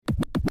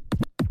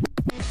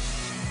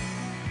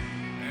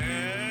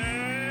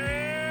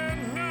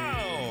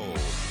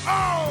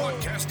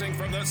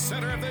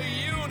center of the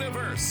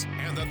universe,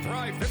 and the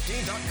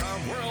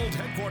Thrive15.com world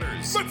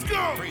headquarters. Let's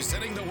go!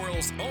 Presenting the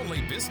world's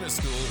only business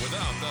school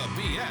without the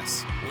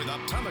BS, with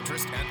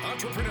optometrist and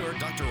entrepreneur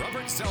Dr.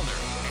 Robert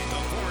Zellner, and the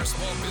former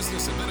Small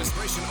Business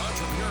Administration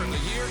Entrepreneur of the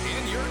Year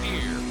in your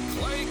ear,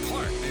 Clay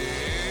Clark.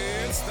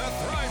 It's the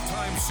Thrive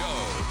Time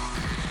Show.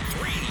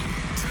 3,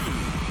 2,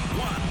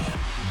 1,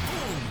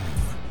 boom.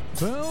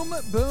 Boom,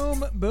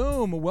 boom,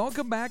 boom.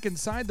 Welcome back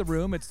inside the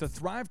room. It's the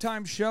Thrive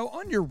Time Show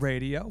on your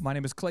radio. My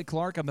name is Clay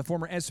Clark. I'm the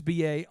former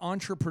SBA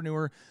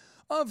Entrepreneur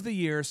of the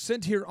Year,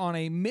 sent here on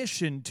a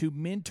mission to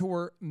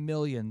mentor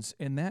millions,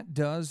 and that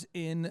does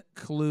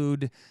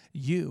include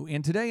you.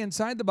 And today,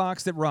 Inside the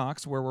Box That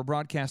Rocks, where we're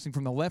broadcasting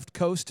from the left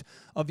coast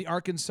of the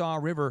Arkansas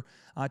River,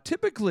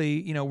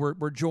 typically,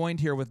 we're joined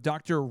here with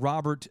Dr.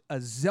 Robert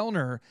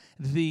Zellner,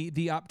 the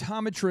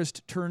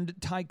optometrist turned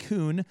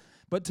tycoon.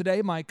 But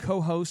today, my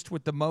co-host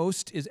with the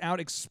most is out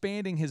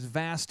expanding his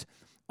vast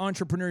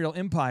entrepreneurial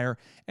empire.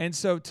 And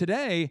so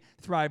today,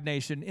 Thrive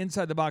Nation,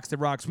 Inside the Box That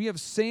Rocks, we have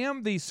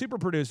Sam, the super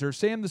producer.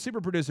 Sam, the super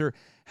producer,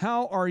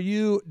 how are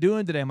you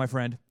doing today, my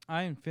friend?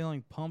 I am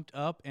feeling pumped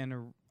up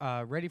and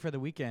ready for the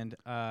weekend.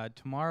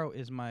 Tomorrow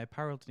is my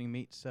powerlifting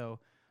meet, so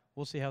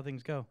we'll see how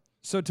things go.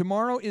 So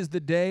tomorrow is the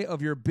day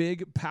of your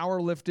big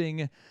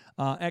powerlifting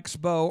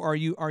expo.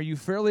 Are you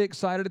fairly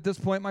excited at this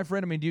point, my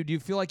friend? I mean, do you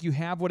feel like you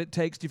have what it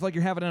takes? Do you feel like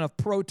you're having enough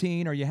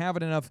protein? Are you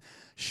having enough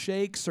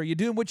shakes? Are you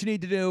doing what you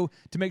need to do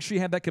to make sure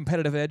you have that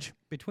competitive edge?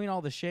 Between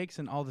all the shakes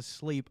and all the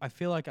sleep, I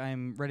feel like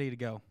I'm ready to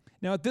go.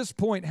 Now, at this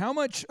point, how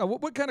much?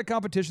 What kind of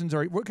competitions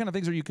what kind of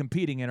things are you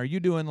competing in? Are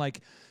you doing like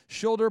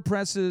shoulder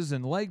presses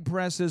and leg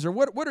presses, or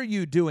what are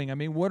you doing? I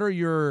mean, what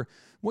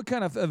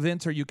kind of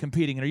events are you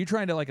competing in? Are you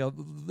trying to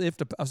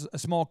lift a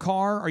small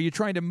car? Are you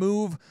trying to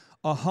move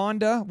a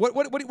Honda? What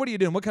are you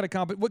doing? What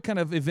kind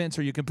of events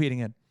are you competing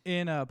in?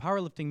 In a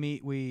powerlifting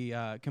meet, we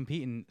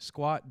compete in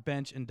squat,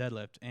 bench, and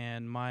deadlift.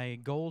 And my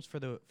goals for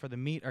the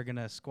meet are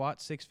gonna squat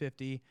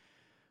 650,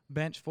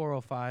 bench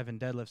 405,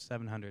 and deadlift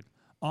 700.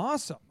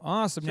 Awesome.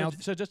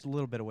 So just a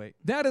little bit of weight.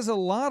 That is a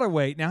lot of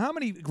weight. Now, how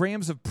many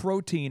grams of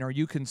protein are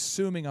you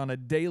consuming on a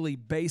daily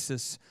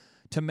basis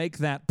to make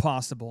that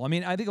possible? I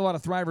mean, I think a lot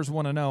of Thrivers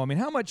want to know. I mean,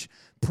 how much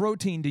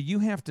protein do you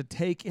have to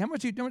take? How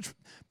much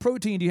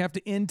protein do you have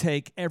to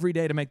intake every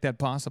day to make that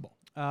possible?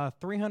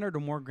 300 or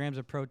more grams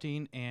of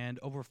protein and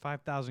over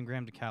 5,000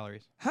 grams of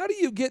calories. How do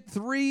you get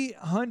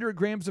 300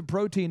 grams of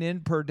protein in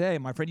per day,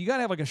 my friend? You got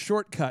to have like a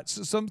shortcut,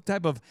 some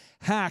type of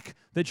hack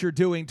that you're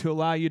doing to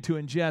allow you to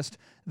ingest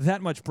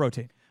that much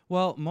protein.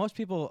 Well, most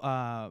people,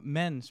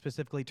 men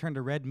specifically, turn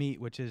to red meat,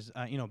 which is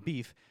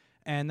beef,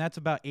 and that's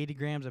about 80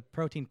 grams of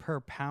protein per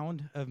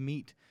pound of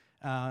meat.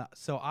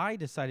 So I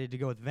decided to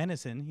go with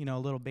venison, a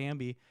little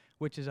Bambi,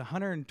 which is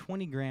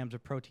 120 grams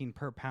of protein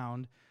per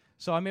pound.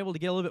 So I'm able to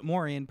get a little bit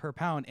more in per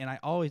pound, and I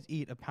always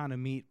eat a pound of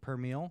meat per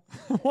meal.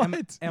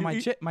 What? And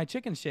my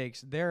chicken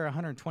shakes, they're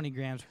 120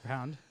 grams per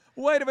pound.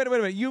 Wait a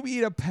minute. You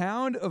eat a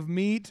pound of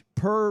meat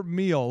per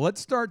meal.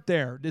 Let's start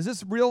there. Is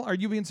this real? Are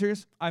you being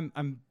serious?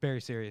 I'm very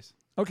serious.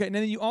 Okay, and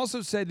then you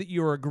also said that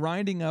you are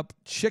grinding up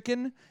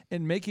chicken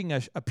and making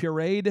a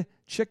pureed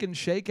chicken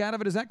shake out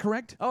of it. Is that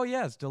correct? Oh,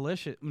 yeah, it's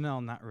delicious. No,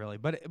 not really.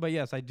 But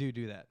yes, I do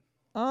that.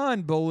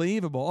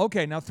 Unbelievable.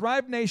 Okay, now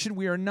Thrive Nation,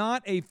 we are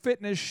not a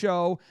fitness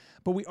show,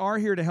 but we are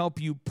here to help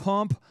you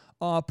pump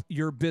up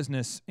your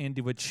business and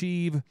to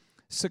achieve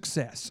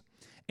success.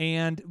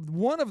 And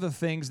one of the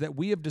things that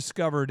we have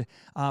discovered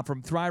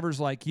from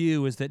Thrivers like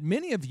you is that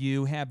many of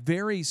you have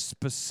very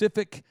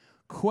specific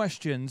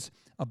questions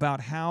about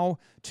how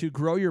to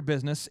grow your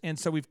business. And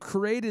so we've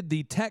created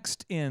the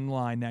text in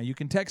line now. You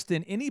can text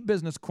in any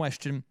business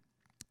question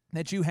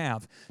that you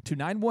have to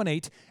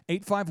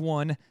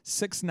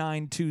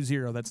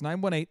 918-851-6920. That's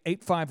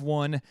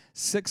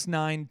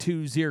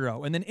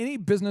 918-851-6920. And then any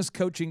business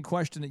coaching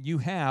question that you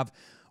have,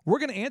 we're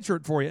going to answer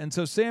it for you. And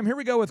so, Sam, here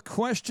we go with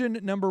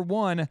question number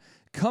 1,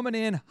 coming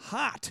in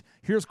hot.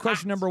 Here's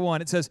question number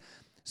 1. It says,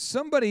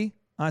 someone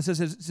owns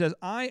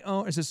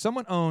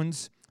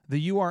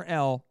the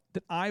URL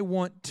that I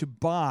want to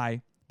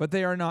buy, but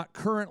they are not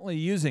currently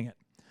using it.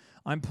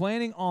 I'm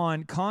planning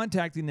on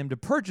contacting them to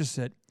purchase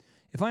it.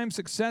 If I am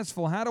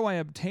successful, how do I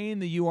obtain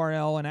the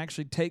URL and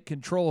actually take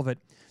control of it?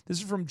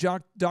 This is from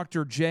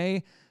Dr.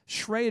 J.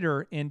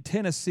 Schrader in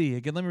Tennessee.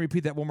 Again, let me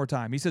repeat that one more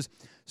time. He says,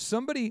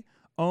 somebody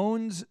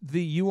owns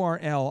the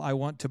URL I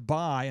want to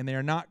buy, and they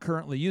are not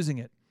currently using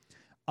it.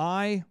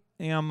 I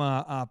am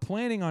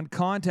planning on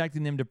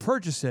contacting them to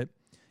purchase it.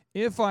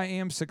 If I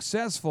am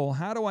successful,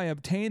 how do I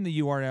obtain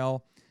the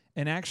URL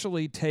and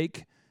actually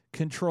take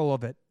control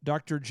of it?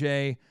 Dr.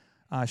 J.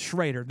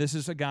 Schrader. This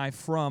is a guy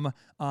from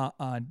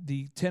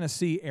the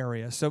Tennessee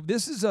area. So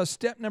this is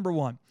step number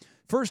 1.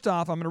 First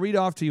off, I'm going to read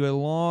off to you a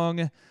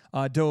long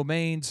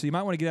domain, so you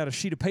might want to get out a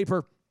sheet of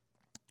paper,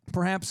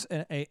 perhaps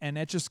an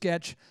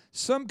Etch-a-Sketch,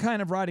 some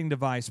kind of writing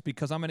device,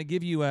 because I'm going to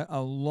give you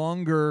a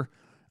longer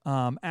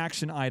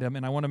action item,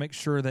 and I want to make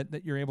sure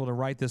that you're able to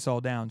write this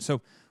all down. So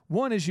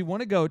one is you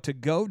want to go to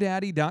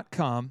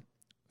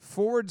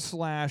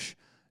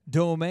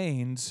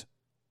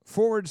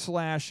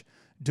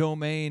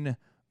godaddy.com/domains/domain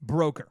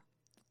broker.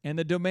 And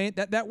the domain,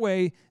 that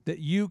way that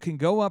you can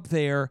go up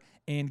there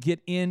and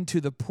get into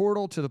the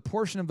portal to the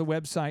portion of the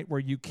website where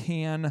you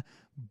can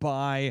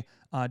buy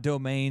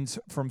domains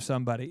from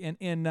somebody.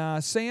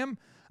 And Sam,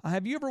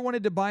 have you ever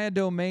wanted to buy a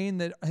domain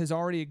that has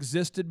already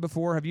existed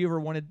before? Have you ever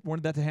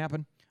wanted that to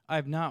happen? I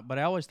have not, but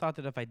I always thought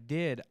that if I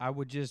did, I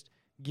would just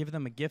give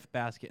them a gift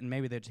basket and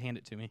maybe they'd just hand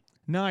it to me.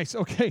 Nice.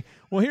 Okay.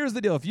 Well, here's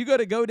the deal. If you go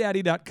to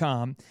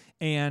GoDaddy.com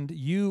and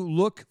you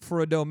look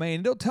for a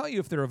domain, it'll tell you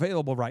if they're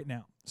available right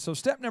now. So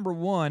step number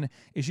one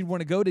is you'd want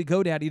to go to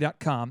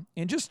GoDaddy.com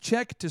and just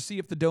check to see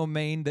if the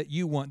domain that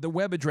you want, the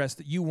web address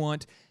that you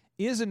want,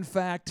 is in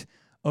fact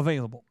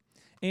available.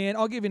 And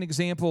I'll give you an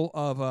example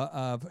of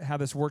how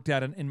this worked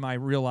out in my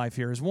real life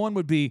here. One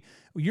would be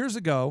years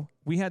ago,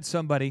 we had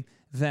somebody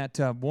that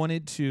they went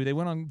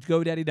on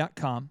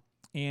GoDaddy.com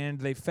and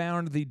they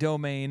found the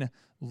domain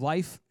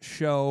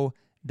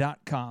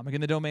lifeshow.com.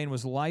 Again, the domain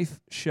was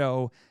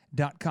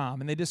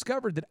lifeshow.com. And they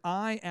discovered that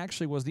I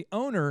actually was the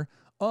owner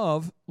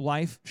of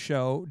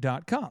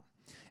lifeshow.com.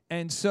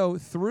 And so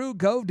through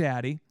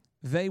GoDaddy,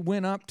 they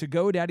went up to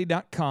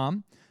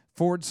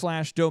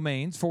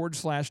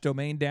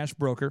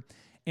godaddy.com/domains/domain-broker,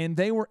 and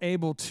they were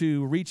able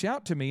to reach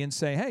out to me and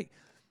say, hey,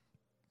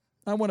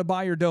 I want to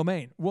buy your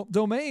domain. Well,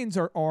 domains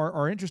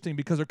are interesting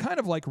because they're kind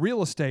of like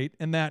real estate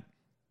in that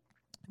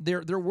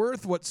they're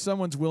worth what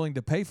someone's willing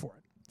to pay for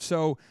it.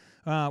 So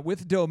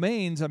with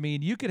domains, I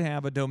mean, you could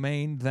have a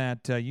domain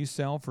that you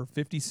sell for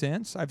 50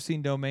 cents. I've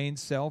seen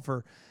domains sell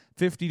for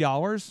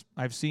 $50.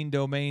 I've seen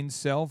domains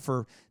sell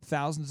for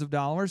thousands of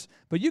dollars,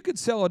 but you could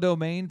sell a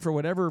domain for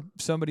whatever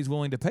somebody's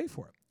willing to pay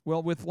for it.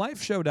 Well, with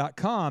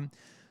lifeshow.com,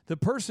 the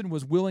person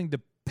was willing to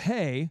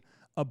pay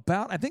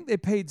I think they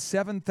paid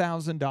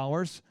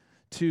 $7,000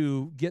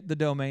 to get the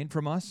domain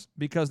from us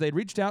because they'd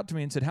reached out to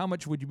me and said, how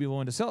much would you be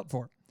willing to sell it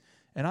for?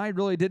 And I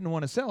really didn't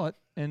want to sell it,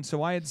 and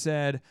so I had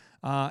said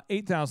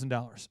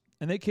 $8,000.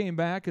 And they came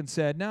back and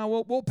said,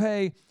 no, we'll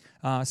pay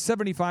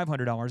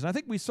 $7,500. And I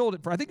think we sold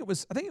it for, I think it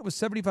was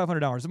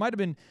 $7,500. It might have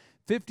been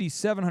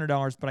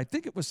 $5,700, but I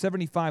think it was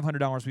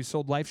 $7,500 we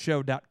sold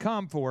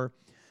lifeshow.com for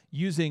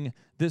using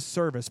this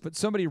service. But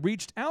somebody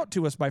reached out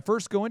to us by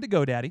first going to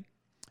GoDaddy,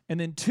 and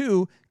then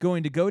two,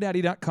 going to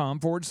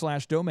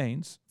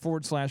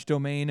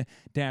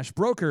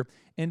godaddy.com/domains/domain-broker.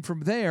 And from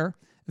there,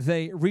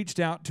 they reached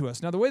out to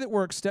us. Now, the way that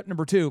works, step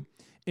number two,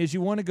 is you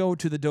want to go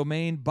to the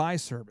domain buy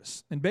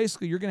service. And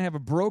basically, you're going to have a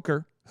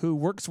broker who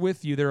works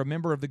with you. They're a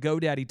member of the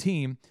GoDaddy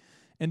team,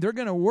 and they're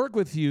going to work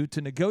with you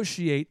to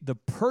negotiate the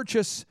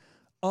purchase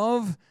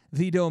of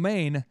the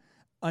domain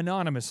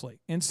anonymously.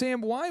 And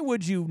Sam, why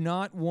would you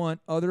not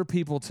want other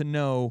people to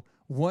know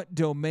what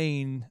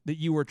domain that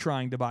you were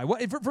trying to buy?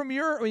 If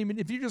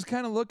you're just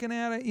kind of looking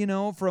at it,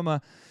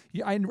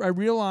 I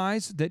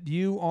realize that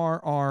you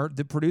are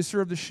the producer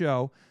of the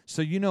show,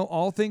 so you know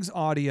all things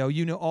audio,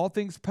 you know all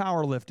things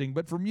powerlifting.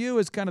 But from you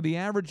as kind of the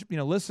average,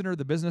 listener,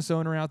 the business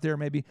owner out there,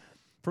 maybe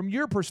from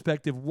your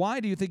perspective,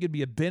 why do you think it'd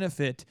be a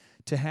benefit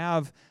to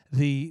have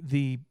the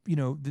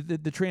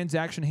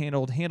transaction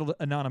handled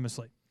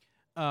anonymously?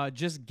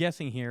 Just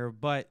guessing here,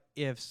 but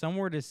if someone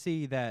were to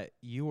see that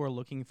you are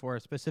looking for a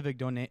specific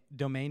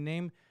domain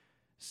name,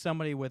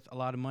 somebody with a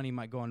lot of money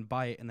might go and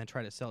buy it and then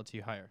try to sell it to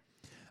you higher.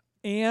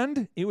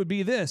 And it would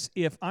be this: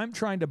 if I'm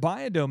trying to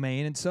buy a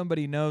domain and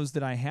somebody knows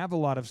that I have a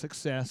lot of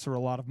success or a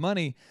lot of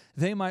money,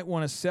 they might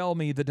want to sell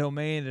me the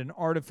domain at an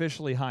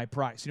artificially high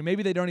price.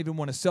 Maybe they don't even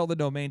want to sell the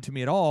domain to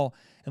me at all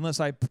unless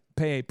I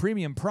pay a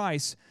premium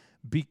price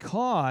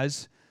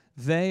because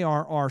they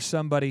are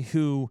somebody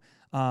who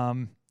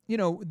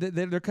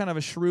they're kind of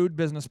a shrewd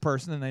business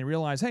person, and they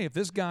realize, hey, if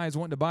this guy is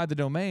wanting to buy the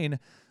domain,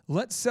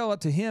 let's sell it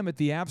to him at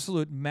the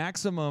absolute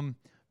maximum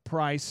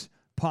price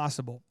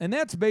possible. And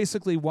that's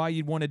basically why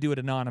you'd want to do it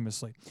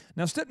anonymously.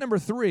 Now, step number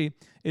 3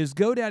 is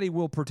GoDaddy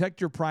will protect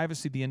your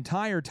privacy the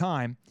entire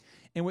time.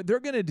 And what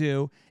they're going to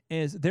do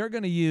is they're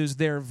going to use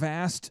their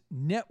vast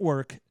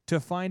network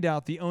to find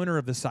out the owner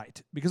of the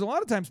site. Because a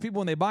lot of times people,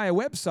 when they buy a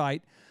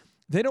website,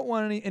 they don't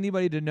want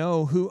anybody to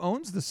know who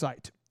owns the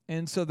site.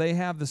 And so they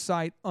have the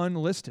site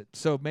unlisted.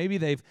 So maybe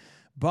they've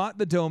bought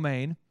the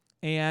domain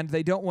and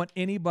they don't want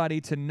anybody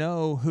to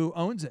know who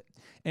owns it.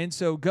 And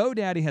so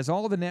GoDaddy has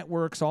all the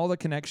networks, all the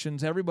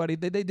connections, everybody.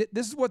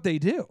 This is what they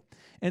do.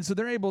 And so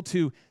they're able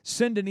to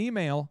send an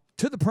email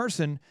to the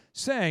person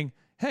saying,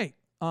 hey,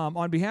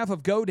 on behalf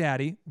of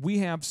GoDaddy, we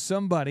have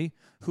somebody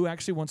who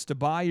actually wants to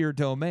buy your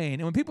domain.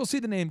 And when people see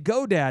the name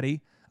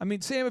GoDaddy,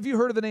 Sam, have you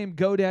heard of the name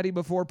GoDaddy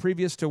before,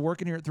 previous to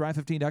working here at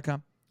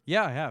Thrive15.com?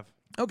 Yeah, I have.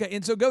 Okay,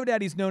 and so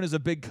GoDaddy's known as a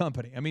big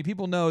company.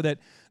 People know that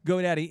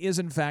GoDaddy is,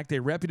 in fact, a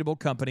reputable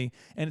company,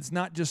 and it's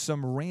not just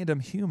some random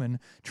human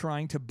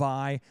trying to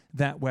buy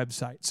that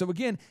website. So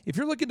again, if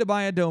you're looking to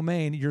buy a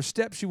domain, your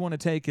steps you want to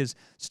take is,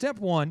 step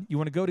 1, you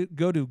want to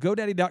go to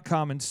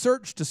GoDaddy.com and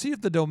search to see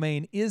if the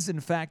domain is, in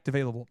fact,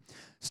 available.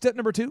 Step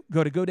number 2,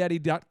 go to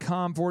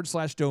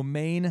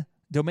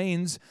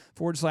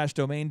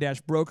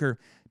GoDaddy.com/domains/domain-broker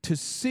to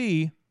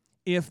see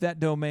if that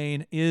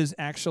domain is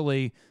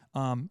actually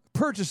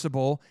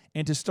purchasable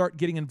and to start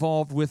getting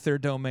involved with their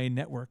domain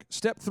network.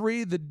 Step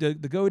 3, the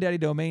GoDaddy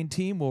domain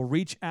team will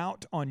reach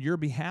out on your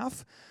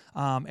behalf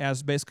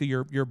as basically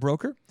your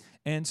broker.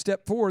 And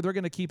step 4, they're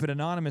going to keep it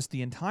anonymous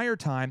the entire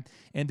time,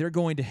 and they're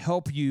going to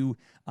help you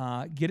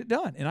get it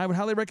done. And I would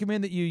highly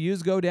recommend that you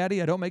use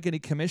GoDaddy. I don't make any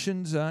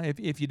commissions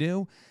if you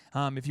do.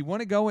 If you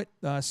want to go it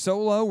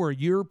solo, where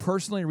you're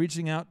personally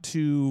reaching out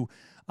to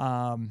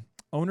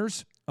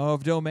owners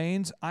of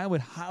domains, I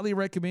would highly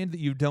recommend that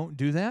you don't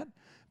do that,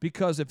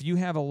 because if you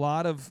have a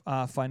lot of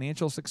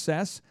financial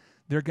success,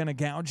 they're going to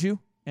gouge you,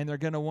 and they're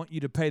going to want you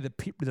to pay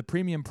the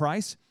premium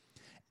price.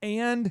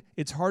 And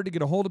it's hard to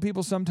get a hold of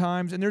people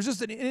sometimes. And there's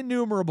just an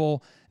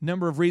innumerable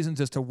number of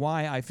reasons as to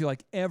why I feel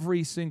like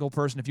every single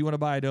person, if you want to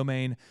buy a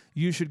domain,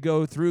 you should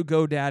go through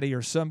GoDaddy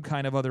or some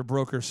kind of other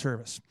broker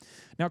service.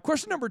 Now,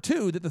 question number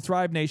 2 that the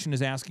Thrive Nation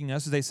is asking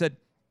us is, they said,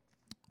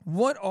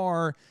 what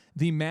are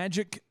the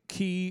magic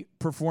key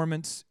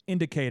performance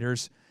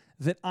indicators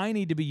that I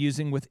need to be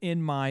using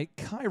within my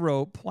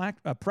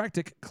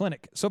chiropractic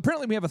clinic? So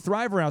apparently we have a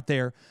Thriver out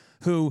there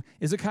who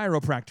is a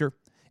chiropractor,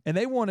 and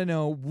they want to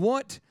know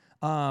what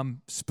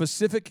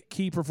specific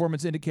key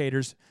performance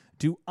indicators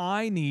do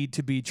I need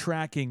to be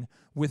tracking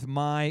with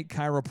my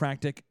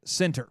chiropractic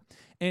center?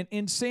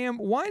 And Sam,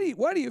 why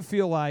do you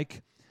feel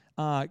like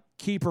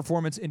key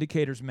performance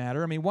indicators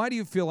matter? I mean, why do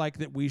you feel like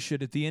that we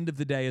should, at the end of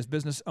the day, as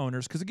business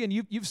owners, because again,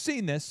 you've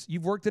seen this,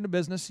 you've worked in a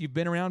business, you've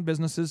been around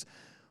businesses.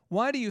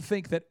 Why do you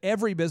think that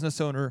every business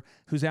owner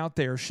who's out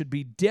there should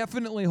be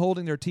definitely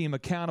holding their team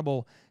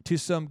accountable to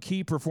some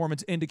key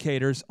performance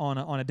indicators on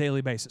a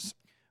daily basis?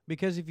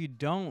 Because if you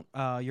don't,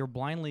 you're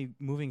blindly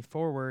moving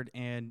forward,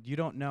 and you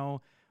don't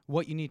know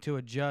what you need to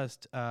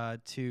adjust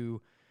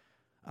to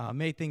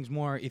make things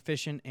more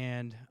efficient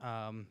and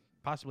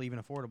possibly even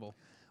affordable.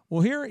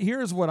 Well,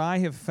 here's what I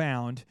have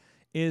found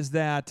is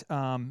that,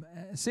 Sam,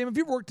 have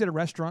you worked at a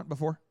restaurant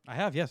before? I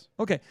have, yes.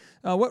 Okay.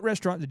 What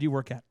restaurant did you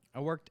work at? I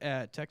worked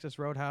at Texas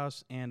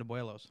Roadhouse and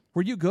Abuelos.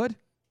 Were you good?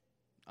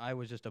 I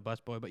was just a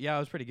busboy, but yeah, I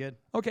was pretty good.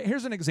 Okay,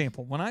 here's an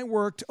example. When I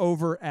worked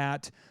over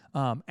at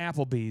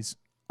Applebee's,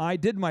 I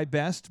did my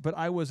best, but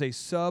I was a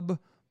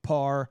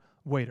subpar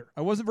waiter.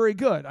 I wasn't very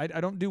good.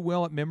 I don't do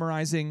well at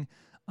memorizing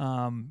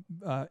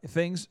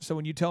things. So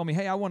when you tell me,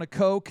 hey, I want a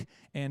Coke,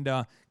 and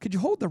could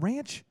you hold the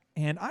ranch?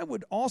 And I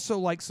would also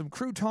like some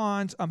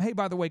croutons. Hey,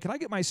 by the way, can I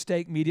get my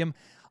steak medium?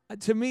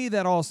 To me,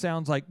 that all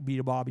sounds like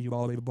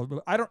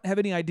I don't have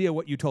any idea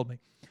what you told me.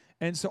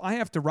 And so I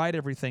have to write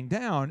everything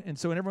down. And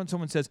so whenever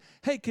someone says,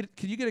 hey, could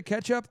you get a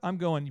ketchup? I'm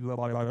going,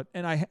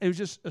 and it was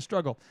just a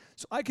struggle.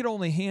 So I could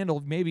only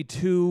handle maybe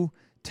 2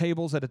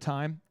 tables at a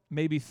time,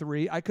 maybe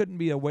 3. I couldn't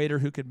be a waiter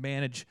who could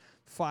manage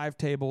 5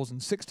 tables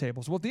and 6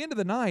 tables. Well, at the end of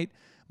the night,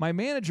 my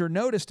manager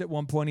noticed at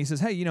one point, he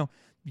says, hey,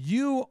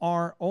 you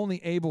are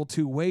only able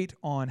to wait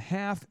on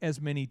half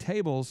as many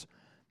tables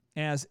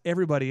as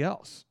everybody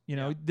else.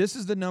 This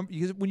is the number,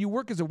 because when you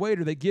work as a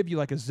waiter, they give you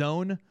like a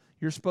zone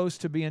you're supposed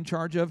to be in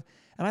charge of.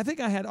 And I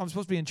think I'm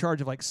supposed to be in charge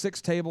of like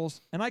 6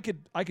 tables, and I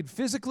could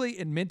physically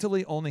and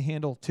mentally only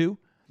handle 2.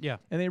 Yeah.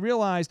 And they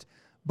realized,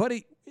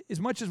 buddy,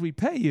 as much as we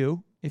pay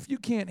you, if you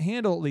can't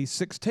handle at least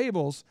 6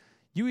 tables,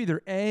 you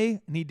either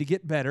A, need to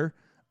get better,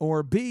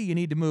 or B, you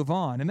need to move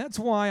on. And that's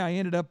why I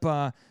ended up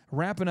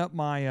wrapping up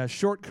my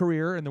short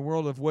career in the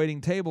world of waiting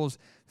tables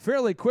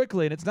fairly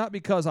quickly. And it's not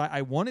because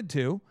I wanted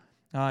to.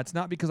 It's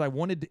not because I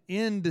wanted to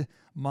end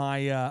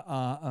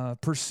my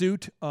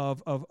pursuit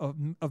of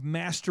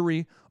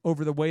mastery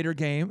over the waiter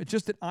game. It's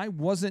just that I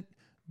wasn't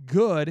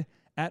good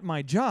at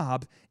my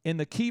job, and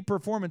the key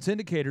performance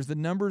indicators, the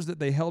numbers that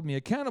they held me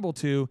accountable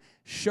to,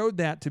 showed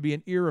that to be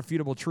an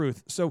irrefutable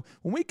truth. So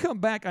when we come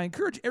back, I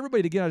encourage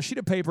everybody to get out a sheet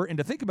of paper and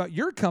to think about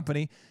your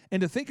company and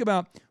to think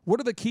about what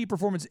are the key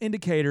performance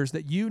indicators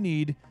that you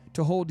need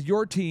to hold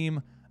your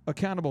team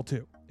accountable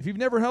to. If you've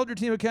never held your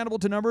team accountable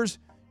to numbers,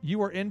 you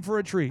are in for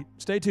a treat.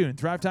 Stay tuned.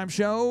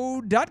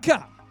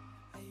 ThriveTimeShow.com.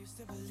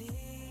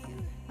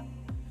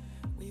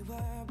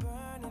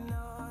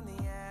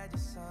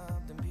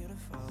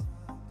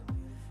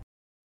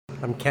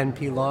 I'm Ken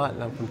P. Lott,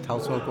 and I'm from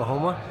Tulsa,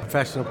 Oklahoma.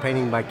 Professional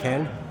painting by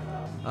Ken.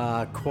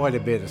 Quite a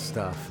bit of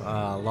stuff.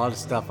 A lot of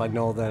stuff I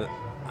know that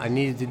I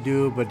needed to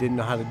do but didn't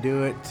know how to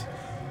do it.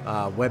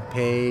 Web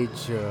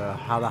page,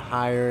 how to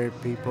hire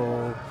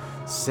people,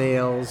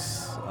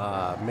 sales,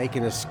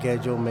 making a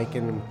schedule,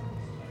 making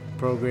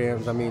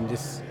programs. I mean,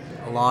 just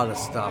a lot of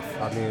stuff.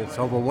 I mean, it's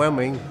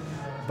overwhelming,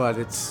 but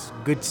it's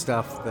good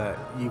stuff that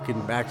you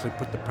can actually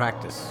put to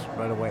practice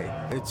right away.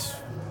 It's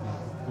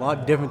a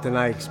lot different than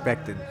I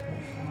expected.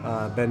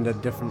 Been to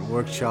different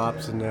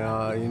workshops, and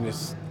you're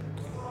just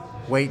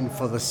waiting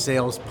for the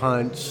sales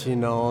punch,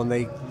 and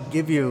they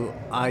give you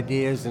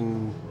ideas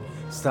and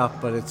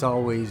stuff, but it's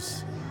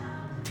always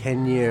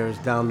 10 years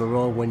down the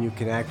road when you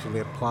can actually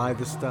apply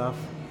the stuff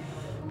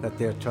that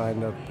they're trying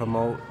to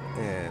promote.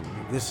 And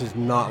this is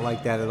not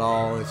like that at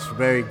all. It's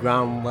very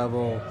ground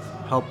level,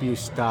 help you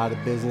start a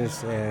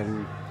business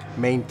and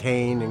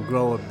maintain and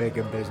grow a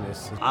bigger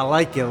business. I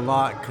like it a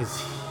lot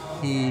because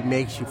he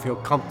makes you feel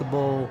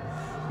comfortable,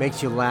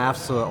 makes you laugh,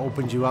 so it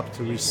opens you up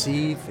to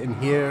receive and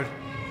hear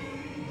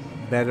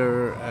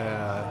better.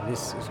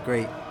 This is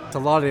great. It's a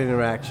lot of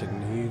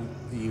interaction.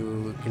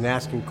 You can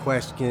ask him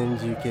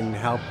questions. You can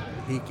help.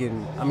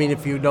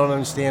 If you don't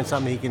understand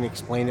something, he can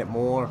explain it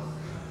more.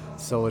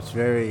 So it's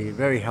very,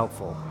 very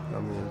helpful.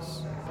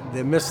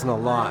 They're missing a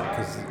lot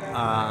because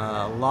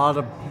a lot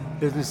of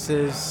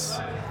businesses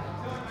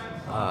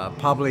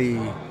probably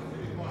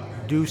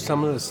do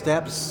some of the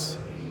steps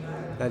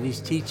that he's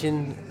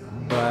teaching,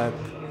 but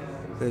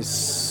there's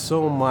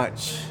so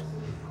much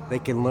they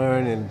can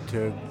learn and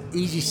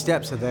easy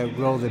steps that will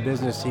grow their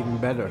business even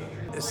better.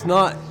 It's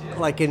not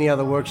like any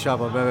other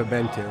workshop I've ever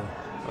been to.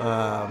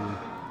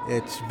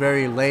 It's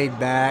very laid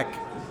back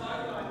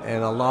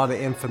and a lot of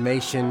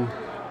information,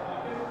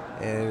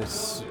 and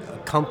it's a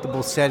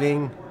comfortable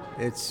setting.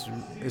 It's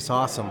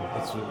awesome.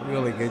 It's a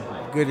really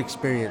good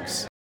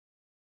experience.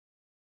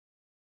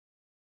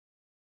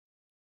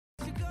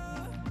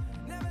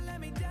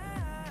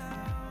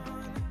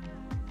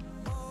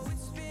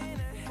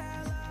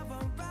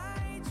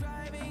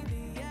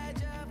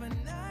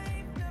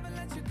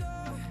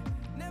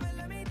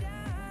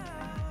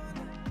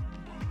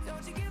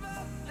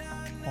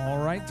 All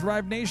right,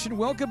 Thrive Nation,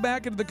 welcome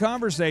back into the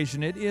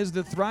conversation. It is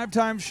the Thrive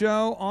Time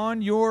Show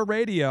on your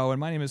radio, and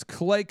my name is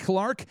Clay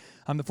Clark.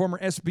 I'm the former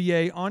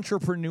SBA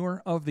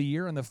Entrepreneur of the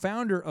Year and the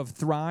founder of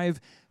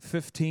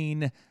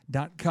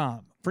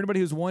Thrive15.com. For anybody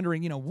who's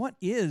wondering, what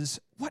is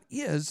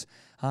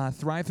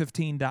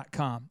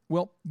Thrive15.com?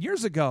 Well,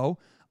 years ago,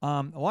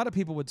 a lot of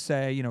people would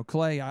say,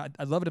 Clay,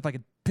 I'd love it if I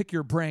could pick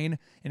your brain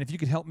and if you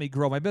could help me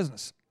grow my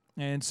business.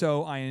 And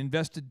so I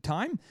invested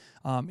time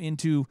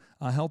into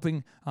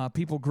helping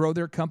people grow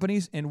their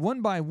companies. And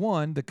one by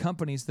one, the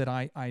companies that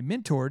I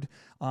mentored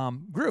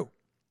grew.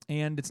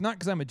 And it's not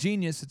because I'm a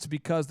genius. It's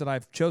because that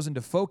I've chosen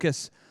to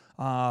focus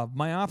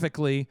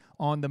myopically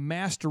on the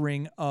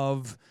mastering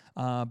of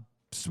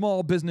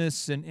small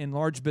business and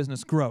large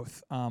business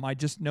growth. I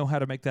just know how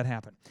to make that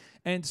happen.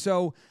 And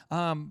so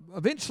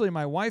eventually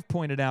my wife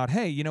pointed out,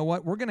 hey, you know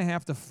what? We're going to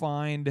have to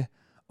find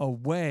a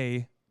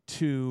way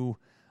to...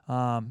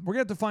 kind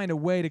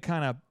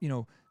of,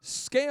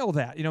 scale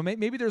that.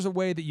 Maybe there's a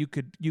way that you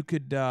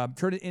could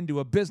turn it into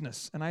a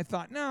business. And I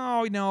thought,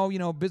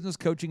 no, business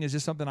coaching is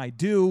just something I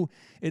do.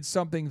 It's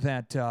something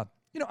that,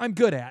 I'm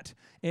good at,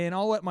 and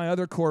I'll let my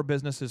other core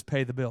businesses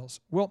pay the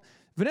bills. Well,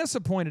 Vanessa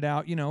pointed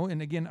out,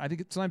 and again, I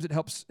think sometimes it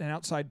helps an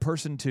outside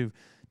person to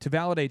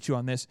validate you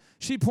on this.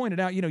 She pointed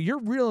out, you're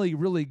really,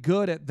 really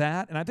good at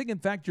that. And I think, in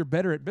fact, you're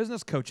better at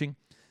business coaching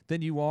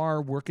than you are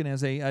working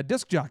as a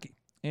disc jockey.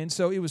 And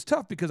so it was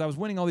tough because I was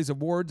winning all these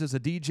awards as a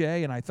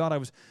DJ, and I thought I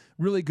was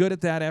really good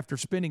at that after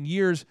spending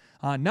years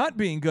not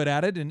being good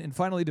at it and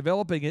finally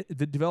developing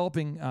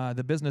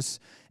the business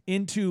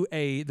into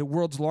the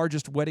world's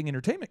largest wedding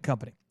entertainment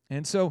company.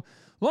 And so,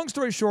 long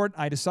story short,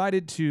 I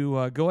decided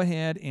to go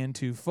ahead and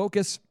to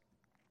focus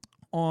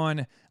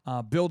on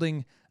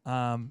building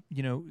what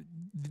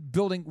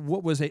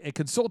was a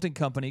consulting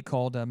company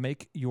called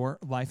Make Your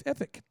Life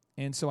Epic.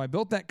 And so I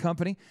built that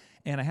company,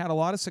 and I had a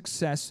lot of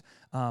success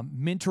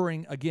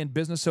mentoring, again,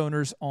 business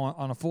owners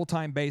on a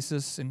full-time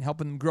basis and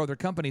helping them grow their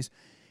companies.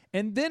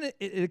 And then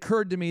it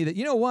occurred to me that,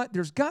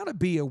 there's got to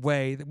be a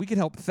way that we can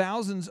help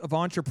thousands of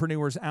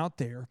entrepreneurs out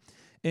there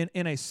in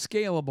a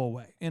scalable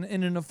way, in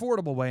an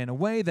affordable way, in a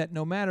way that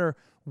no matter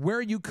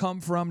where you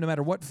come from, no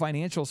matter what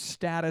financial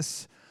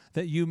status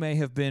that you may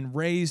have been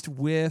raised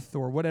with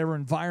or whatever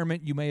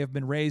environment you may have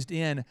been raised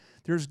in,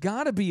 there's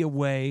got to be a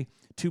way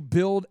to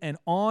build an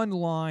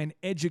online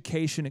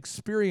education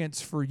experience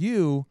for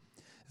you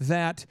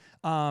that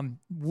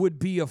would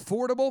be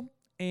affordable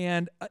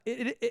and at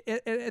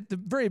the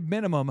very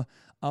minimum,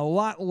 a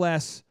lot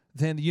less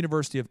than the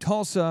University of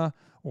Tulsa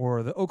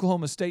or the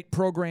Oklahoma State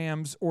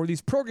programs or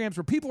these programs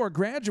where people are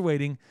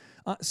graduating.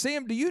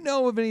 Sam, do you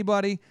know of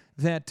anybody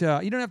that,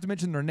 you don't have to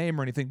mention their name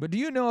or anything, but do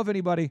you know of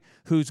anybody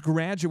who's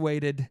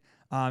graduated,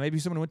 maybe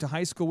someone who went to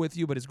high school with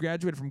you but has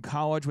graduated from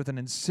college with an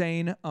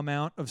insane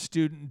amount of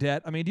student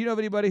debt? I mean, do you know of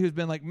anybody who's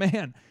been like,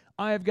 man,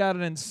 I've got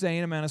an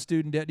insane amount of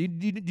student debt? Do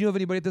you know of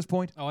anybody at this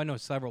point? Oh, I know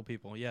several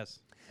people,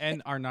 yes,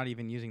 and are not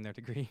even using their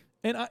degree.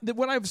 And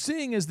what I'm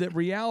seeing is that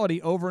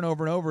reality over and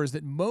over and over is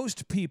that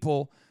most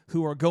people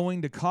who are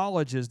going to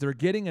colleges, they're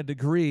getting a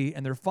degree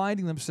and they're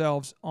finding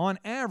themselves on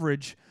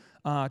average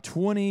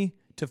 $20,000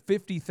 to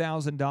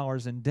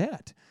 $50,000 in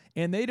debt,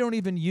 and they don't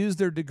even use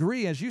their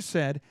degree, as you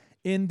said,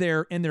 in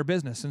their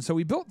business. And so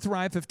we built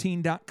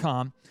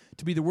Thrive15.com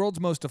to be the world's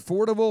most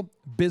affordable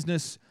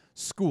business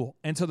school.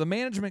 And so the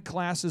management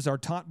classes are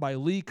taught by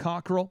Lee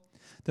Cockrell,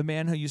 the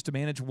man who used to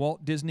manage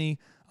Walt Disney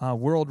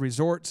World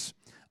Resorts.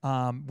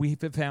 We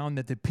have found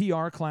that the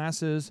PR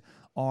classes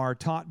are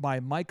taught by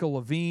Michael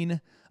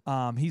Levine.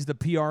 He's the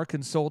PR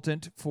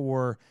consultant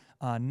for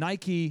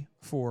Nike,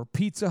 for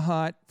Pizza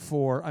Hut,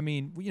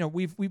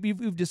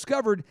 we've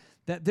discovered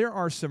that there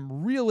are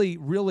some really,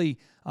 really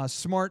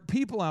smart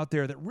people out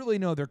there that really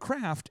know their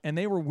craft, and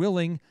they were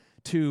willing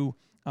to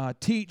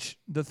teach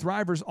the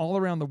Thrivers all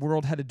around the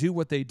world how to do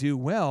what they do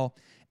well.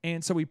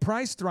 And so we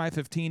priced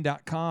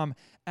Thrive15.com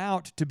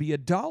out to be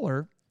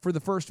 $1 for the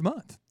first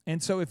month.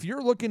 And so if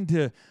you're looking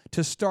to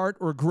start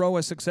or grow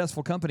a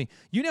successful company,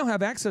 you now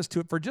have access to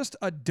it for just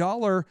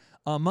 $1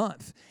 a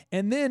month.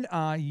 And then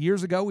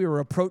years ago, we were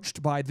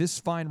approached by this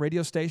fine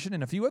radio station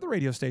and a few other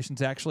radio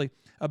stations actually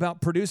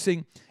about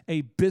producing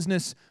a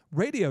business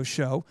radio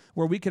show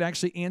where we could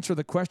actually answer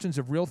the questions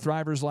of real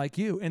thrivers like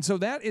you. And so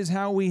that is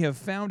how we have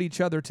found each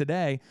other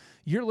today.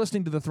 You're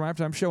listening to the Thrive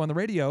Time Show on the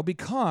radio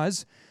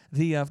because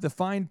the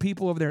fine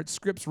people over there at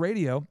Scripps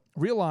Radio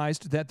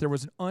realized that there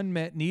was an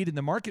unmet need in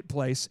the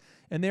marketplace,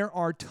 and there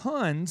are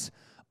tons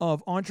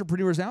of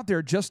entrepreneurs out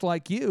there just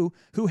like you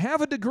who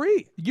have a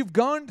degree. You've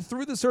gone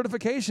through the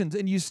certifications,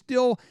 and you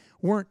still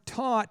weren't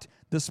taught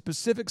the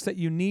specifics that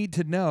you need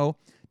to know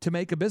to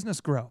make a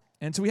business grow.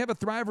 And so we have a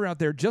thriver out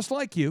there just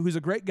like you who's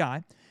a great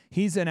guy.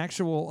 He's an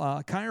actual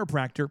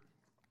chiropractor.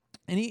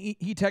 And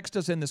he texted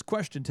us in this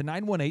question to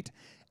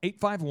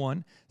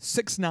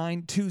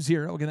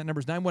 918-851-6920. Again, that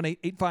number is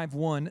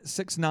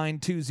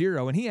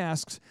 918-851-6920. And he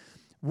asks,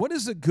 what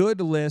is a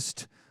good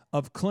list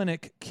of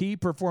clinic key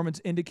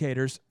performance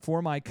indicators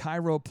for my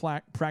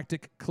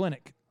chiropractic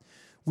clinic?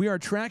 We are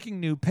tracking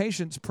new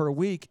patients per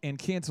week and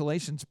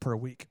cancellations per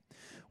week.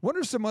 What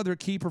are some other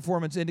key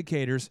performance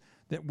indicators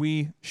that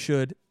we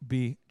should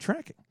be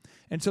tracking?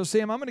 And so,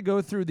 Sam, I'm going to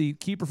go through the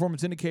key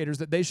performance indicators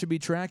that they should be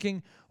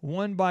tracking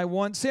one by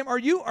one. Sam, are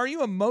you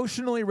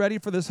emotionally ready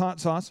for this hot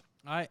sauce?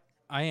 I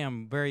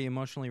am very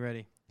emotionally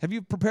ready. Have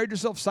you prepared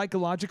yourself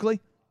psychologically?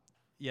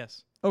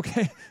 Yes.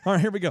 Okay. All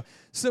right, here we go.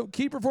 So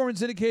key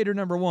performance indicator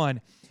number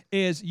 1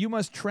 is you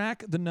must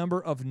track the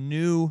number of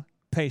new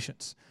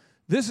patients.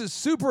 This is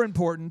super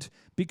important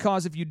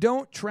because if you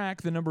don't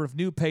track the number of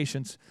new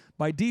patients,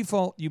 by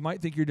default, you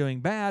might think you're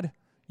doing bad.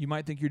 You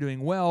might think you're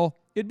doing well.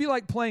 It'd be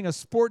like playing a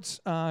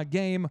sports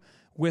game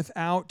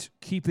without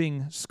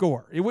keeping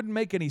score. It wouldn't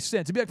make any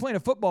sense. It'd be like playing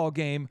a football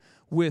game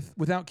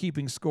without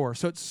keeping score.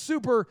 So it's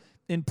super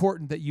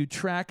important that you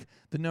track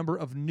the number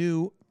of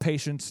new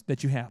patients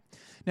that you have.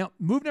 Now,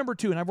 move number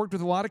 2, and I've worked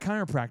with a lot of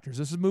chiropractors.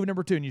 This is move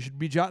number 2, and you should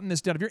be jotting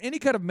this down. If you're any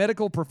kind of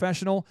medical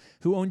professional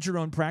who owns your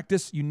own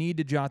practice, you need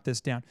to jot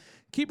this down.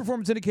 Key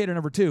performance indicator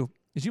number 2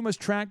 is you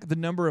must track the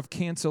number of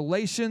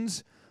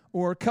cancellations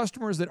or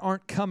customers that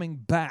aren't coming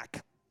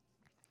back.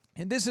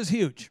 And this is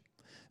huge.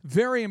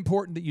 Very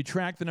important that you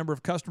track the number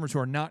of customers who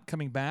are not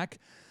coming back,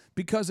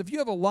 because if you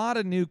have a lot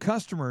of new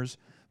customers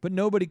but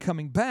nobody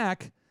coming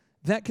back,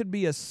 that could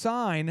be a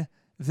sign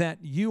that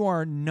you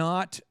are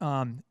not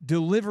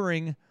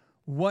delivering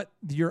what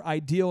your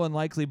ideal and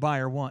likely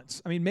buyer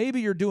wants. I mean,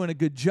 maybe you're doing a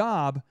good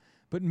job,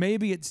 but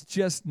maybe it's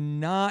just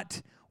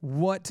not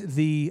what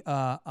the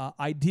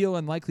ideal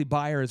and likely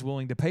buyer is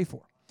willing to pay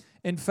for.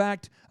 In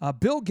fact,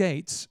 Bill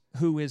Gates,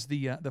 who is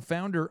the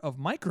founder of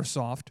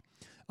Microsoft,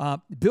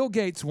 Bill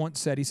Gates once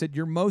said, he said,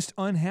 your most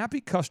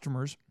unhappy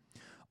customers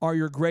are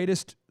your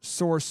greatest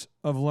source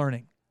of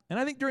learning. And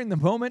I think during the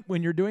moment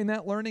when you're doing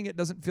that learning, it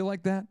doesn't feel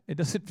like that. It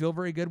doesn't feel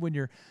very good when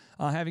you're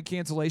having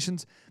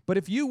cancellations. But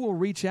if you will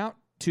reach out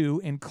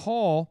to and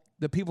call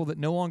the people that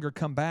no longer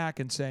come back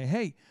and say,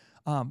 hey,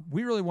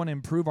 we really want to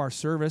improve our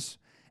service,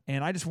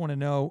 and I just want to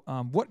know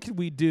what can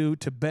we do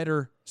to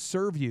better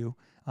serve you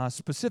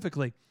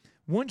specifically.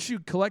 Once you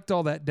collect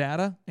all that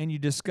data and you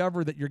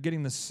discover that you're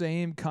getting the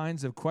same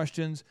kinds of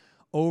questions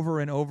over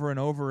and over and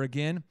over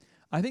again,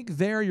 I think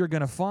there you're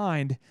going to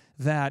find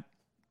that,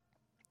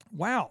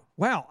 wow,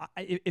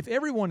 if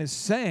everyone is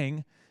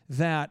saying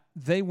that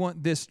they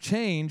want this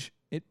change,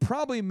 it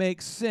probably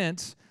makes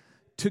sense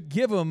to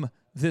give them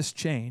this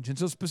change. And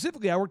so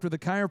specifically, I worked with a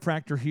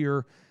chiropractor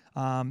here.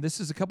 This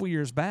is a couple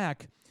years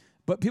back,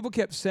 but people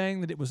kept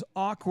saying that it was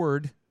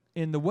awkward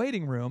in the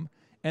waiting room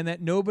and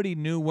that nobody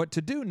knew what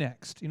to do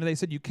next. You know, they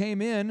said you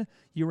came in,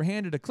 you were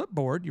handed a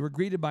clipboard, you were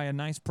greeted by a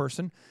nice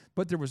person,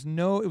 but it was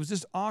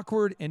just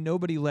awkward and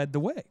nobody led the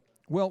way.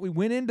 Well, we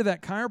went into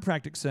that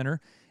chiropractic center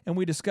and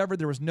we discovered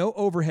there was no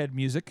overhead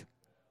music.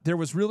 There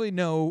was really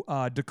no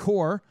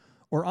decor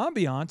or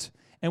ambiance.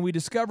 And we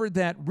discovered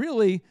that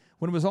really,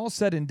 when it was all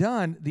said and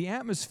done, the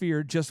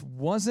atmosphere just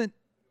wasn't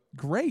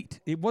great.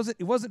 It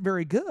wasn't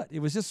very good. It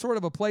was just sort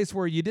of a place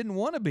where you didn't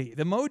want to be.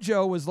 The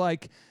mojo was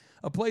like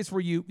a place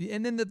where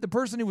and then the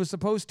person who was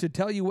supposed to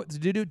tell you what to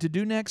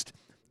do next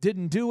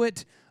didn't do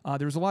it.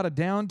 There was a lot of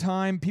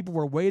downtime. People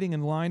were waiting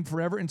in line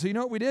forever. And so you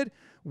know what we did?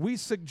 We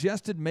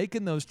suggested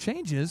making those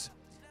changes.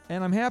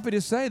 And I'm happy to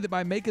say that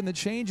by making the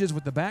changes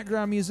with the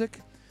background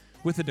music,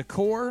 with the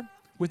decor,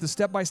 with the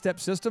step-by-step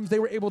systems, they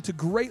were able to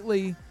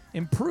greatly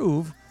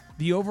improve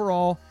the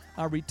overall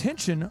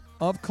retention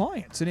of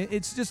clients. And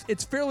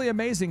it's fairly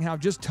amazing how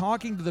just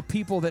talking to the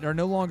people that are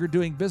no longer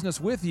doing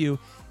business with you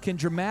can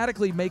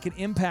dramatically make an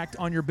impact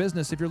on your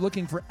business if you're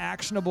looking for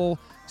actionable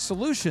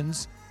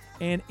solutions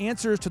and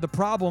answers to the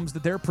problems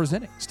that they're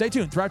presenting. Stay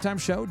tuned,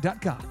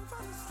 ThriveTimeShow.com.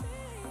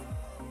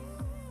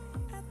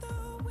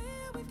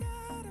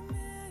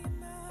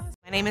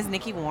 My name is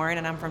Nikki Warren,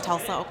 and I'm from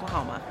Tulsa,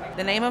 Oklahoma.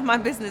 The name of my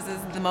business is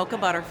The Mocha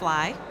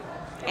Butterfly,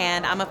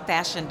 and I'm a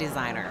fashion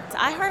designer.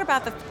 I heard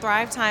about the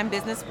Thrive Time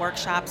business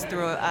workshops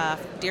through a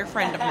dear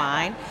friend of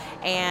mine,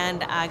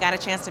 and I got a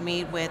chance to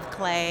meet with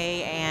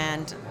Clay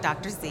and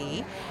Dr.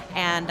 Z.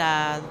 And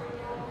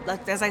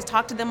as I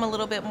talked to them a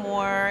little bit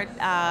more,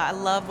 I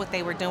love what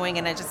they were doing,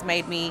 and it just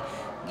made me,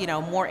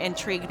 more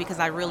intrigued because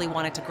I really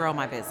wanted to grow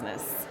my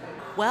business.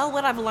 Well,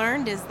 what I've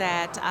learned is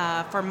that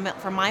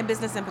for my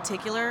business in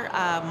particular,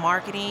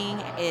 marketing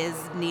is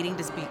needing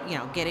to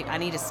be, I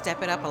need to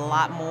step it up a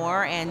lot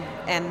more, and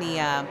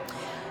the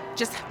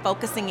just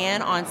focusing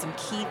in on some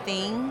key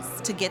things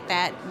to get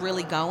that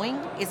really going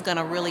is going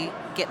to really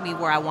get me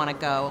where I want to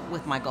go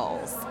with my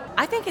goals.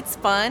 I think it's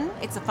fun.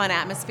 It's a fun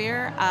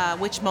atmosphere,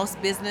 which most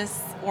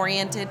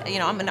business-oriented,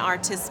 I'm an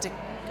artistic,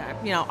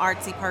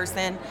 artsy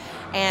person,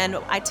 and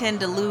I tend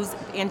to lose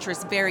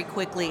interest very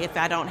quickly if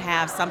I don't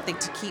have something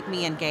to keep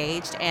me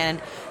engaged. And,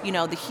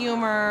 the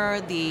humor,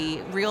 the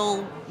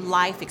real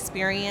life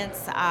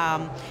experience,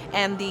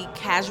 and the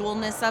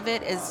casualness of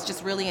it is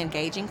just really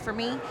engaging for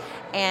me.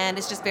 And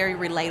it's just very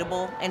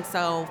relatable. And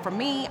so for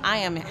me, I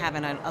am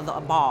having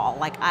a ball.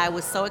 Like, I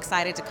was so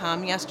excited to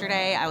come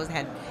yesterday. I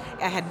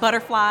had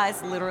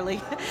butterflies, literally,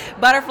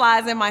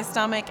 butterflies in my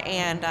stomach,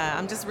 and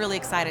I'm just really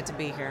excited to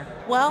be here.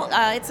 Well,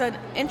 it's an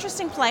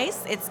interesting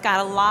place. It's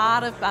got a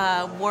lot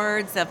of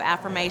words of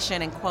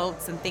affirmation and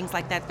quotes and things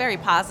like that. Very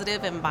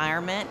positive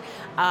environment.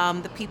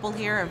 The people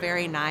here are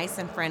very nice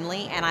and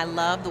friendly, and I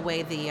love the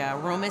way the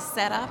room is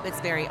set up.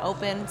 It's very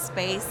open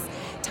space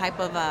type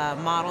of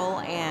model,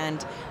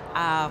 and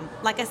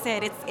like I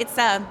said,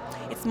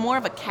 it's more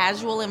of a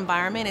casual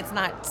environment. It's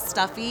not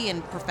stuffy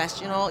and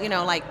professional.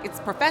 It's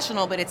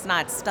professional, but it's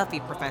not stuffy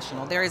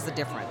professional. There is a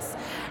difference.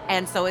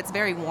 And so it's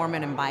very warm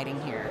and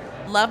inviting here.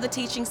 Love the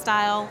teaching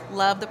style,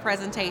 love the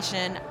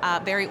presentation,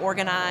 very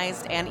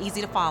organized and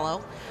easy to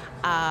follow.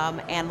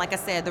 And like I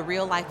said, the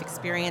real life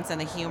experience and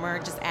the humor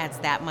just adds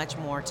that much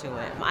more to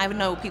it. I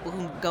know people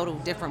who go to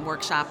different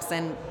workshops,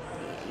 and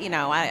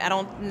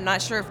I'm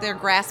not sure if they're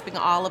grasping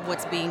all of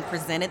what's being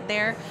presented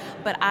there,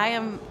 but I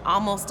am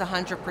almost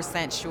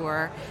 100%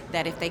 sure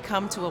that if they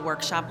come to a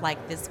workshop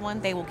like this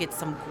one, they will get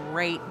some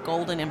great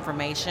golden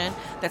information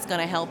that's going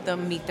to help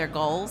them meet their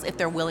goals if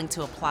they're willing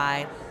to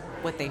apply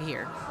what they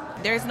hear.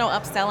 There's no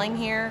upselling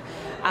here,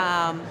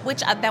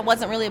 that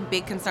wasn't really a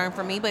big concern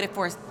for me, but if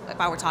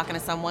I were talking to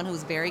someone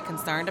who's very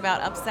concerned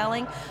about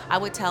upselling, I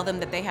would tell them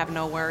that they have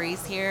no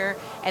worries here,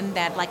 and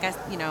that,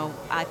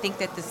 I think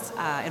that this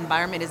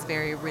environment is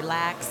very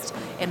relaxed,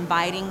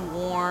 inviting,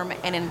 warm,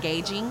 and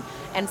engaging,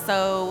 and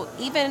so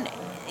even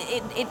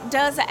it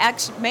does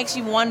actually makes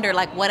you wonder,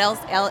 what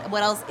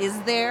else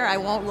is there? I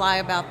won't lie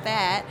about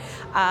that.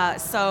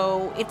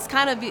 So it's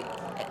kind of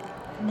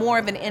more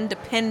of an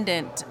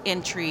independent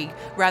intrigue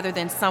rather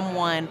than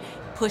someone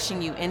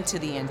pushing you into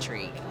the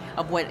intrigue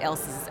of what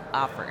else is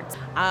offered.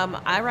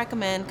 I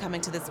recommend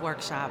coming to this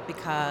workshop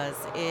because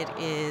it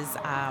is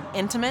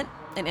intimate,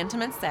 an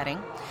intimate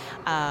setting,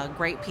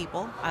 great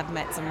people. I've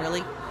met some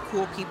really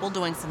cool people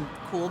doing some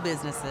cool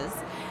businesses,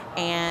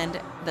 and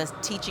the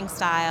teaching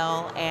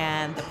style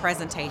and the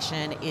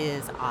presentation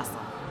is awesome.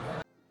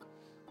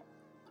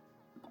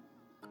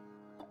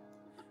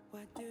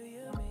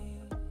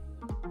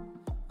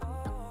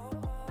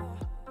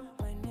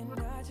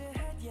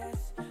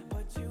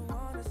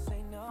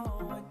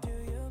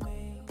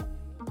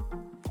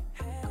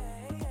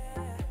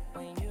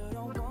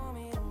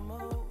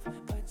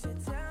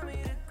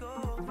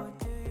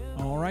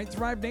 All right,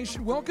 Thrive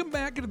Nation, welcome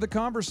back into the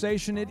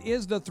conversation. It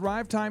is the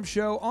Thrive Time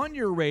Show on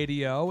your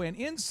radio, and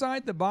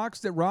inside the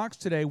box that rocks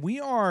today, we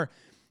have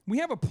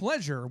a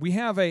pleasure. We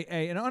have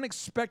an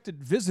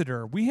unexpected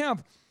visitor. We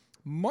have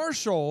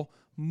Marshall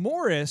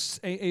Morris,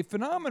 a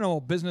phenomenal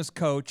business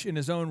coach in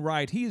his own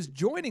right. He is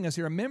joining us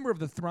here, a member of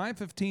the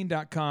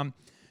Thrive15.com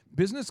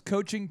business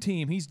coaching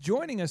team. He's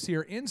joining us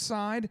here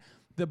inside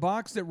the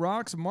box that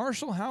rocks.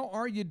 Marshall, how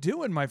are you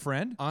doing, my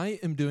friend? I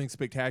am doing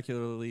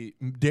spectacularly,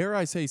 dare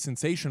I say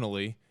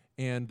sensationally,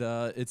 and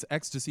it's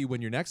ecstasy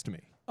when you're next to me.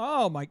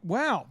 Oh, my,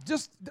 wow.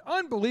 Just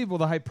unbelievable,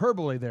 the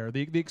hyperbole there,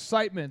 the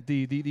excitement,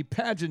 the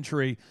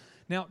pageantry.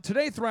 Now,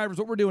 today, Thrivers,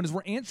 what we're doing is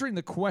we're answering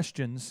the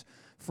questions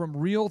from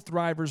real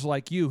Thrivers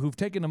like you who've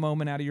taken a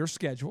moment out of your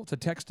schedule to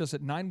text us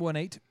at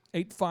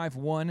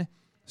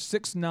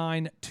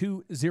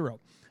 918-851-6920.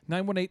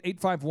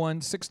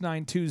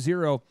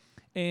 918-851-6920.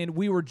 And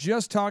we were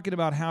just talking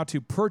about how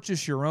to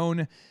purchase your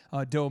own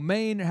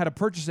domain, how to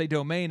purchase a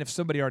domain if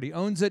somebody already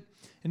owns it.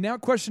 And now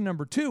question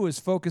number 2 is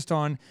focused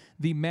on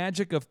the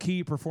magic of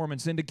key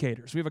performance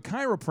indicators. We have a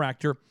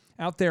chiropractor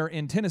out there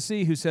in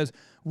Tennessee who says,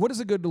 what is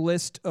a good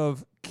list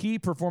of key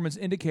performance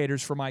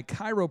indicators for my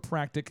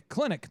chiropractic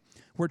clinic?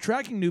 We're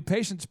tracking new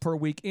patients per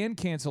week and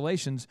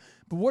cancellations,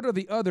 but what are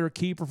the other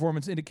key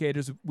performance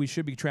indicators we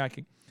should be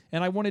tracking?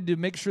 And I wanted to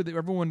make sure that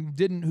everyone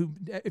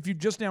if you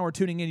just now are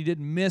tuning in, you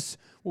didn't miss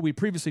what we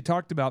previously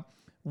talked about.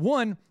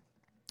 1,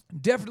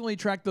 definitely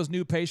track those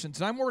new patients.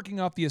 And I'm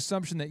working off the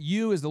assumption that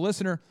you, as the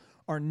listener,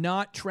 are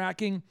not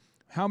tracking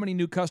how many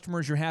new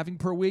customers you're having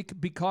per week,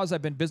 because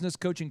I've been business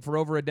coaching for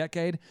over a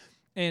decade,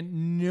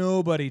 and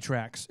nobody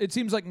tracks. It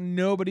seems like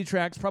nobody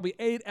tracks. Probably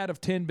 8 out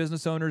of 10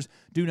 business owners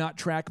do not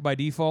track by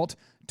default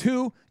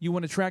 2, you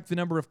want to track the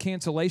number of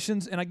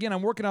cancellations. And again,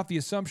 I'm working off the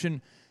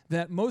assumption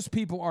that most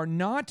people are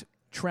not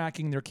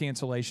tracking their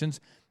cancellations.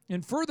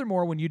 And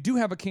furthermore, when you do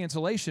have a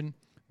cancellation,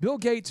 Bill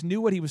Gates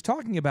knew what he was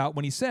talking about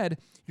when he said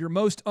your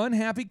most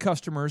unhappy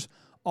customers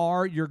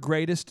are your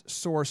greatest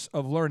source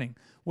of learning.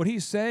 What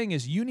he's saying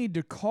is you need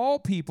to call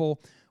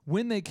people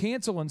when they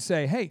cancel and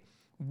say, hey,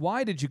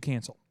 why did you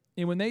cancel?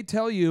 And when they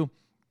tell you,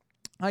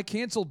 I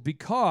canceled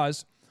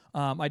because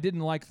I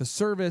didn't like the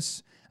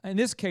service. In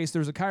this case,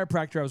 there was a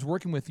chiropractor I was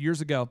working with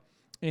years ago,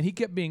 and he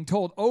kept being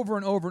told over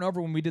and over and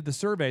over when we did the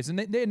surveys, and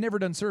they had never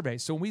done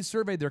surveys. So when we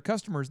surveyed their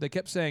customers, they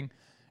kept saying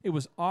it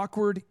was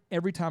awkward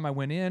every time I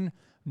went in.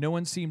 No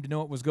one seemed to know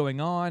what was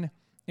going on.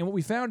 And what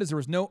we found is there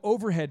was no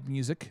overhead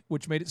music,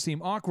 which made it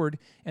seem awkward,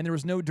 and there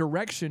was no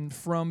direction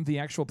from the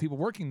actual people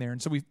working there.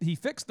 And so he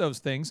fixed those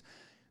things.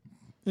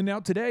 And now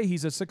today,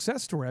 he's a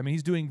success story. I mean,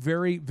 he's doing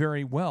very,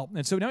 very well.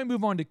 And so now we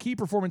move on to key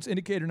performance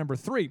indicator number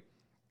 3.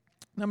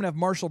 And I'm going to have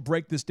Marshall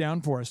break this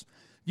down for us.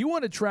 You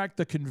want to track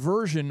the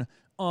conversion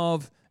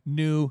of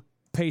new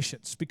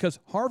patients because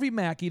Harvey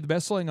Mackey, the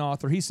best-selling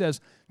author, he says,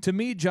 to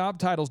me, job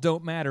titles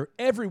don't matter.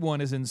 Everyone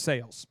is in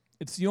sales.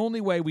 It's the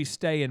only way we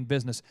stay in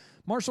business.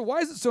 Marshall, why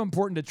is it so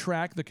important to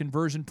track the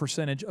conversion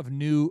percentage of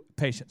new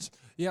patients?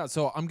 Yeah,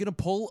 so I'm going to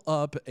pull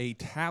up a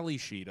tally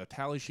sheet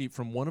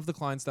from one of the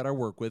clients that I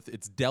work with.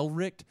 It's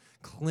Delricht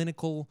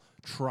Clinical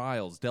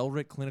Trials.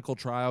 Delricht Clinical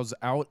Trials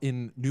out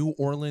in New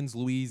Orleans,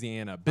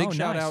 Louisiana. Big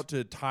shout out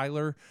to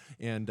Tyler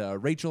and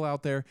Rachel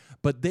out there.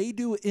 But they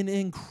do an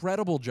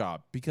incredible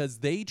job because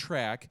they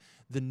track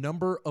the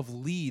number of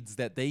leads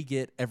that they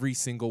get every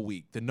single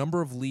week. And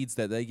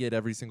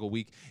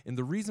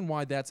the reason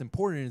why that's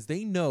important is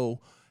they know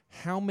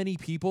how many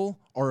people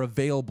are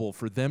available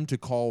for them to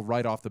call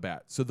right off the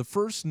bat. So the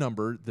first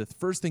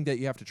thing that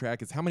you have to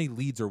track is how many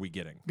leads are we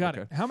getting? Got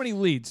it. How many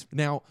leads?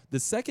 Now,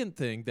 the second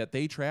thing that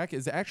they track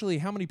is actually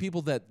how many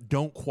people that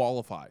don't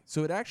qualify.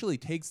 So it actually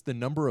takes the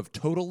number of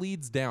total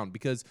leads down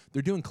because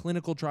they're doing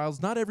clinical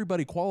trials. Not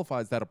everybody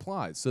qualifies that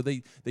applies. So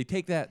they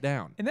take that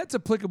down. And that's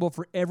applicable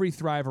for every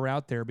Thriver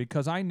out there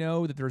because I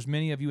know that there's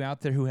many of you out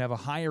there who have a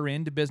higher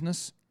end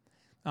business.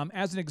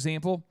 As an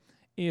example,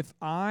 if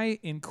I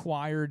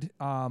inquired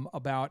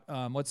about,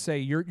 let's say,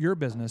 your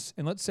business,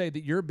 and let's say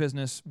that your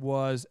business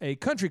was a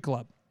country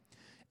club,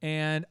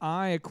 and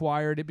I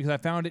acquired it because I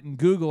found it in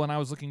Google and I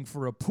was looking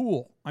for a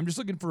pool. I'm just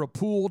looking for a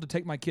pool to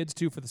take my kids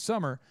to for the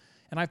summer,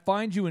 and I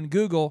find you in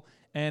Google,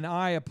 and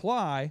I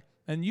apply,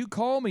 and you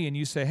call me and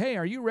you say, hey,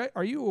 are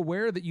you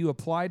aware that you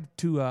applied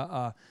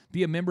to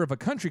be a member of a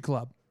country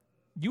club?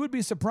 You would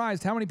be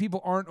surprised how many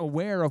people aren't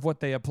aware of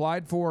what they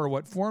applied for or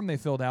what form they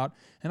filled out,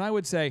 and I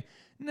would say,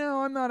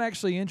 no, I'm not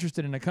actually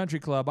interested in a country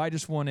club. I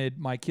just wanted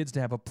my kids to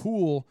have a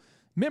pool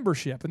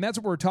membership. And that's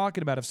what we're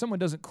talking about. If someone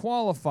doesn't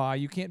qualify,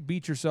 you can't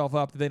beat yourself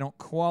up that they don't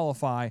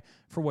qualify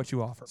for what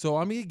you offer. So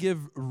I'm going to give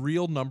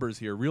real numbers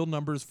here, real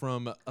numbers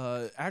from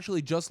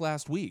actually just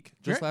last week.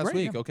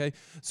 Okay?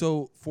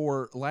 So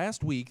for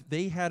last week,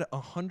 they had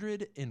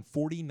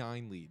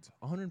 149 leads.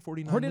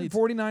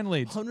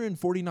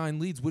 149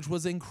 leads, which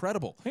was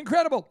incredible.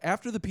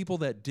 After the people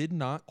that did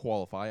not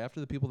qualify,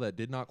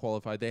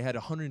 they had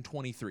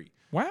 123.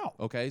 Wow.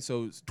 Okay,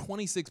 so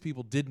 26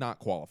 people did not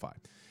qualify.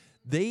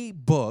 They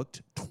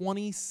booked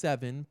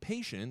 27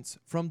 patients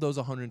from those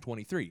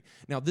 123.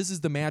 Now, this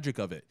is the magic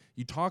of it.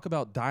 You talk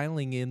about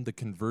dialing in the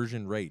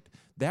conversion rate.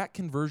 That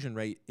conversion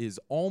rate is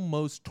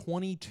almost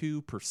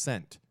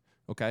 22%.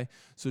 Okay,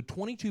 so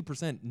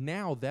 22%,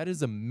 now that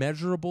is a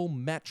measurable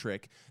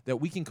metric that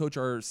we can coach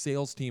our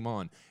sales team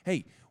on.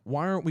 Hey,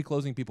 why aren't we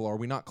closing people? Are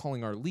we not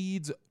calling our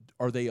leads?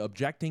 Are they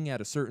objecting at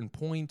a certain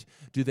point?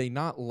 Do they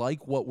not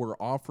like what we're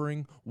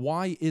offering?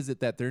 Why is it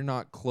that they're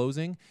not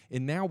closing?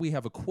 And now we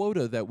have a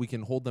quota that we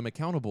can hold them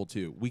accountable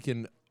to. We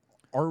can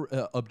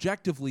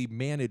objectively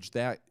manage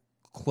that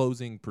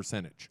closing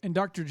percentage. And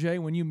Dr. J,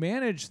 when you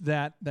manage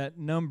that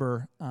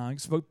number,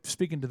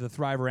 speaking to the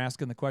Thriver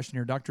asking the question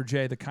here, Dr.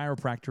 J, the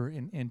chiropractor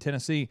in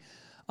Tennessee,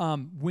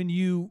 when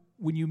you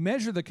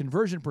measure the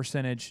conversion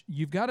percentage,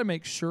 you've got to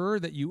make sure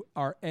that you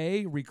are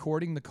A,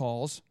 recording the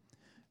calls,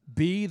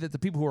 B, that the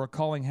people who are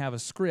calling have a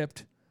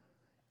script,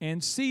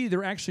 and C,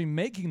 they're actually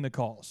making the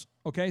calls.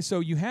 Okay, so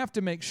you have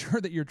to make sure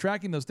that you're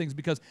tracking those things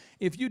because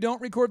if you don't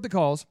record the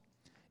calls,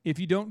 if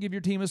you don't give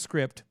your team a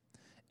script,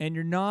 and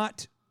you're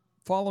not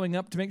following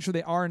up to make sure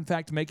they are in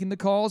fact making the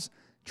calls,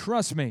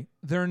 trust me,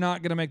 they're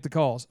not going to make the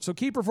calls. So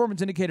key performance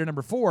indicator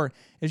number 4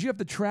 is you have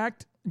to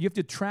track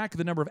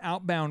the number of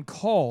outbound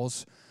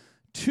calls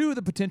to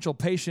the potential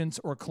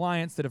patients or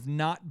clients that have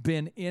not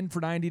been in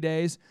for 90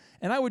 days.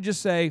 And I would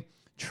just say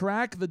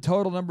track the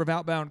total number of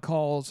outbound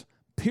calls,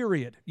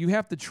 period. You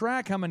have to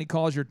track how many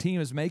calls your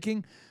team is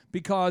making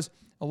because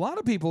a lot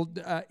of people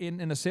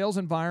in a sales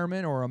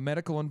environment or a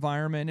medical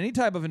environment, any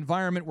type of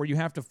environment where you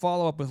have to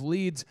follow up with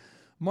leads,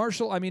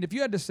 Marshall, I mean, if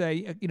you had to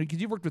say,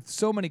 because you've worked with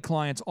so many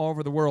clients all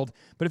over the world,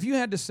 but if you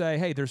had to say,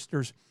 hey, there's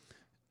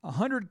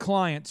 100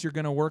 clients you're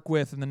going to work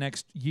with in the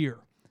next year,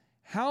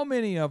 how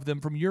many of them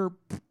from your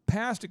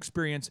past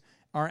experience,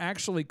 are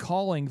actually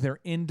calling their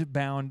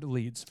inbound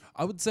leads?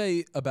 I would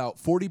say about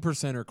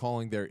 40% are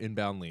calling their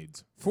inbound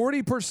leads.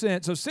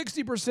 40%. So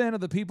 60%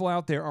 of the people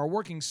out there are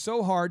working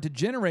so hard to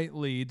generate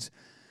leads,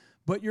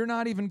 but you're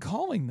not even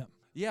calling them.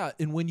 Yeah,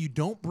 and when you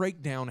don't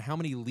break down how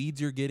many leads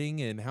you're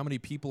getting and how many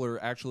people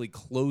are actually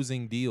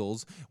closing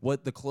deals,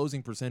 what the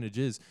closing percentage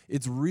is,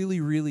 it's really,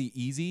 really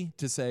easy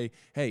to say,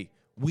 hey,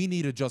 we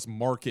need to just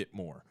market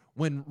more.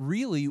 When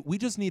really, we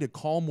just need to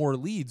call more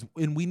leads,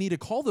 and we need to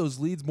call those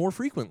leads more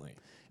frequently.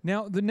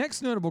 Now, the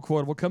next notable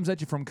quotable comes at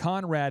you from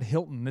Conrad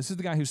Hilton. This is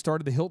the guy who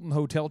started the Hilton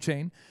hotel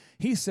chain.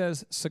 He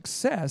says,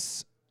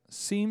 success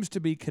seems to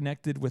be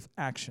connected with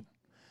action.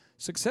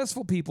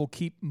 Successful people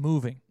keep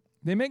moving.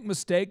 They make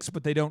mistakes,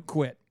 but they don't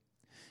quit.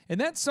 And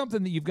that's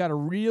something that you've got to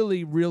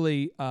really,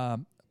 really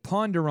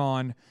ponder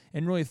on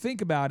and really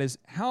think about, is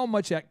how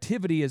much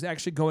activity is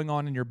actually going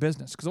on in your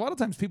business. Because a lot of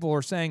times people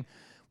are saying,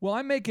 well,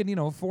 I'm making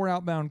 4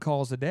 outbound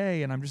calls a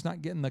day and I'm just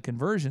not getting the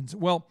conversions.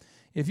 Well,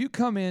 if you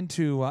come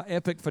into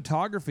Epic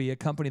Photography, a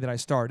company that I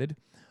started,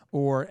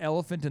 or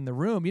Elephant in the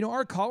Room,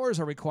 our callers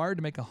are required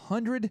to make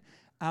 100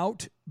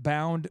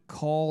 outbound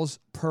calls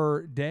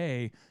per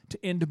day to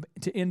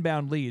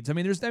inbound leads. I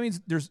mean, that means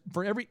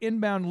for every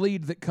inbound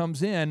lead that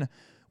comes in,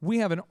 we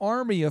have an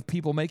army of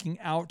people making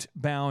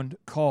outbound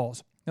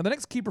calls. Now, the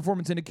next key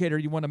performance indicator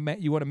you want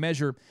to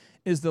measure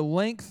is the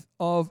length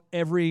of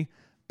every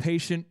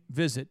patient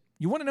visit.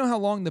 You want to know how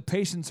long the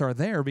patients are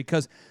there,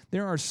 because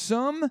there are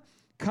some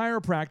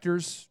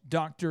chiropractors,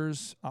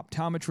 doctors,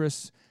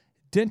 optometrists,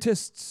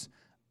 dentists,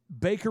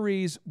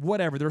 bakeries,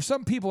 whatever. There are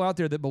some people out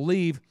there that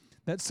believe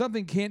that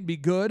something can't be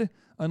good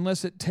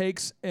unless it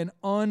takes an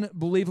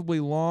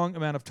unbelievably long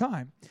amount of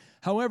time.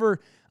 However,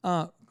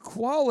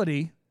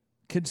 quality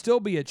can still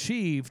be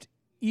achieved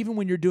even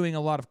when you're doing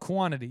a lot of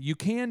quantity. You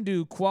can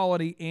do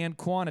quality and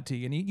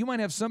quantity, and you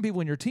might have some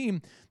people in your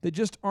team that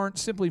just aren't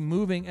simply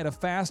moving at a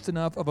fast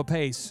enough of a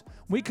pace.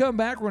 When we come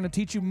back, we're going to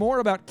teach you more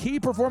about key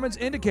performance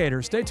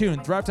indicators. Stay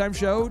tuned,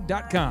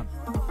 ThriveTimeShow.com.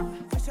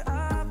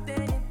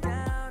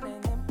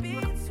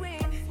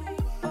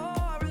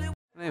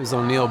 My name is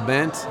O'Neil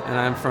Bent, and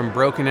I'm from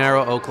Broken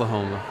Arrow,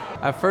 Oklahoma.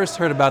 I first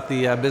heard about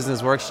the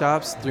business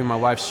workshops through my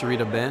wife,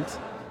 Sharita Bent,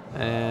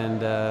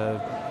 and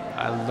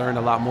I learned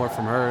a lot more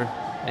from her.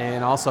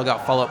 And also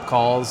got follow-up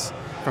calls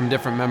from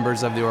different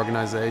members of the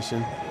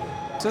organization.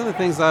 Some of the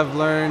things I've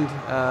learned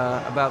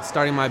about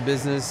starting my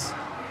business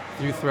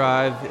through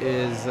Thrive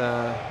is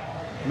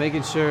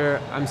making sure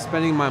I'm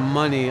spending my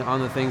money on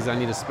the things I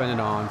need to spend it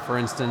on. For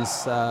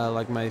instance,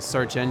 like my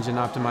search engine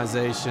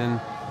optimization,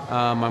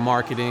 my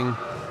marketing,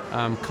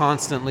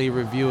 constantly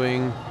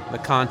reviewing the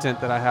content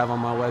that I have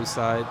on my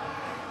website,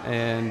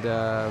 and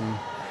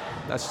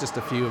that's just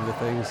a few of the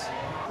things.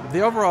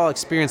 The overall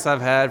experience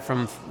I've had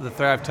from the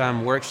Thrive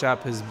Time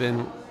workshop has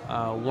been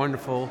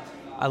wonderful.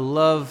 I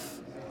love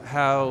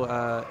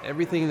how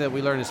everything that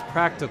we learn is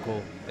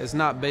practical. It's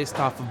not based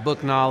off of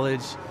book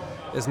knowledge.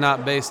 It's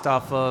not based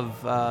off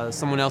of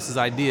someone else's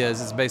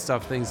ideas. It's based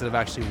off things that have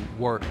actually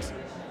worked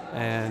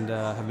and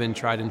have been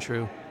tried and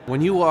true.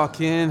 When you walk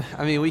in,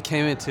 we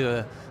came into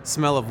a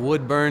smell of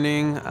wood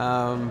burning.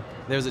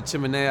 There's a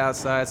chimney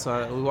outside,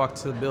 so we walked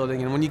to the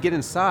building. And when you get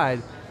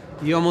inside,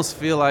 you almost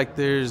feel like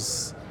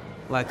there's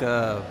like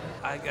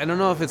I don't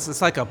know if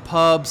it's like a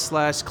pub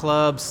 /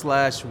 club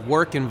 /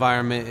 work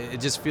environment. It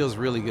just feels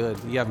really good.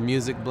 You have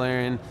music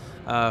blaring,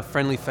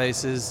 friendly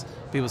faces,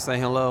 people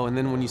saying hello, and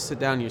then when you sit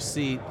down in your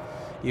seat,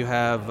 you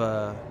have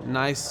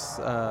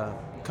nice,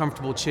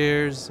 comfortable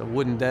chairs, a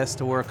wooden desk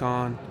to work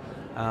on,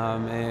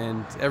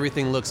 and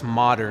everything looks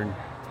modern.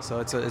 So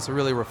it's a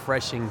really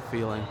refreshing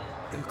feeling.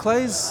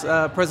 Clay's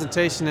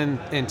presentation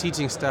and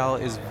teaching style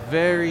is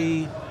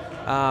very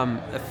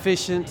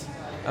efficient,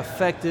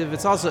 effective.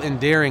 It's also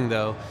endearing,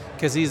 though,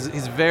 because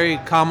he's very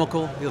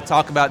comical. He'll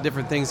talk about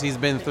different things he's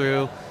been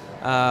through,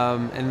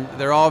 and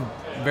they're all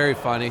very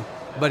funny.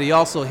 But he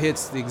also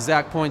hits the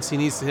exact points he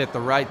needs to hit at the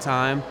right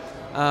time.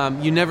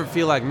 You never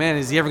feel like, man,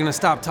 is he ever going to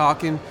stop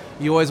talking?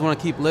 You always want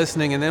to keep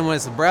listening, and then when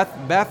it's the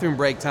bathroom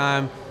break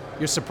time,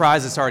 you're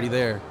surprised it's already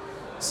there.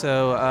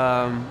 So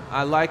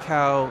I like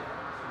how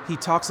he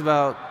talks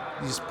about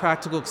these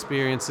practical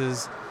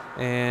experiences,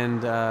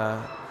 and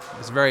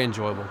it's very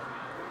enjoyable.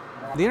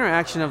 The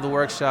interaction of the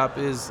workshop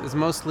is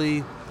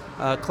mostly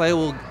Clay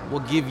will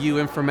give you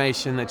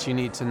information that you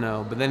need to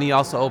know, but then he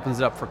also opens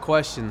it up for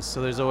questions.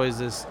 So there's always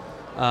this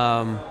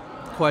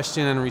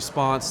question and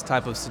response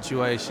type of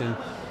situation.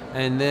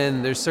 And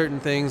then there's certain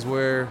things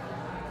where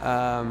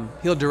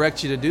he'll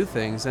direct you to do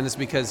things, and it's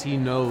because he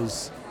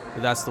knows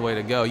that that's the way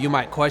to go. You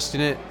might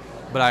question it,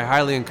 but I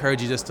highly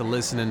encourage you just to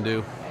listen and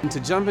do. And to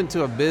jump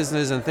into a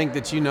business and think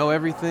that you know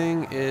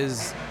everything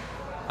is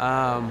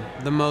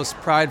the most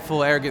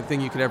prideful, arrogant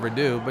thing you could ever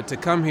do. But to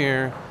come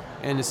here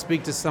and to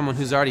speak to someone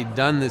who's already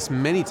done this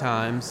many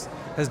times,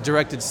 has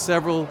directed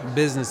several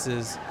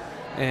businesses,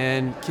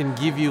 and can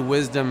give you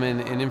wisdom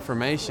and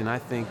information, I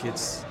think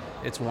it's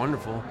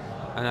wonderful.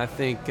 And I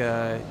think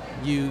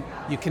you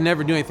can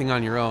never do anything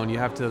on your own. You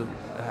have to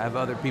have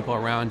other people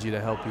around you to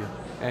help you.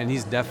 And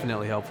he's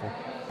definitely helpful.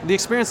 The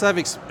experience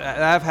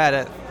I've had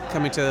at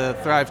coming to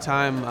Thrive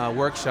Time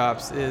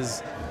workshops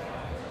is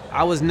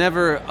I was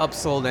never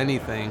upsold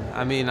anything.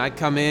 I mean, I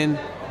come in,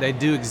 they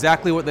do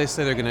exactly what they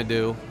say they're going to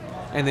do,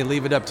 and they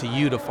leave it up to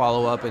you to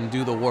follow up and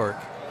do the work.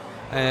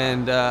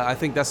 And I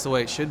think that's the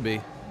way it should be.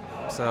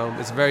 So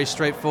it's very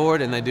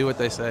straightforward, and they do what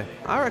they say.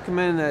 I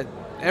recommend that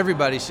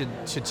everybody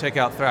should check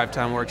out Thrive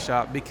Time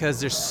Workshop because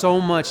there's so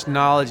much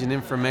knowledge and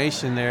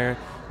information there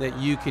that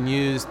you can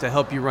use to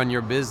help you run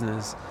your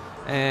business.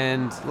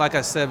 And like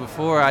I said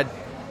before,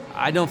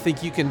 I don't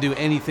think you can do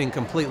anything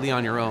completely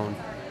on your own.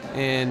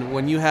 And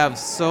when you have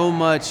so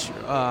much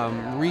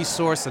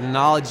resource and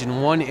knowledge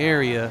in one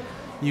area,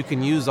 you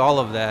can use all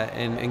of that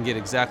and get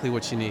exactly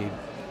what you need.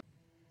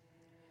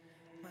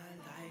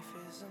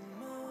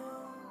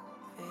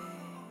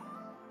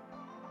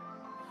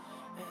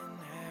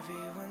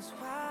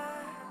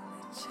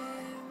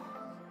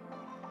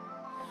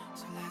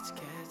 So let's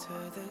get to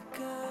the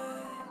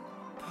good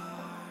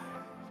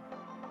part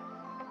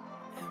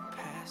and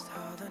past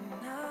all the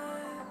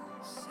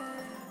nonsense.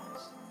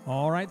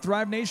 All right,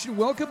 Thrive Nation,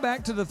 welcome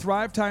back to the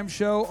Thrive Time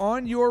Show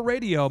on your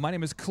radio. My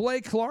name is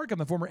Clay Clark. I'm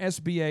the former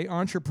SBA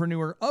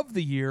Entrepreneur of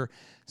the Year,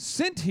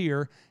 sent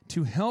here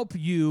to help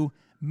you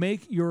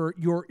make your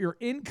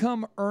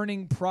income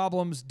earning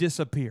problems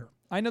disappear.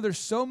 I know there's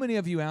so many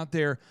of you out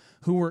there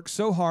who work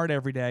so hard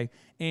every day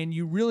and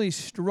you really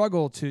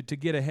struggle to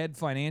get ahead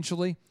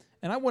financially.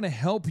 And I want to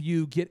help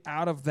you get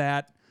out of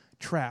that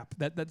trap,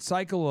 that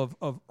cycle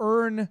of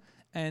earn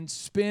and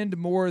spend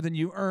more than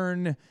you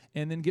earn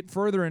and then get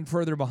further and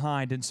further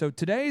behind. And so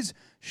today's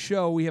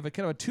show, we have a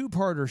kind of a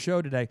two-parter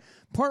show today.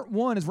 Part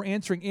one is we're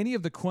answering any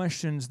of the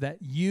questions that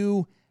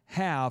you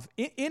have.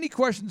 Any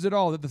questions at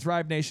all that the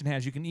Thrive Nation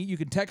has, you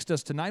can text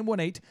us to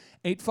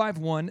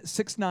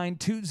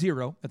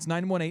 918-851-6920. That's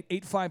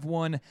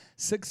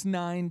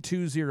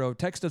 918-851-6920.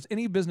 Text us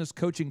any business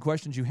coaching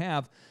questions you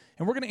have,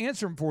 and we're going to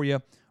answer them for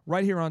you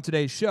right here on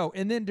today's show.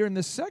 And then during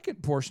the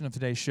second portion of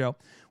today's show,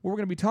 what we're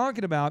going to be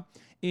talking about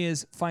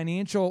is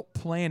financial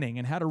planning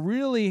and how to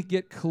really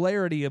get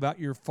clarity about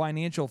your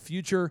financial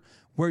future,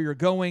 where you're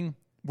going,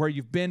 where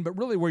you've been, but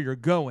really where you're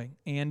going.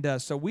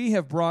 And so we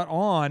have brought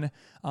on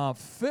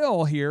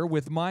Phil here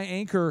with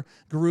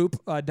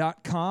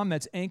myanchorgroup.com.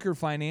 That's Anchor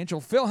Financial.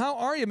 Phil, how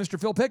are you,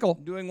 Mr. Phil Pickle?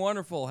 Doing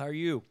wonderful. How are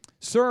you?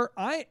 Sir,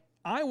 I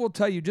will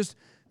tell you just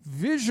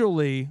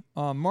visually,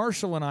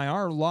 Marshall and I,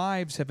 our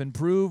lives have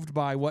improved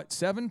by,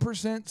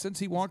 7% since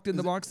he walked in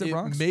the box that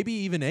rocks? Maybe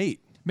even 8.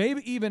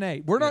 Maybe even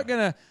 8. We're not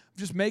going to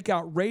just make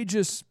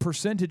outrageous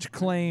percentage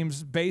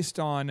claims based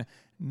on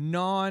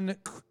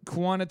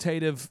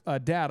non-quantitative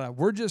data.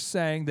 We're just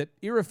saying that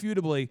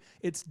irrefutably,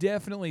 it's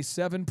definitely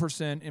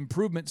 7%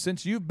 improvement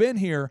since you've been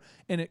here,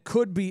 and it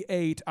could be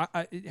 8.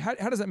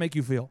 How does that make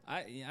you feel?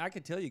 I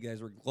could tell you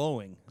guys were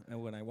glowing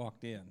when I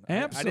walked in.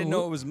 Absolutely. I didn't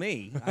know it was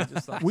me. I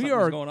just thought something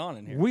was going on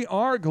in here. We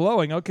are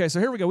glowing. Okay, so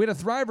here we go. We had a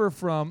thriver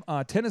from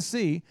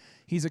Tennessee.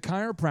 He's a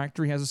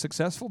chiropractor. He has a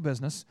successful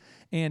business.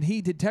 And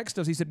he did text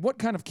us. He said, what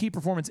kind of key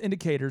performance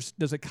indicators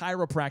does a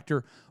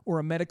chiropractor or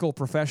a medical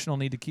professional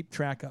need to keep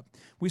track of?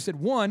 We said,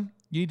 1,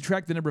 you need to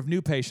track the number of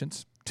new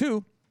patients.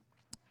 2,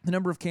 the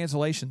number of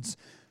cancellations.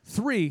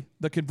 3,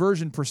 the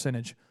conversion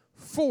percentage.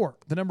 4,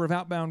 the number of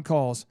outbound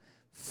calls.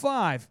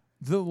 5,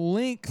 the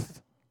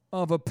length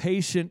of a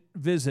patient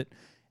visit.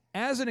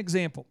 As an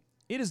example,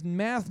 it is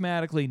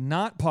mathematically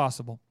not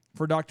possible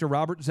for Dr.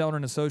 Robert Zellner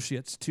and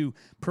Associates to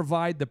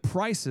provide the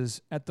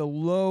prices at the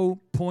low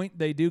point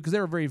they do, because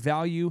they're very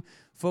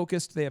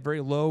value-focused. They have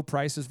very low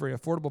prices, very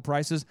affordable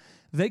prices.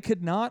 They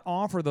could not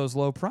offer those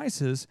low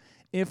prices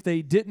if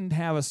they didn't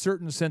have a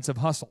certain sense of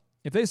hustle.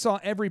 If they saw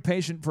every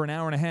patient for an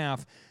hour and a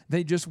half,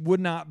 they just would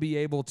not be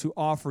able to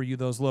offer you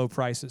those low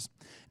prices.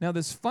 Now,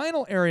 this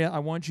final area I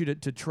want you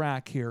to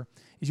track here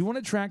is you want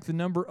to track the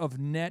number of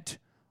net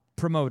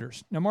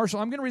promoters. Now, Marshall,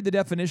 I'm going to read the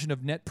definition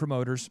of net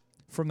promoters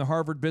from the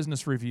Harvard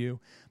Business Review,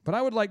 but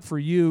I would like for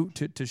you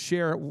to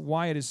share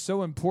why it is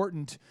so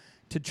important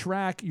to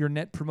track your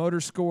net promoter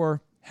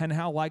score and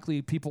how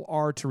likely people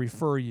are to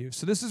refer you.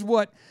 So this is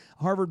what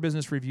Harvard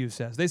Business Review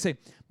says. They say,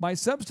 by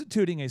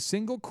substituting a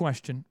single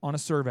question on a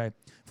survey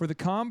for the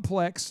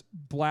complex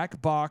black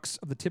box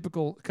of the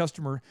typical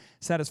customer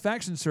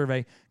satisfaction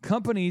survey,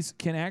 companies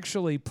can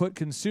actually put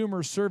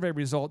consumer survey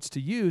results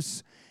to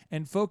use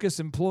and focus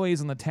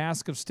employees on the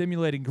task of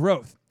stimulating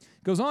growth.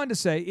 It goes on to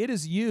say it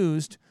is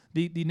used,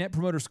 the Net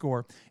Promoter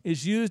Score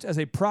is used as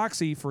a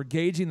proxy for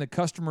gauging the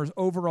customer's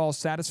overall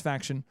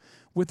satisfaction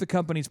with the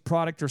company's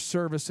product or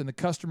service and the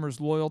customer's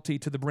loyalty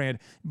to the brand.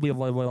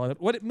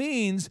 What it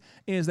means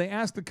is they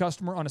ask the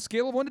customer on a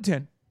scale of 1 to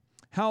 10,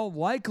 how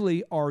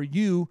likely are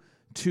you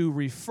to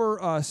refer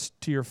us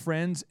to your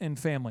friends and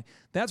family?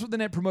 That's what the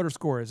Net Promoter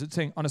Score is. It's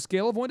saying on a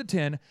scale of 1 to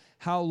 10,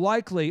 how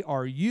likely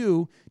are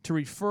you to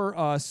refer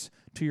us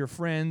to your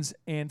friends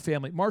and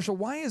family? Marshall,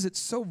 why is it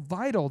so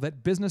vital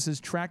that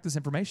businesses track this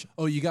information?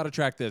 Oh, you got to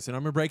track this, and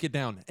I'm going to break it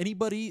down.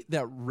 Anybody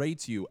that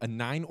rates you a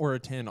 9 or a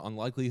 10 on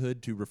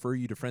likelihood to refer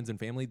you to friends and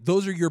family,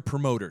 those are your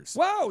promoters.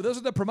 Whoa, those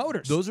are the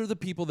promoters. Those are the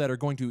people that are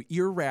going to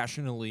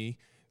irrationally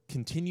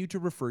continue to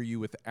refer you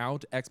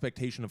without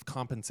expectation of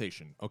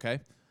compensation, okay?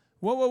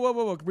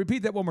 Whoa.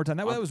 Repeat that one more time.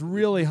 That was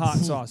really hot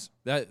sauce.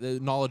 That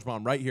knowledge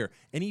bomb right here.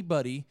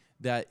 Anybody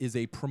that is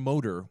a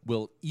promoter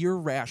will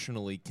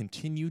irrationally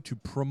continue to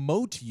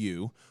promote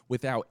you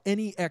without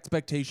any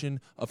expectation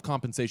of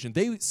compensation.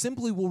 They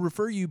simply will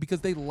refer you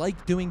because they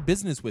like doing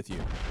business with you.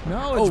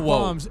 Knowledge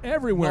bombs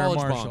everywhere, Knowledge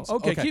Marshall. bombs.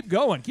 Okay, keep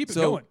going. Keep it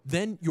going.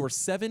 Then your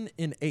 7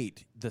 and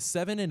 8. The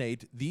 7 and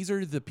 8, these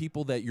are the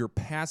people that you're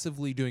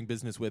passively doing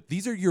business with.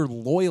 These are your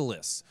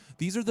loyalists.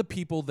 These are the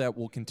people that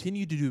will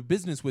continue to do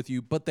business with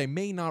you, but they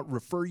may not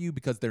refer you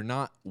because they're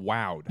not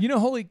wowed. You know,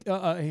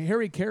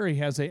 Harry Carey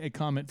has a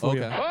comment for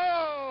you.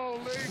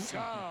 Holy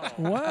cow!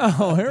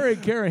 Wow, Harry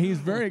Carey, he's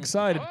very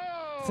excited.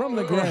 From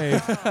the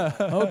grave.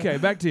 Okay,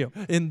 back to you.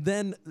 And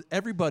then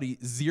everybody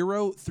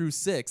 0 through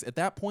 6, at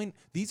that point,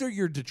 these are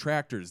your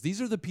detractors.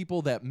 These are the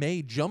people that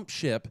may jump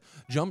ship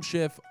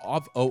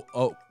off.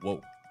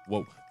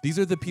 Whoa. These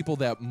are the people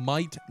that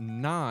might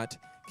not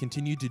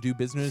continue to do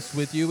business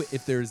with you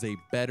if there's a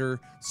better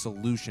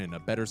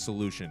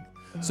solution.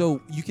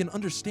 So you can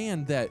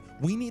understand that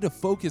we need to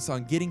focus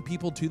on getting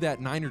people to that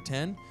 9 or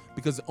 10,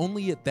 because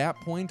only at that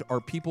point are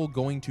people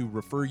going to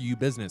refer you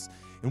business.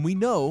 And we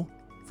know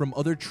from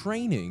other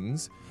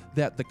trainings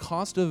that the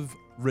cost of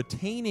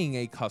retaining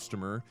a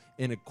customer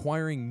and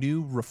acquiring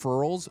new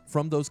referrals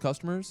from those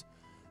customers,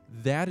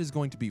 that is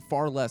going to be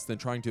far less than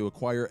trying to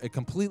acquire a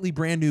completely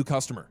brand new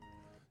customer.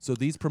 So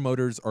these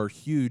promoters are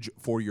huge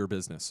for your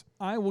business.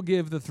 I will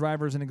give the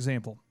Thrivers an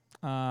example.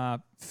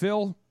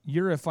 Phil,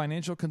 you're a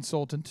financial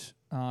consultant.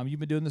 You've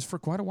been doing this for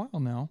quite a while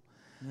now.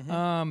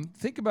 Mm-hmm.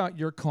 Think about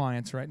your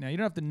clients right now. You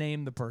don't have to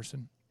name the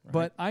person,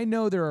 but I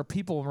know there are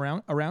people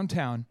around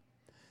town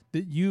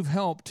that you've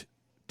helped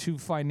to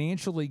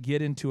financially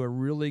get into a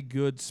really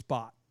good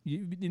spot.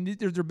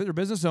 They're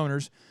business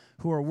owners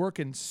who are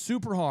working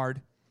super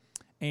hard,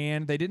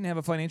 and they didn't have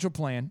a financial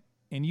plan,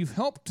 and you've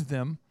helped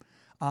them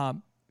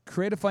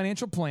create a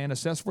financial plan,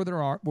 assess where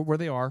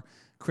they are,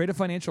 create a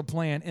financial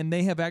plan, and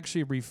they have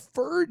actually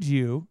referred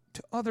you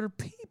to other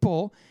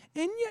people,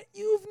 and yet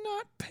you've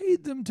not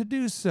paid them to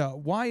do so.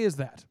 Why is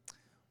that?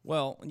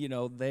 Well,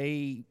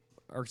 they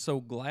are so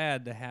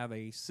glad to have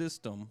a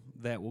system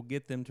that will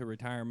get them to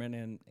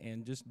retirement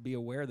and just be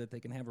aware that they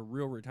can have a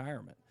real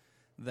retirement,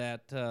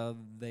 that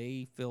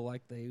they feel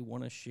like they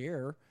want to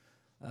share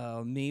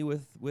me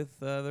with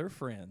their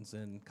friends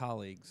and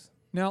colleagues.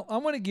 Now, I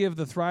want to give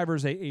the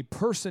Thrivers a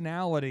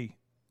personality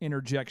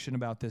interjection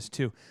about this,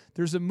 too.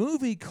 There's a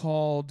movie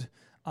called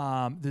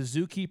The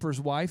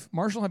Zookeeper's Wife.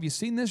 Marshall, have you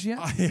seen this yet?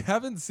 I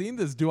haven't seen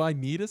this. Do I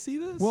need to see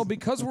this? Well,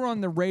 because we're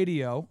on the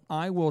radio,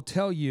 I will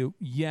tell you,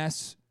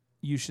 yes,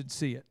 you should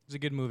see it. It's a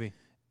good movie.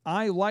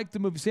 I like the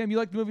movie. Sam, you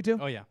like the movie, too?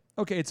 Oh, yeah.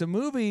 Okay, it's a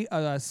movie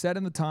set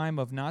in the time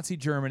of Nazi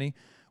Germany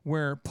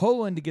where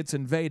Poland gets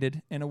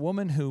invaded, and a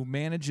woman who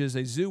manages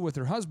a zoo with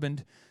her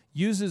husband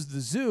uses the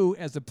zoo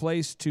as a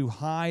place to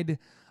hide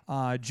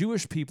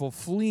Jewish people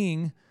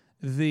fleeing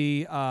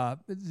the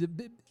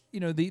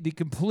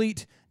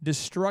complete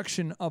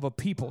destruction of a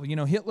people.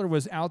 Hitler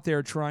was out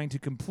there trying to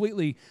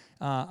completely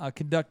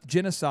conduct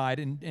genocide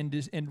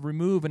and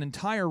remove an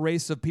entire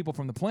race of people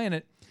from the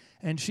planet,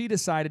 and she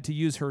decided to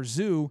use her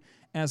zoo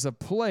as a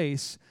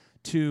place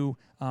to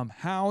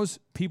house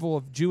people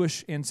of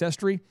Jewish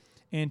ancestry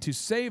and to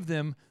save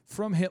them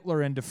from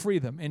Hitler and to free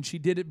them. And she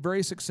did it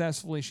very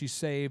successfully. She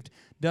saved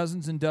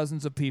dozens and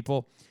dozens of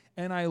people.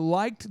 And I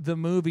liked the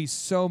movie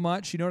so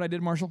much. You know what I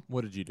did, Marshall?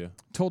 What did you do?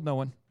 Told no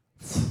one.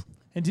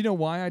 And do you know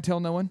why I tell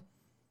no one?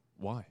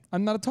 Why?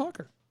 I'm not a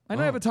talker. I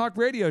know I have a talk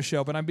radio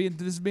show, but this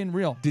is being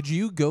real. Did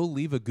you go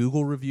leave a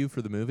Google review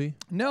for the movie?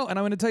 No, and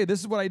I'm going to tell you, this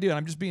is what I do, and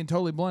I'm just being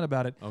totally blunt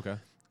about it. Okay.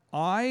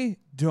 I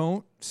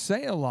don't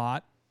say a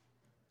lot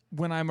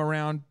when I'm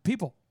around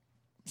people.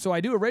 So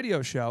I do a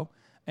radio show,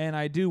 and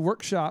I do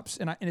workshops,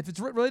 and if it's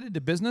related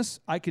to business,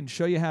 I can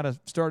show you how to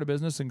start a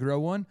business and grow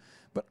one,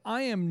 but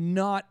I am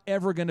not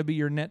ever going to be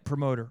your net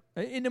promoter.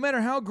 And no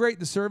matter how great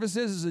the service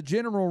is, as a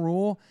general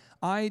rule,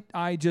 I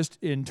just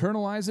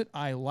internalize it.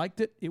 I liked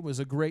it. It was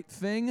a great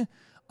thing,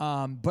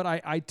 but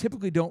I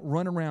typically don't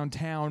run around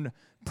town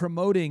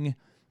promoting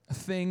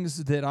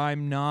things that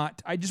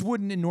I just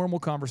wouldn't in normal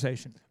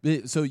conversation.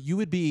 So you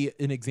would be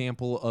an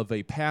example of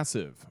a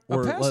passive,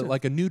 or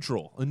like a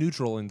neutral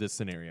in this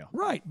scenario.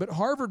 Right, but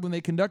Harvard, when they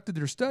conducted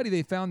their study,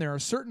 they found there are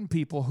certain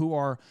people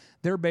who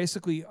they're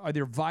basically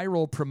either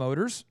viral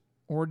promoters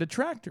or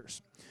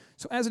detractors.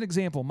 So as an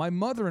example, my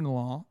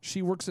mother-in-law,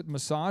 she works at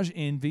Massage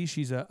Envy.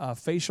 She's a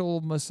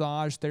facial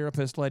massage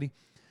therapist lady.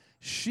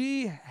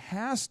 She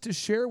has to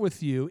share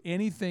with you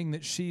anything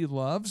that she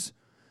loves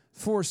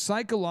for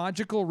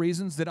psychological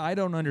reasons that I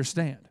don't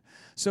understand.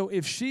 So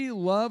if she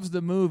loves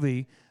the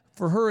movie,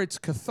 for her it's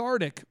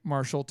cathartic,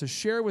 Marshall, to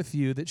share with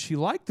you that she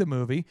liked the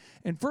movie.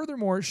 And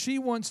furthermore, she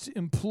wants to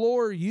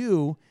implore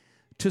you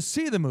to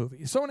see the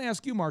movie. So I want to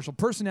ask you, Marshall,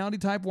 personality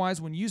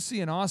type-wise, when you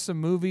see an awesome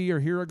movie or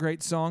hear a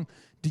great song,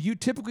 do you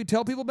typically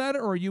tell people about it,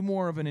 or are you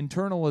more of an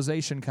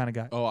internalization kind of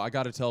guy? Oh, I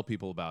got to tell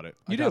people about it.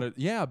 You do?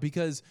 Yeah,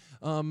 because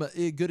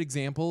a good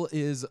example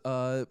is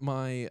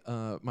my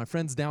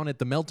friends down at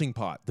the Melting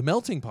Pot. The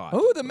Melting Pot.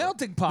 Oh, the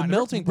Melting Pot. The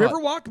Melting Pot.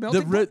 Riverwalk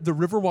Melting Pot? The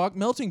Riverwalk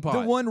Melting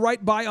Pot. The one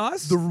right by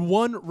us? The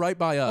one right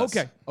by us.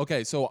 Okay.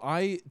 Okay, so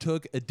I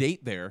took a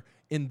date there,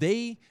 and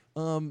they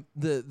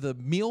the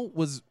meal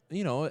was,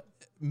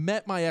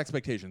 met my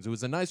expectations. It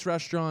was a nice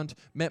restaurant,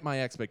 met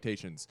my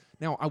expectations.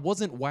 Now, I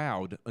wasn't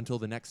wowed until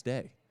the next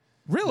day.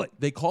 Really?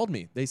 They called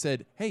me. They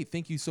said, "Hey,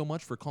 thank you so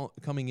much for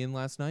coming in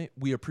last night.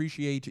 We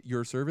appreciate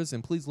your service,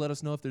 and please let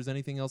us know if there's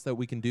anything else that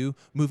we can do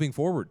moving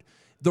forward."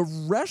 The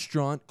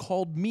restaurant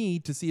called me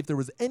to see if there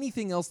was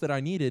anything else that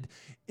I needed,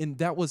 and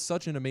that was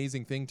such an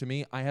amazing thing to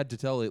me. I had to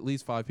tell at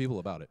least 5 people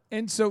about it.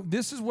 And so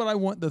this is what I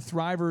want the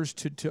Thrivers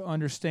to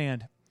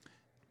understand.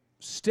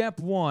 Step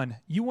one,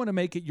 you want to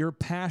make it your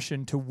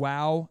passion to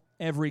wow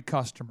every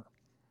customer.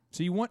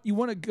 So you want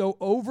to go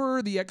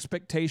over the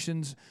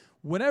expectations.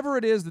 Whatever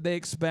it is that they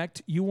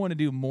expect, you want to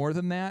do more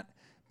than that,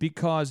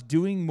 because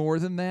doing more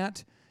than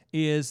that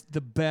is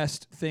the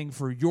best thing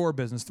for your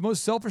business. The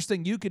most selfish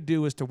thing you could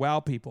do is to wow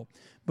people.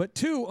 But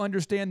two,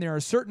 understand there are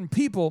certain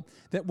people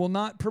that will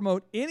not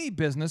promote any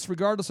business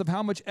regardless of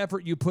how much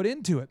effort you put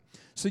into it.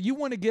 So you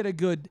want to get a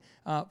good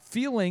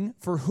feeling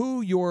for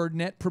who your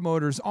net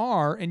promoters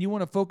are, and you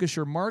want to focus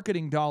your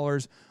marketing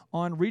dollars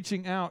on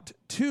reaching out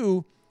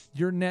to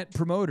your net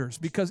promoters.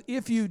 Because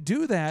if you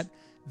do that,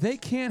 they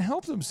can't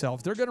help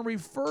themselves. They're going to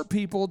refer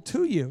people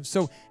to you.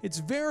 So it's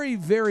very,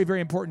 very,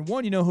 very important.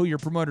 One, you know who your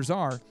promoters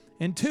are.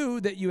 And two,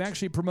 that you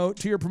actually promote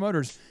to your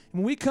promoters.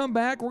 When we come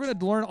back, we're going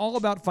to learn all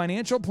about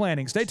financial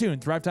planning. Stay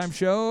tuned.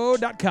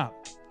 ThriveTimeShow.com.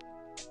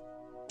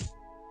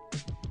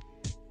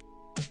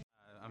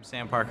 I'm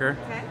Sam Parker.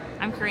 Okay.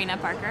 I'm Karina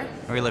Parker.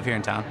 We live here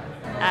in town.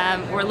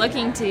 We're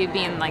looking to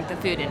be in the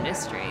food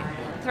industry.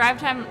 Thrive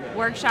Time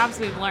workshops,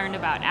 we've learned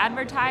about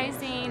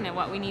advertising and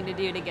what we need to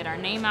do to get our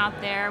name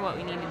out there, what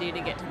we need to do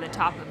to get to the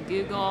top of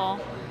Google,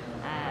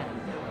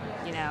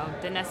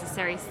 the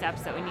necessary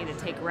steps that we need to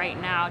take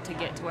right now to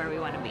get to where we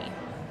want to be.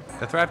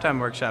 The Thrive Time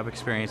workshop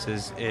experience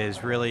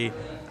is really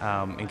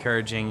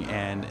encouraging,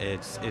 and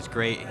it's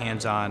great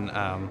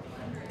hands-on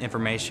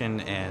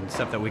information and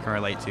stuff that we can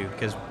relate to,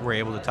 because we're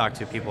able to talk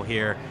to people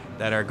here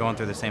that are going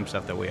through the same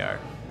stuff that we are.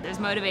 There's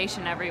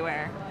motivation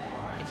everywhere.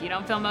 If you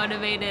don't feel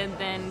motivated,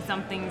 then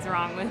something's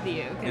wrong with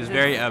you. He's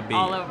very upbeat.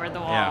 All over the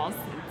walls.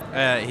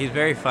 Yeah. He's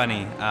very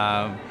funny,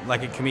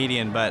 like a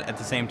comedian, but at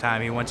the same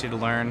time, he wants you to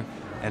learn.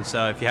 And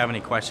so if you have any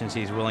questions,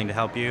 he's willing to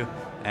help you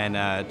and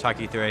talk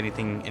you through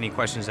any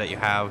questions that you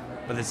have,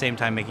 but at the same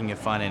time making it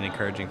fun and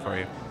encouraging for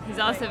you. He's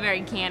also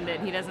very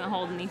candid. He doesn't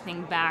hold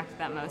anything back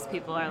that most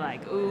people are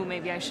like, ooh,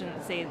 maybe I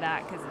shouldn't say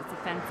that because it's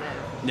offensive.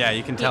 Yeah,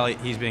 you can tell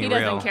he's being real.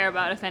 He doesn't care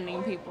about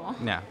offending people.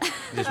 Yeah,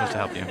 he just wants to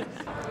help you.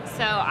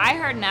 So I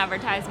heard an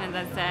advertisement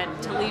that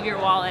said to leave your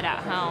wallet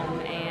at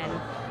home, and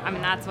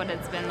that's what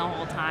it's been the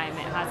whole time.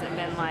 It hasn't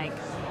been like,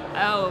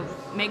 oh,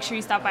 make sure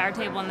you stop by our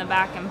table in the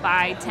back and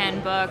buy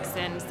 10 books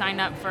and sign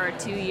up for a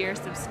 2-year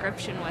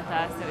subscription with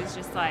us. It was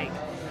just like,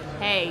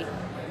 hey,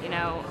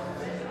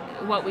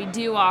 what we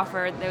do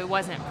offer, there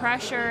wasn't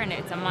pressure, and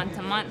it's a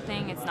month-to-month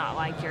thing. It's not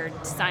like you're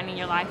signing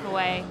your life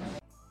away.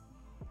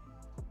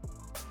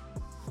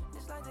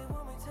 It's like they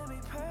want me to be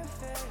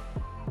perfect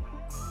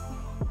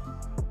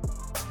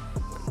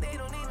when they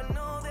don't even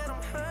know that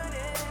I'm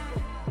hurting.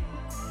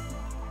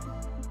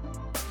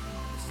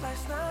 This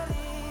life's not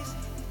easy,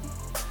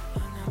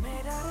 and I'm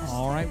made out of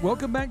All right,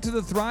 welcome back to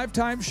the Thrive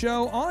Time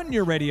Show on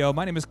your radio.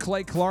 My name is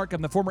Clay Clark.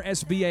 I'm the former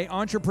SBA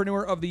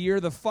Entrepreneur of the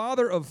Year, the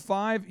father of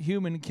 5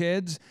 human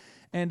kids,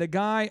 and a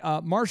guy,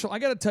 Marshall. I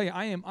got to tell you,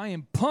 I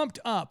am pumped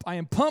up. I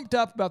am pumped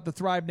up about the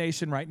Thrive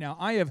Nation right now.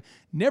 I have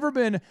never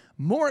been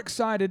more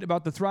excited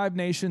about the Thrive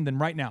Nation than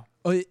right now.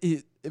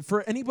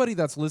 For anybody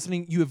that's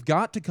listening, you have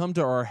got to come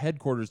to our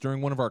headquarters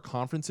during one of our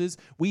conferences.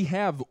 We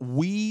have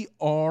 "We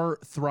Are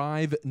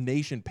Thrive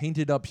Nation"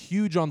 painted up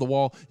huge on the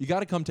wall. You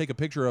got to come take a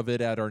picture of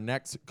it at our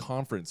next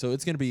conference. So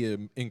it's going to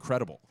be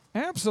incredible.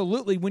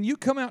 Absolutely. When you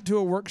come out to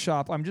a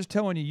workshop, I'm just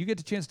telling you, you get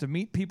the chance to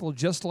meet people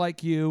just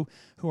like you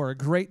who are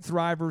great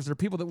thrivers. They're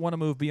people that want to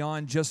move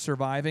beyond just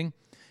surviving.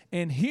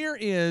 And here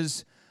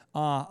is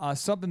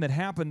something that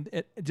happened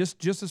just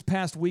this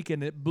past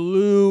weekend. It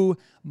blew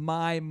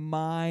my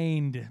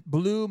mind.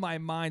 Blew my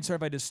mind. Sorry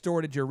if I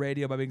distorted your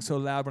radio by being so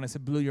loud when I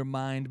said blew your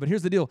mind. But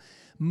here's the deal.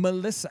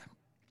 Melissa,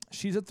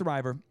 she's a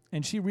thriver,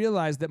 and she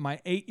realized that my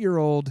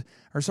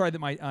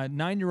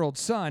 9-year-old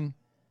son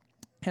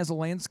has a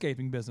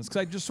landscaping business. Because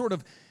I just sort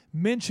of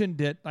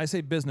mentioned it. I say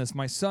business.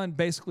 My son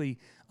basically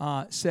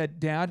said,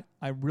 Dad,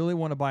 I really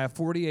want to buy a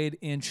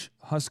 48-inch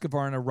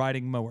Husqvarna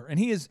riding mower. And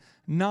he is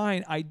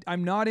 9.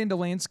 I'm not into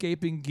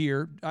landscaping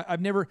gear. I've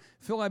never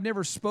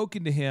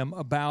spoken to him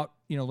about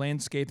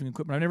landscaping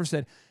equipment. I've never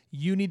said,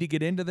 you need to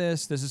get into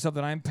this. This is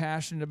something I'm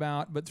passionate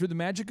about. But through the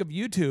magic of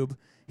YouTube,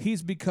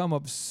 he's become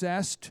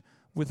obsessed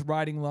with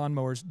riding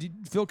lawnmowers.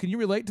 Phil, can you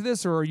relate to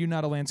this, or are you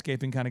not a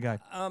landscaping kind of guy?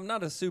 I'm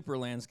not a super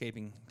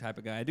landscaping type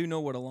of guy. I do know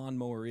what a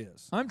lawnmower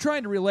is. I'm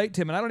trying to relate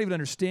to him, and I don't even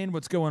understand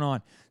what's going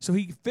on. So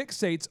he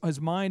fixates his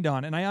mind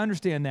on it, and I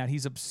understand that.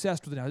 He's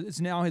obsessed with it now.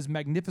 It's now his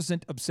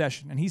magnificent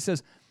obsession. And he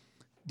says,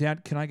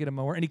 Dad, can I get a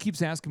mower? And he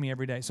keeps asking me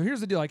every day. So here's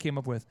the deal I came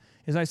up with,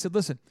 is I said,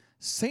 listen,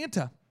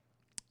 Santa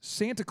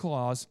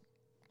Claus,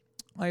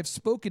 I have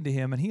spoken to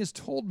him, and he has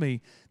told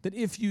me that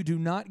if you do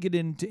not get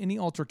into any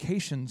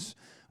altercations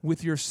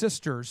with your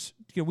sisters,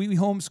 we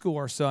homeschool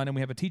our son, and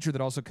we have a teacher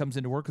that also comes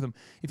in to work with him.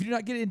 If you do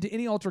not get into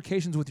any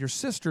altercations with your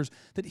sisters,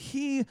 that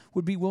he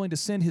would be willing to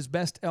send his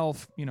best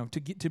elf, to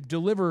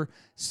deliver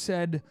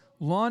said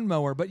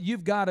lawnmower. But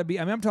you've got to be,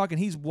 I'm talking,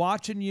 he's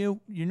watching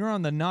you. You're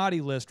on the naughty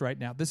list right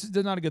now. This is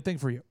not a good thing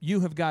for you. You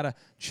have got to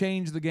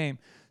change the game.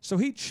 So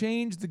he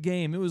changed the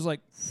game. It was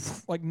like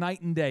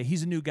night and day.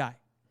 He's a new guy.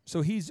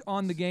 So he's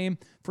on the game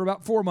for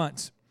about 4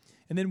 months.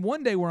 And then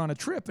one day we're on a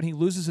trip and he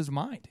loses his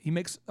mind. He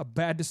makes a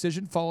bad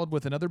decision followed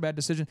with another bad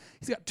decision.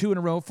 He's got 2 in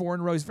a row, 4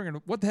 in a row. He's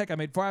figuring, what the heck? I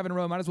made 5 in a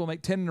row. Might as well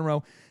make 10 in a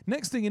row.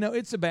 Next thing you know,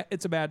 it's a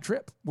bad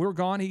trip. We're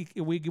gone.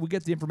 We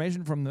get the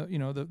information from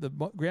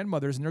the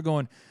grandmothers, and they're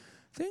going,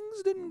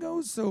 things didn't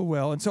go so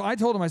well. And so I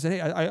told him, I said, hey,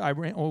 I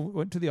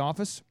went to the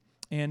office.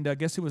 And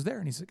guess who was there?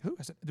 And he's like, who?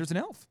 I said, there's an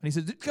elf. And he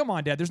said, come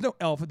on, Dad, there's no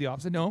elf at the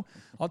office. I said, no,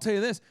 I'll tell you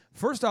this.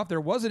 First off,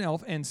 there was an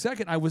elf. And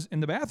second, I was in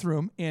the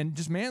bathroom, and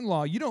just man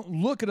law, you don't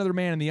look another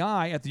man in the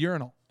eye at the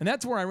urinal. And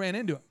that's where I ran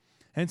into him.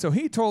 And so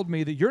he told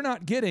me that you're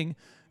not getting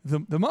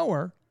the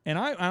mower, and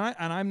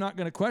I'm not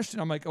going to question.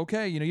 I'm like,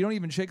 okay, you don't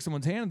even shake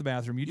someone's hand in the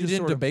bathroom. You just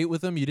didn't debate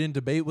with him? You didn't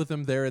debate with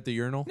him there at the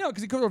urinal? No,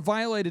 because he could have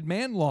violated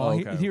man law. Oh,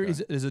 okay, Here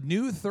is a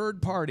new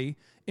third party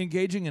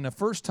engaging in a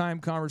first-time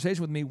conversation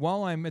with me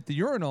while I'm at the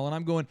urinal, and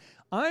I'm going,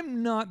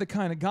 I'm not the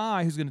kind of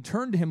guy who's going to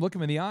turn to him, look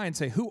him in the eye, and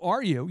say, who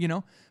are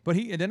you? But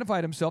he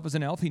identified himself as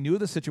an elf. He knew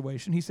the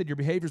situation. He said, your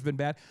behavior's been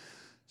bad,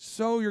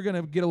 so you're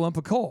going to get a lump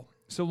of coal.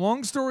 So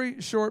long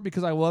story short,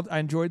 because I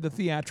enjoyed the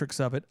theatrics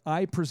of it,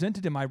 I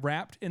presented him, I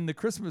wrapped in the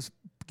Christmas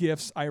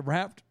gifts, I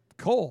wrapped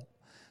coal.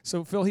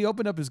 So Phil, he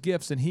opened up his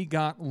gifts, and he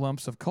got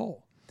lumps of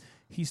coal.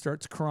 He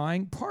starts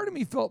crying. Part of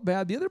me felt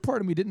bad. The other part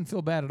of me didn't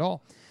feel bad at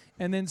all.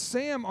 And then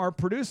Sam, our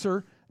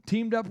producer,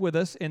 teamed up with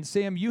us. And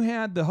Sam, you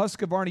had the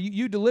Husqvarna.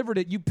 You delivered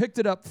it. You picked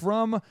it up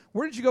from,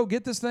 where did you go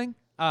get this thing?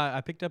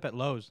 I picked it up at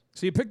Lowe's.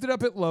 So you picked it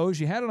up at Lowe's.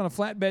 You had it on a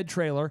flatbed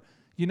trailer.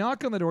 You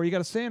knock on the door. You got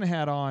a Santa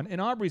hat on.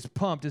 And Aubrey's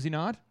pumped, is he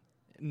not?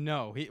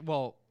 No,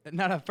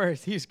 not at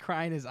first. He's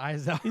crying his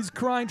eyes out. He's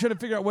crying, trying to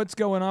figure out what's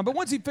going on. But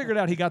once he figured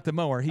out he got the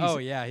mower.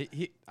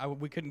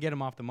 We couldn't get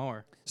him off the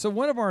mower. So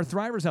one of our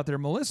thrivers out there,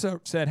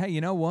 Melissa, said, hey,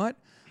 you know what?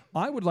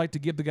 I would like to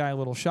give the guy a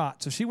little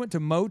shot. So she went to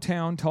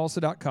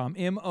mowtowntulsa.com,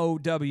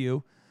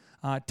 M-O-W,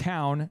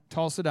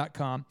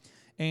 towntulsa.com,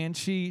 and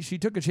she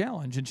took a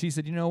challenge. And she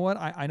said, you know what?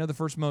 I know the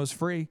first mow is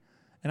free,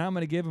 and I'm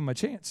going to give him a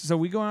chance. So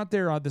we go out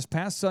there this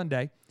past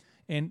Sunday,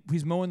 and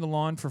he's mowing the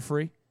lawn for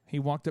free. He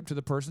walked up to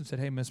the person and said,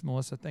 hey, Miss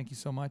Melissa, thank you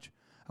so much.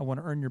 I want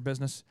to earn your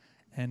business,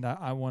 and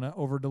I want to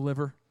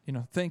over-deliver.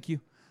 Thank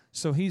you.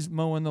 So he's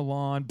mowing the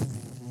lawn.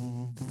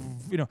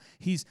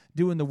 He's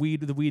doing the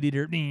weed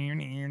eater.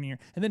 And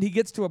then he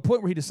gets to a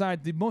point where he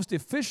decides the most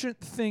efficient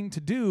thing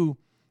to do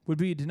would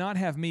be to not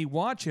have me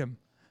watch him,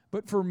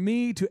 but for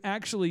me to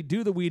actually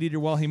do the weed eater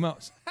while he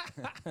mows.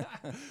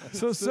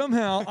 So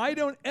somehow I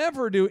don't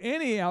ever do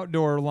any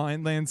outdoor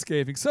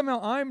landscaping. Somehow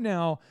I'm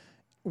now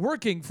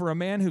working for a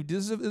man who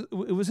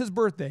it was his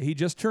birthday. He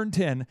just turned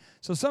 10.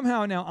 So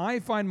somehow now I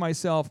find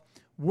myself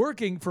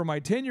working for my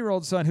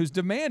 10-year-old son who's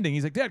demanding.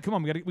 He's like, Dad, come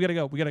on, we gotta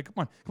go.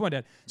 Come on,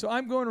 Dad. So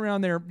I'm going around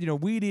there,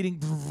 weed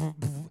eating.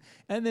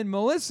 And then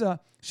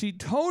Melissa, this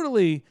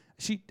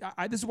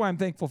is why I'm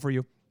thankful for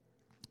you.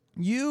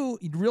 You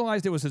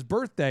realized it was his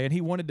birthday and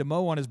he wanted to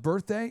mow on his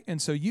birthday. And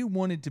so you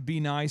wanted to be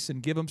nice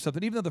and give him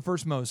something, even though the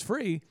first mow is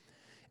free.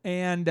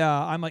 And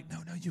I'm like, no,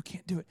 you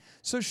can't do it.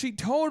 So she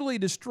totally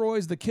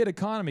destroys the kid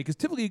economy, because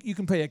typically you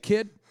can pay a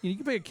kid,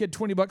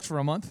 $20 for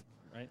a month.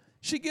 Right.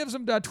 She gives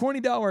him a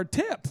 $20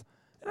 tip.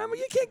 And I'm like,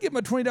 you can't give him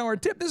a $20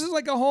 tip. This is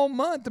like a whole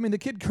month. I mean, the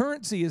kid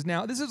currency is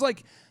now, this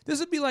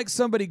would be like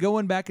somebody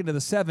going back into the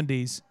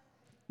 70s,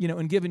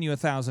 and giving you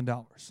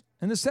 $1,000.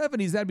 In the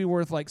 70s, that'd be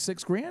worth like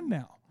 $6,000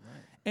 now.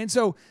 Right. And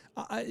so,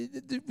 a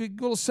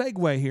little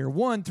segue here.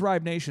 One,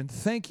 Thrive Nation,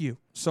 thank you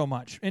so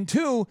much. And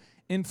two,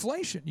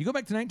 inflation. You go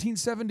back to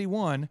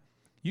 1971,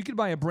 you could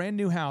buy a brand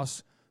new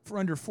house for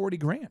under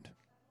 $40,000.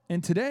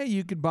 And today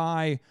you could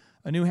buy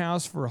a new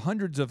house for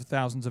hundreds of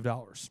thousands of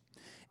dollars.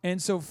 And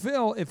so,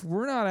 Phil, if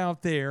we're not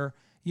out there,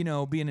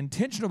 being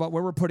intentional about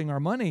where we're putting our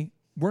money,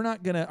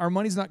 our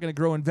money's not going to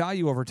grow in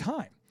value over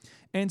time.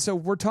 And so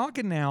we're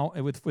talking now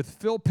with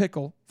Phil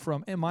Pickle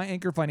from My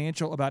Anchor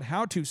Financial about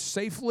how to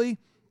safely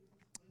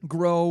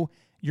grow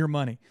your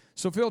money.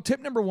 So, Phil, tip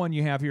number 1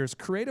 you have here is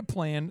create a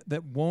plan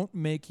that won't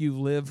make you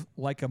live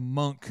like a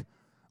monk.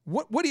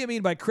 What do you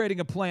mean by creating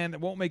a plan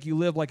that won't make you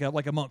live like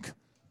a monk?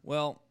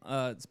 Well,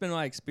 it's been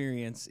my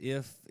experience.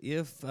 If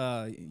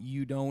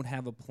you don't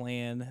have a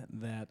plan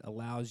that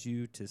allows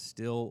you to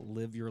still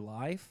live your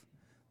life,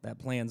 that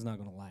plan's not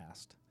going to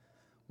last.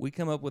 we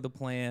come up with a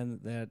plan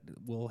that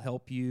will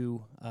help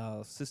you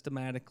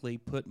systematically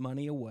put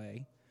money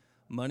away,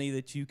 money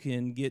that you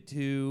can get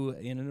to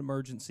in an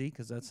emergency,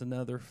 because that's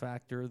another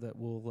factor that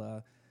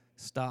will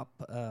stop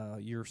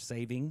your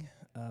saving.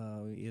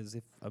 Is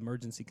if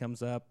emergency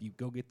comes up, you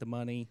go get the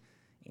money,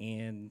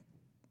 and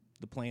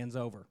the plan's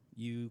over.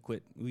 You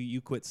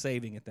quit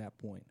saving at that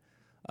point.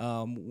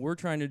 We're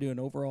trying to do an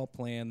overall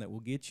plan that will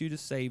get you to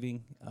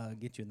saving,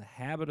 get you in the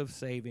habit of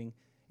saving,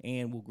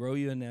 and will grow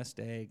you a nest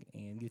egg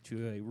and get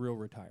you a real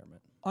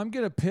retirement. I'm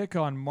gonna pick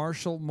on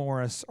Marshall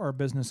Morris, our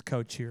business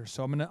coach here.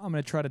 So I'm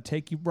gonna try to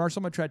take you,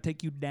 Marshall. I'm gonna try to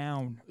take you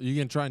down. You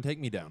gonna try and take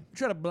me down?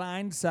 Try to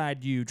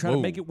blindside you. Try to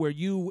make it where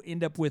you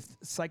end up with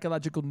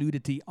psychological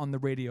nudity on the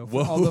radio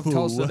for all of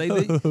Tulsa.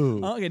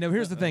 Okay, now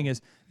here's the thing: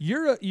 is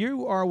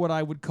you are what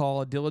I would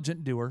call a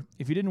diligent doer.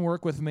 If you didn't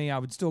work with me, I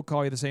would still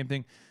call you the same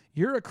thing.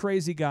 You're a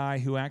crazy guy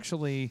who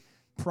actually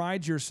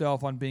prides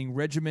yourself on being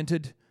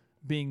regimented,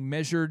 being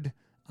measured,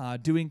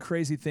 doing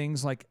crazy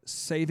things like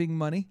saving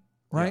money,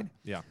 right?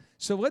 Yeah.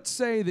 So let's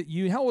say that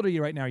how old are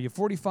you right now? Are you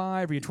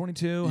 45? Are you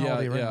 22? How old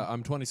are you right now?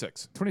 I'm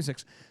 26.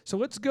 26. So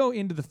let's go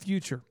into the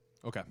future.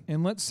 Okay.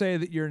 And let's say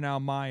that you're now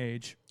my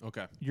age.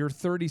 Okay. You're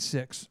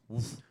 36.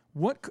 Oof.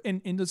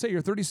 And let's say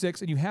you're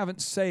 36 and you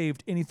haven't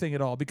saved anything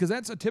at all, because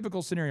that's a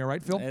typical scenario,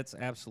 right, Phil? It's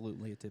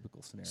absolutely a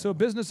typical scenario. So a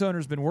business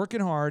owner's been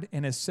working hard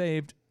and has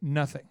saved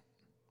nothing.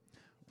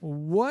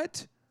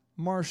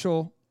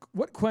 Marshall,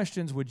 what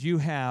questions would you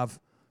have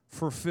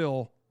for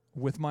Phil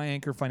with My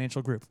Anchor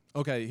Financial Group?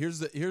 Okay,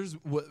 here's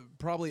what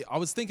probably I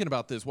was thinking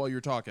about this while you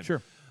were talking.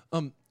 Sure.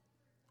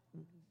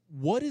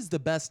 What is the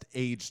best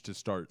age to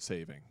start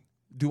saving?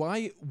 Do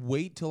I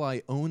wait till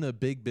I own a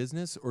big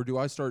business, or do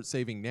I start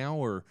saving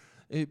now?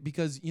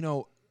 Because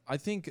I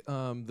think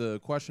the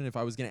question, if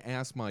I was going to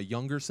ask my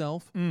younger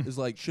self, is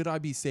like, should I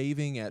be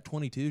saving at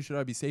 22? Should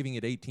I be saving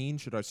at 18?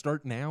 Should I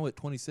start now at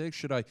 26?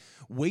 Should I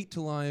wait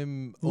till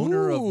I'm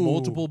owner of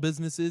multiple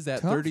businesses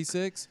at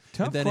 36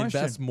 and then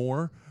invest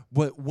more?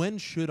 But when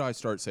should I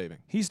start saving?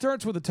 He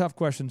starts with the tough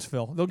questions,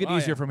 Phil. They'll get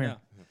easier from here.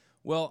 Yeah.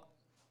 Well,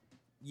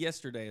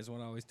 yesterday is when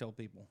I always tell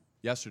people.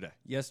 Yesterday.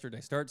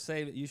 Start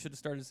saving. You should have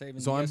started saving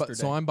yesterday.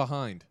 So I'm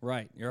behind.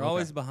 Right. You're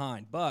always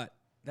behind. But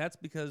that's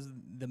because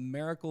the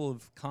miracle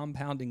of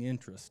compounding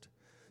interest.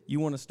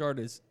 You want to start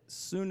as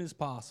soon as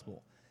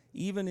possible.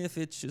 Even if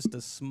it's just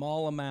a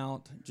small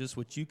amount, just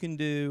what you can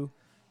do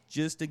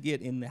just to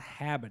get in the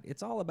habit.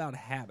 It's all about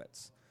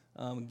habits.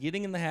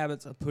 Getting in the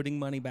habits of putting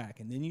money back.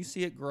 And then you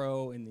see it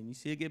grow, and then you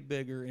see it get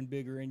bigger and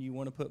bigger, and you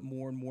want to put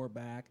more and more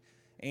back.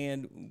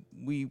 And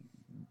we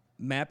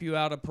map you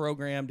out a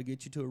program to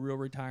get you to a real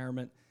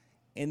retirement,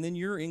 and then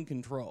you're in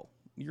control.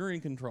 You're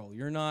in control.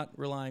 You're not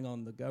relying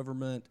on the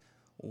government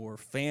or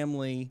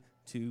family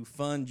to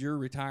fund your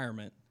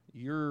retirement.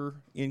 You're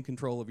in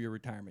control of your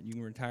retirement. You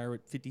can retire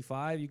at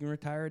 55. You can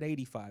retire at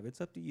 85.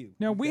 It's up to you.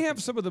 Now, we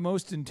have some of the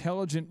most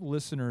intelligent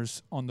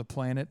listeners on the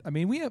planet. I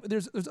mean,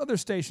 there's other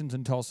stations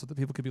in Tulsa that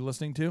people could be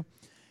listening to,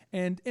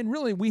 and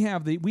really we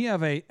have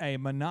a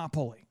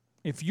monopoly.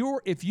 If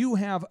you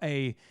have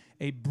a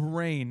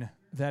brain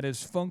that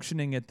is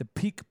functioning at the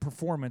peak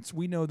performance,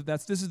 we know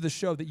this is the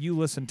show that you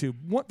listen to.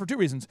 For two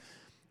reasons.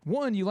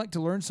 One, you like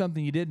to learn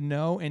something you didn't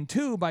know, and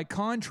two, by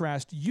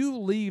contrast, you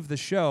leave the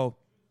show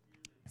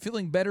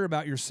feeling better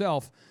about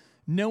yourself,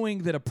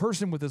 knowing that a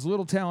person with as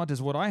little talent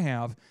as what I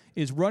have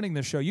is running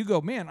the show. You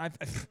go, man,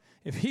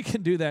 if he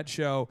can do that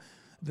show,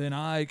 then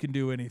I can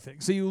do anything.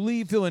 So you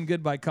leave feeling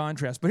good by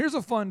contrast. But here's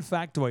a fun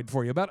factoid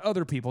for you about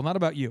other people, not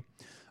about you.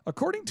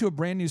 According to a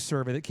brand new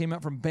survey that came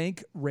out from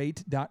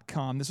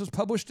bankrate.com, this was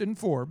published in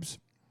Forbes,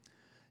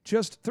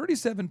 just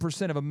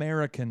 37% of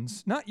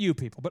Americans, not you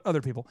people, but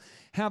other people,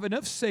 have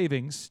enough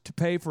savings to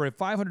pay for a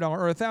 $500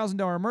 or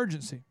 $1,000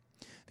 emergency.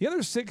 The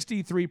other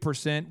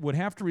 63% would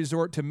have to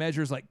resort to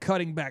measures like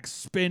cutting back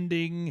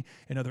spending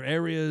in other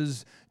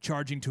areas,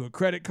 charging to a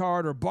credit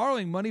card, or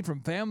borrowing money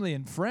from family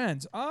and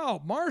friends.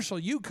 Oh, Marshall,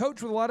 you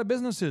coach with a lot of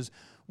businesses.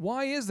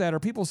 Why is that? Are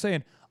people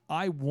saying,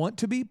 I want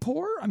to be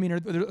poor? I mean, are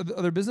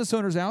there business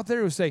owners out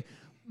there who say,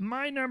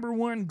 my number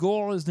one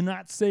goal is to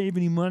not save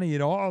any money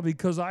at all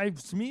because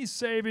me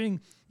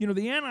saving,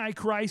 the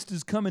Antichrist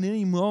is coming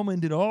any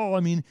moment at all.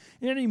 I mean,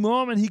 any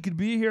moment he could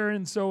be here.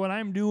 And so what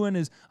I'm doing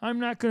is I'm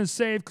not going to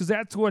save because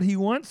that's what he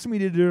wants me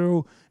to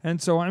do. And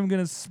so I'm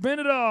going to spend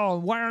it all.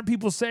 Why aren't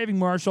people saving,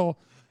 Marshall?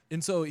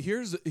 And so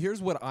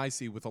here's what I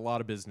see with a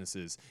lot of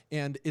businesses.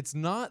 And it's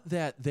not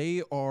that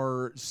they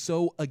are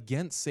so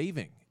against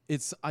saving.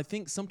 I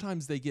think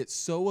sometimes they get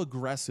so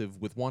aggressive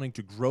with wanting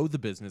to grow the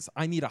business.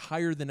 I need to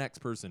hire the next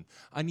person.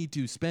 I need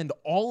to spend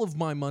all of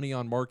my money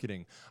on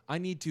marketing. I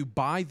need to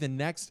buy the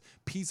next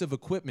piece of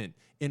equipment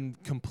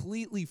and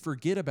completely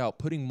forget about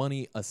putting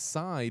money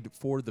aside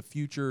for the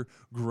future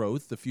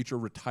growth, the future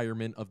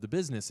retirement of the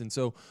business. And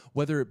so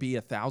whether it be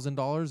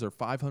 $1,000 or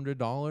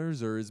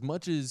 $500 or as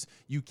much as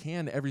you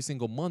can every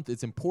single month,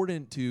 it's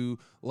important to,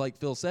 like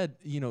Phil said,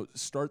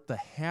 start the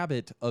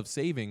habit of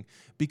saving,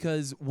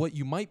 because what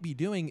you might be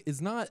doing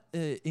is not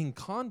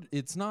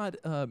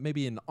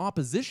maybe in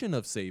opposition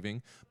of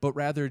saving, but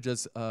rather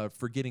just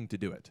forgetting to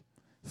do it.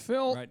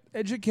 Phil, Right.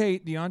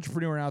 educate the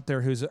entrepreneur out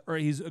there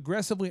he's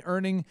aggressively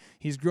earning,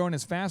 he's growing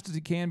as fast as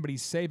he can, but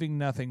he's saving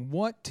nothing.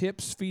 What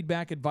tips,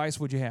 feedback, advice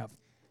would you have?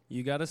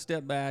 You got to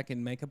step back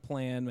and make a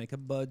plan, make a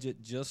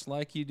budget, just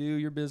like you do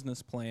your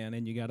business plan,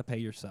 and you got to pay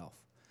yourself.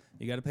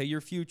 You got to pay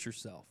your future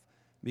self,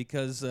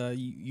 because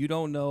you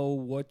don't know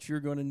what you're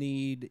going to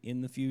need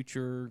in the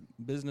future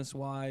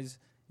business-wise.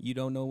 You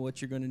don't know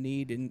what you're going to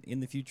need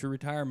in the future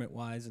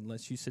retirement-wise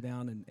unless you sit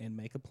down and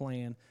make a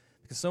plan.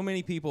 Because so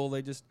many people,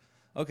 they just,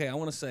 okay, I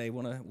want to save.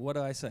 What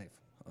do I save?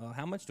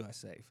 How much do I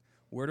save?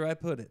 Where do I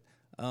put it?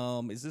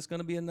 Is this going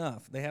to be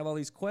enough? They have all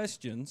these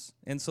questions,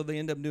 and so they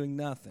end up doing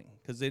nothing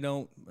because they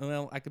don't,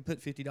 well, I could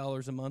put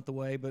 $50 a month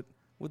away, but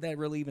would that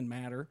really even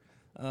matter?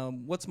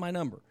 What's my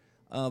number?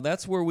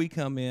 That's where we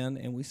come in,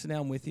 and we sit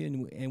down with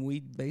you, and we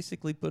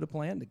basically put a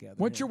plan together.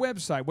 What's your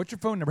website? What's your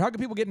phone number? How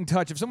can people get in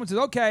touch? If someone says,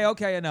 okay,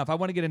 enough, I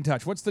want to get in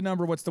touch, what's the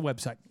number? What's the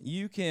website?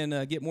 You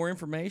can get more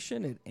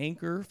information at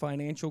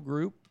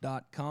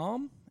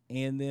anchorfinancialgroup.com.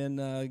 And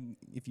then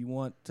if you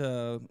want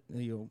to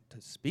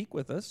speak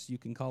with us, you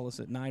can call us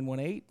at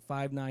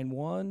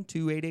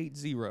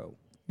 918-591-2880.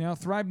 Now,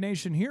 Thrive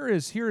Nation, here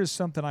is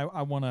something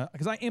I want to,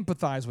 because I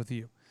empathize with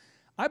you.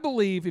 I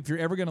believe if you're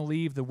ever going to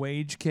leave the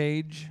wage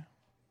cage,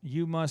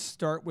 you must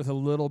start with a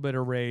little bit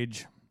of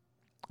rage.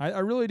 I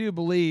really do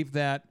believe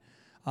that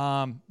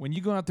when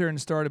you go out there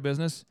and start a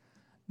business,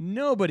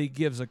 nobody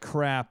gives a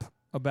crap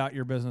about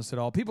your business at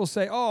all. People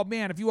say, oh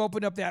man, if you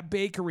opened up that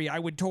bakery, I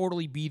would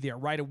totally be there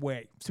right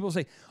away. People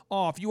say,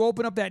 oh, if you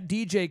open up that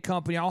DJ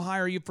company, I'll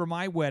hire you for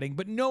my wedding.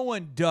 But no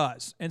one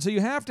does. And so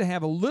you have to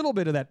have a little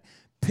bit of that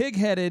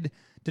pig-headed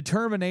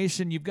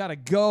determination. You've got to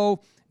go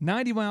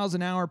 90 miles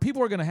an hour.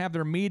 People are going to have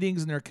their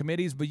meetings and their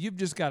committees, but you've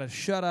just got to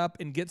shut up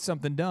and get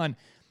something done.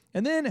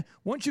 And then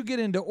once you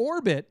get into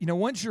orbit,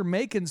 once you're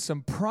making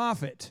some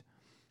profit,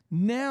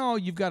 now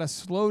you've got to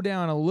slow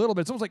down a little bit.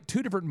 It's almost like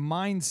two different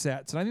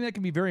mindsets, and I think that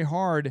can be very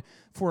hard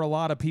for a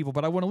lot of people.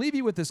 But I want to leave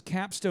you with this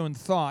capstone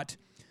thought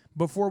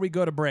before we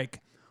go to break.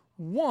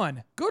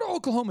 One, go to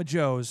Oklahoma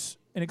Joe's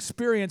and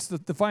experience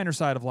the finer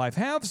side of life.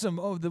 Have some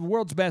of the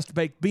world's best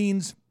baked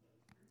beans.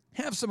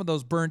 Have some of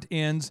those burnt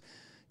ends.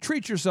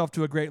 Treat yourself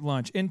to a great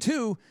lunch. And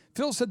two,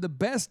 Phil said the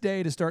best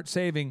day to start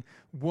saving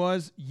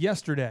was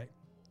yesterday.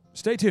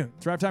 Stay tuned.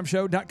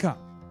 ThriveTimeShow.com.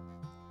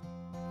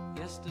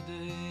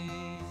 Yesterday,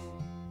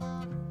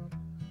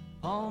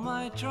 all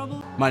my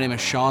trouble. My name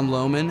is Sean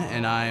Lohman,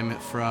 and I'm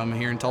from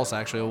here in Tulsa,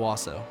 actually,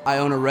 Owasso. I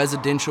own a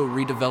residential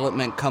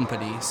redevelopment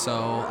company,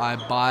 so I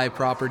buy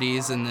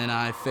properties and then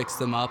I fix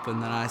them up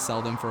and then I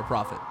sell them for a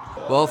profit.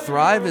 Well,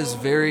 Thrive is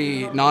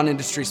very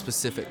non-industry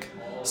specific.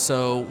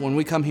 So when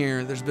we come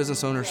here, there's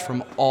business owners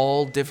from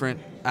all different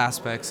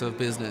aspects of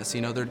business.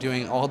 They're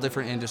doing all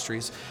different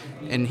industries,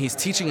 and he's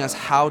teaching us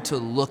how to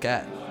look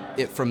at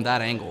it from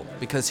that angle,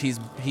 because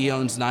he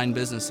owns 9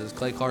 businesses.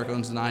 Clay Clark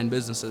owns 9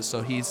 businesses,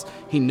 so he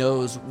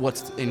knows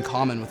what's in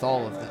common with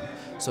all of them.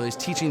 So he's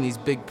teaching these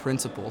big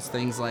principles,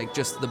 things like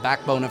just the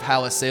backbone of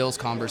how a sales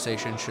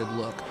conversation should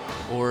look,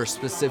 or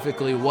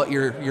specifically what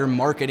your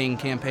marketing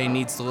campaign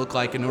needs to look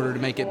like in order to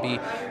make it be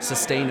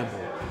sustainable.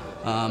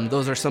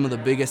 Those are some of the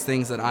biggest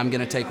things that I'm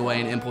going to take away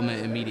and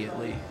implement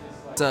immediately.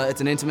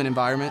 It's an intimate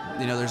environment.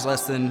 There's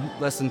less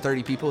than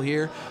 30 people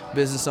here,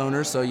 business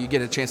owners, so you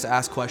get a chance to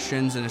ask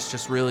questions, and it's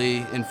just really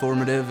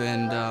informative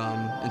and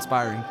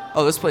inspiring.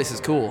 Oh, this place is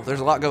cool. There's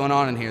a lot going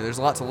on in here. There's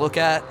a lot to look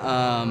at.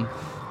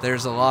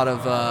 There's a lot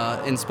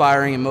of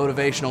inspiring and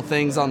motivational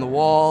things on the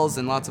walls,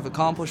 and lots of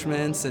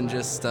accomplishments, and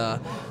just a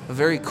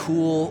very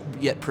cool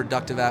yet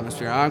productive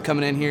atmosphere. I'm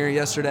coming in here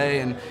yesterday,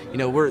 and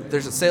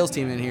there's a sales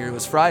team in here. It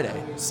was Friday,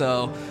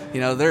 so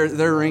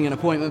they're ringing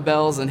appointment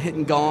bells and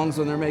hitting gongs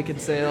when they're making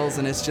sales,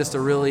 and it's just a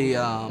really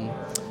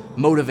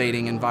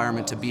motivating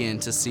environment to be in,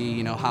 to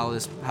see how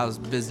this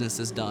business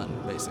is done,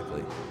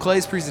 basically.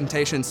 Clay's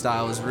presentation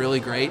style is really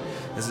great.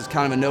 This is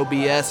kind of a no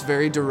BS,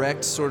 very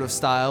direct sort of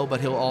style, but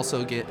he'll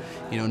also get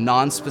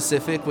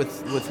non-specific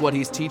with what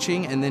he's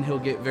teaching, and then he'll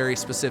get very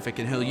specific,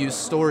 and he'll use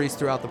stories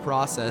throughout the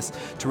process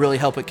to really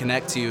help it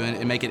connect to you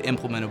and make it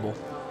implementable.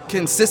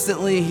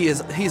 Consistently,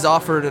 he's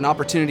offered an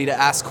opportunity to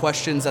ask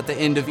questions at the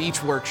end of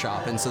each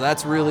workshop, and so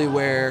that's really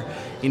where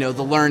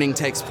the learning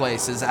takes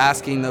place, is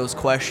asking those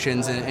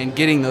questions and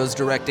getting those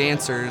direct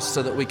answers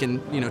so that we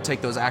can take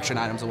those action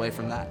items away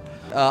from that.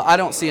 I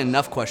don't see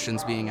enough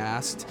questions being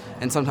asked,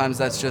 and sometimes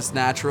that's just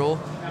natural,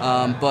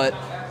 but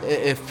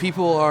if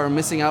people are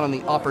missing out on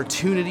the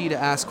opportunity to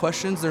ask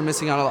questions, they're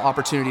missing out on the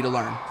opportunity to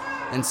learn.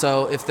 And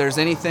so if there's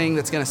anything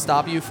that's going to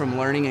stop you from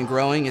learning and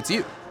growing, it's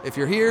you. If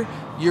you're here,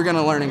 you're going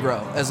to learn and grow,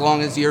 as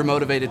long as you're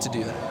motivated to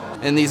do that.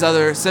 And these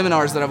other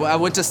seminars that I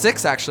went to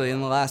 6 actually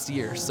in the last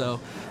year. So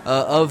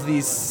of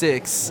these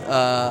 6,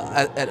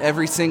 at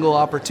every single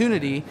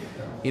opportunity,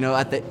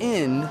 At the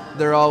end,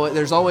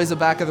 there's always a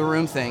back of the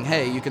room thing.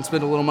 Hey, you can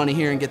spend a little money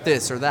here and get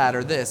this or that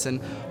or this. And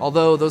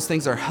although those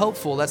things are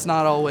helpful, that's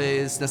not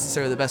always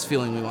necessarily the best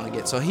feeling we want to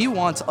get. So he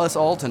wants us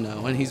all to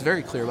know, and he's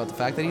very clear about the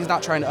fact that he's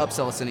not trying to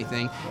upsell us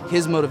anything.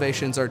 His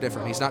motivations are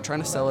different. He's not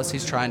trying to sell us.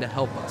 He's trying to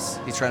help us.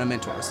 He's trying to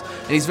mentor us.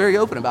 And he's very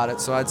open about it.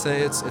 So I'd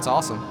say it's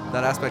awesome.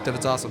 That aspect of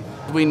it's awesome.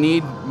 We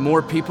need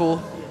more people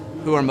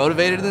who are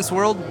motivated in this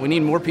world. We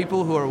need more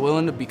people who are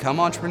willing to become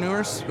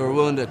entrepreneurs, who are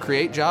willing to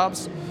create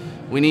jobs.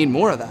 We need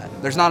more of that.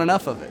 There's not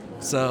enough of it.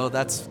 So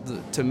that's,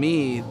 to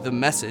me, the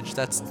message.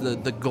 That's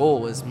the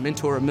goal, is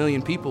mentor 1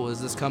 million people is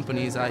this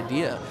company's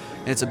idea.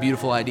 And it's a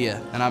beautiful idea,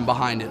 and I'm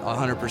behind it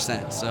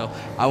 100%. So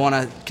I want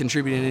to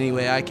contribute in any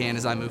way I can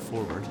as I move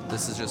forward.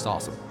 This is just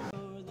awesome.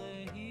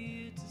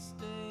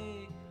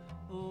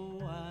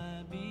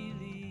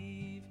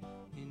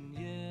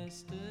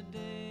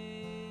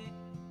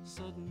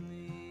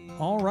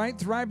 All right,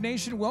 Thrive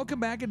Nation,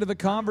 welcome back into the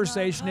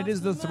conversation. It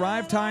is the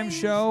Thrive Time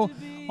Show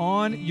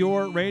on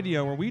your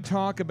radio, where we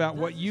talk about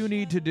what you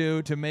need to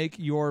do to make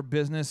your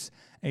business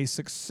a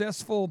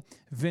successful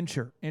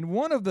venture. And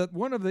one of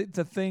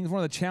the things,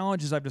 one of the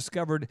challenges I've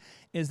discovered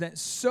is that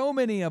so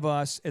many of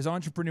us as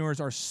entrepreneurs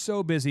are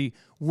so busy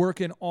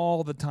working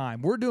all the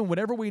time. We're doing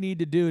whatever we need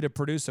to do to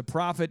produce a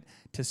profit,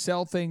 to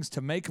sell things,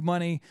 to make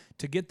money,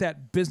 to get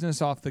that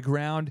business off the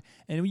ground.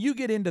 And when you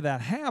get into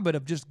that habit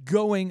of just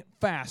going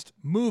fast,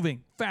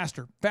 moving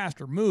faster,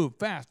 move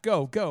fast,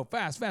 go,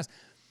 fast.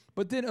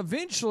 But then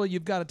eventually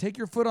you've got to take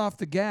your foot off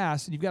the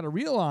gas, and you've got to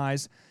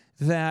realize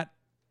that,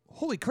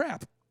 holy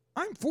crap,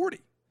 I'm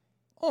 40.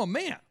 Oh,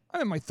 man,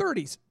 I'm in my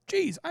 30s.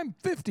 Geez, I'm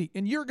 50.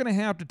 And you're going to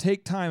have to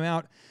take time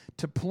out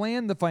to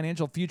plan the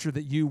financial future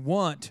that you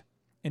want,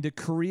 and to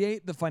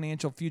create the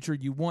financial future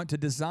you want, to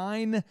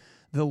design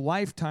the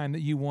lifetime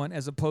that you want,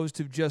 as opposed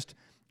to just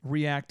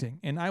reacting.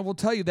 And I will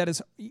tell you that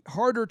is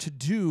harder to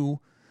do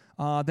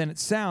than it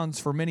sounds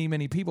for many,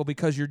 many people,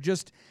 because you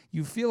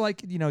feel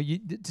like,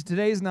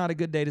 today's not a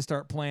good day to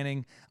start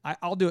planning.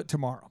 I'll do it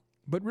tomorrow.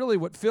 But really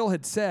what Phil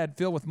had said,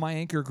 Phil with My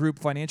Anchor Group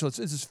Financial, this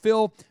is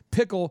Phil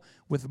Pickle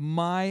with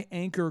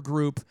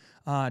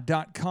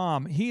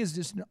MyAnchorGroup.com. He is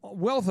just a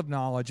wealth of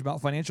knowledge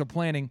about financial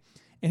planning.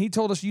 And he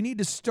told us you need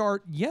to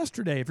start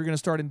yesterday. If you're going to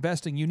start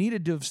investing, you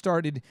needed to have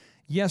started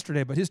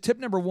yesterday. But his tip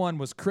number 1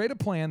 was create a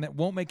plan that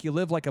won't make you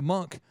live like a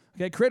monk.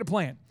 Okay, create a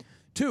plan.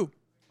 2,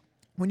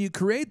 when you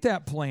create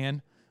that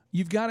plan,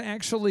 you've got to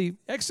actually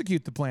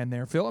execute the plan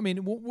there, Phil. I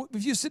mean,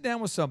 if you sit down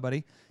with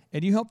somebody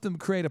and you help them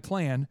create a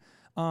plan,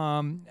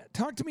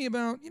 talk to me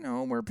about,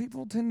 where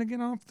people tend to get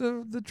off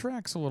the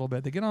tracks a little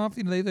bit. They get off,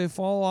 they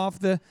fall off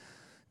things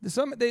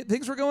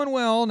were going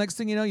well. Next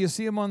thing you know, you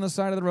see them on the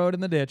side of the road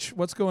in the ditch.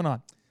 What's going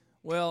on?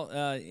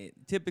 Well,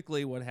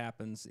 typically what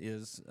happens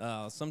is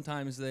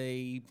sometimes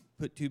they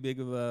put too big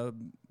of a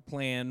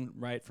plan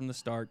right from the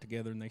start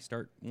together, and they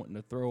start wanting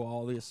to throw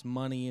all this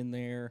money in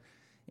there,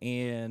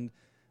 and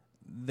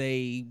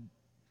they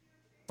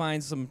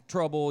find some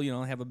trouble,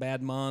 have a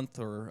bad month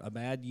or a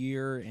bad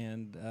year,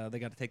 and they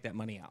got to take that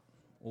money out.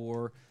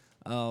 Or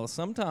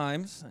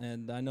sometimes,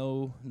 and I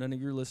know none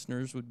of your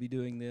listeners would be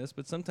doing this,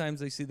 but sometimes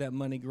they see that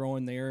money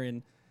growing there,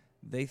 and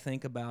they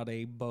think about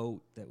a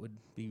boat that would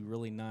be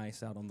really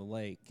nice out on the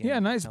lake. Yeah,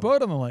 nice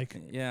boat on the lake.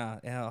 Yeah,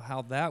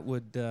 how that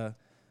would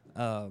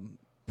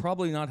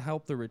probably not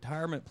help the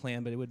retirement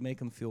plan, but it would make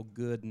them feel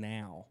good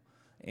now.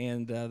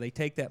 And they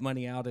take that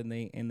money out and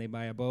they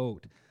buy a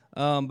boat.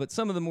 But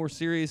some of the more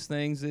serious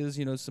things is,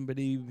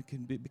 somebody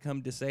can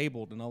become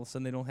disabled, and all of a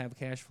sudden they don't have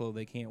cash flow.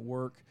 They can't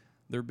work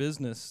their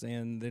business,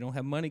 and they don't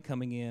have money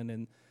coming in,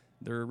 and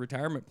their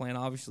retirement plan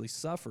obviously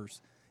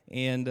suffers.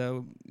 And,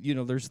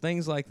 there's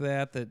things like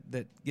that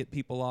get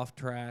people off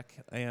track,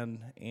 and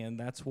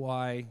that's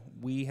why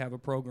we have a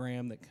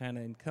program that kind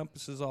of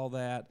encompasses all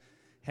that,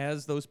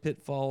 has those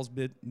pitfalls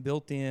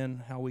built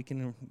in, how we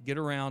can get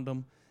around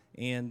them,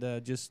 and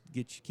just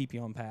keep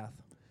you on path.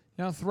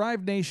 Now,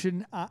 Thrive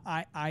Nation,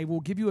 I will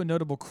give you a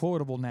notable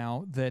quotable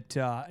now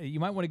that you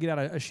might want to get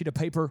out a sheet of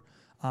paper,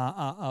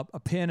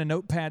 a pen, a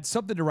notepad,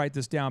 something to write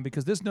this down,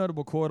 because this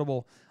notable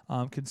quotable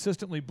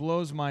consistently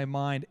blows my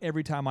mind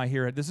every time I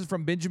hear it. This is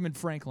from Benjamin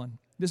Franklin.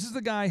 This is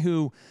the guy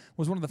who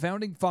was one of the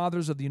founding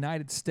fathers of the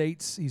United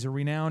States. He's a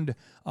renowned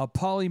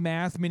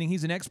polymath, meaning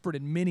he's an expert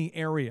in many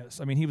areas.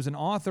 I mean, he was an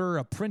author,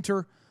 a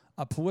printer,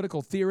 a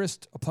political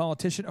theorist, a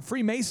politician, a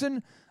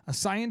Freemason, a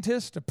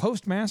scientist, a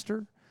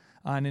postmaster,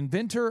 an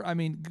inventor. I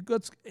mean,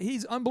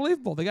 he's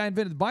unbelievable. The guy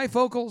invented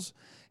bifocals.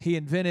 He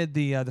invented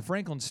the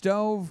Franklin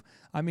stove.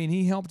 I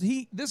mean,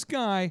 this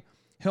guy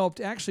helped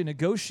actually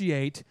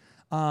negotiate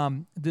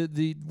with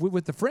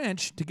the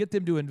French to get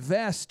them to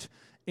invest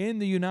in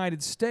the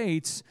United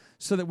States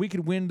so that we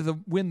could win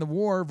the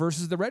war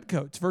versus the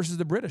Redcoats, versus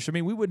the British. I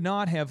mean, we would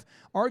not have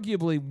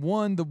arguably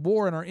won the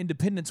war and our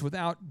independence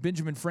without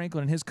Benjamin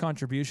Franklin and his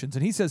contributions.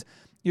 And he says,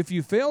 if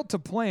you fail to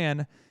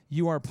plan,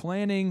 you are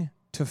planning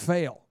to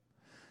fail.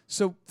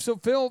 So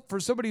Phil, for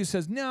somebody who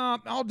says, no,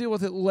 I'll deal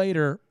with it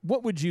later,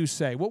 what would you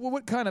say?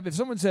 What kind of, if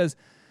someone says,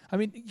 I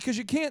mean, because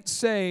you can't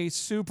say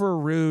super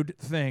rude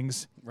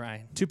things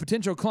Right. to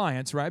potential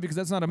clients, right? Because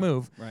that's not a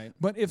move. Right.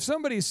 But if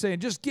somebody's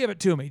saying, just give it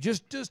to me,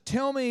 just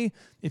tell me,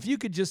 if you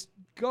could just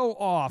go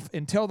off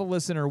and tell the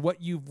listener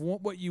what you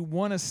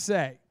want to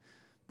say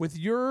with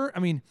your, I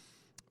mean,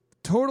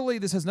 totally,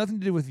 this has nothing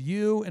to do with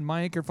you and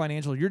My Anchor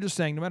Financial. You're just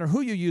saying no matter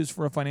who you use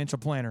for a financial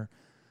planner,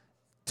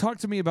 talk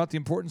to me about the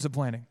importance of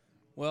planning.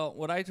 Well,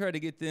 what I try to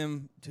get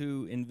them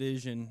to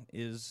envision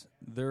is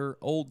their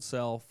old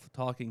self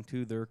talking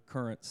to their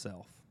current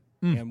self.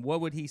 And what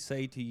would he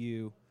say to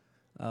you,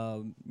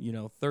 30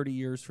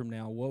 years from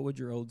now? What would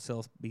your old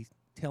self be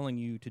telling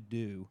you to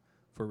do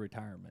for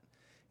retirement?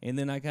 And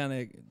then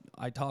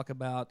I talk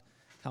about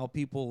how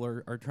people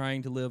are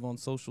trying to live on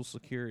Social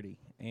Security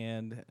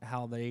and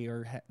how they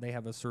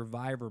have a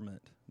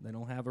survivorment. They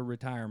don't have a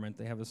retirement.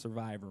 They have a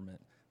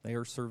survivorment. They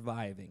are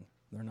surviving.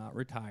 They're not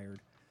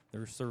retired.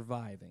 They're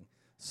surviving.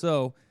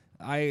 So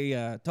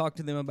I talk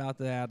to them about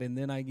that, and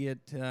then I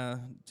get to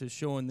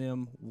showing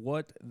them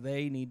what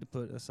they need to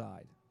put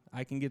aside.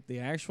 I can get the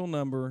actual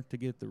number to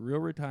get the real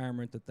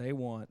retirement that they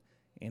want,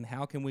 and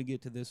how can we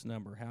get to this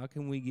number? How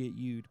can we get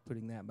you to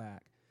putting that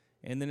back?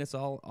 And then it's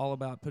all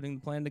about putting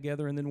the plan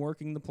together and then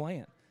working the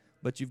plan.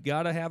 But you've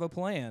got to have a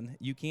plan.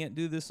 You can't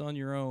do this on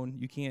your own.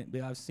 You can't.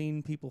 I've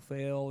seen people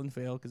fail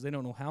because they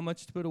don't know how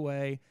much to put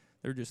away.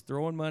 They're just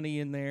throwing money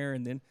in there,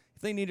 and then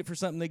if they need it for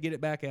something, they get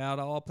it back out.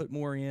 I'll put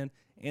more in,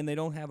 and they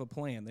don't have a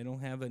plan. They don't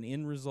have an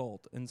end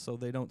result, and so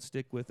they don't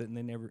stick with it, and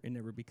it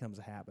never becomes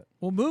a habit.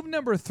 Well, move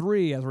number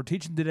 3, as we're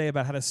teaching today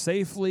about how to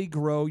safely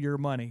grow your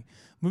money.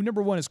 Move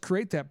number 1 is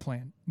create that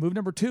plan. Move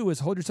number 2 is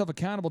hold yourself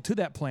accountable to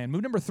that plan.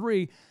 Move number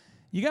 3,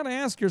 you got to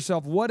ask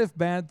yourself, what if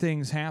bad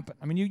things happen?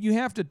 I mean, you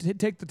have to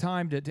take the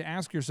time to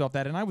ask yourself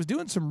that. And I was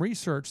doing some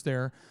research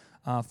there,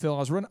 Phil.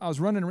 I was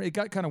running. It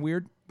got kind of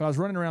weird, but I was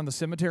running around the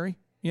cemetery.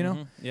 You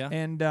know? Yeah.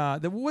 And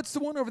what's the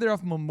one over there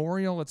off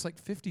Memorial? It's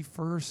like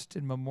 51st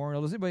and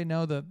Memorial. Does anybody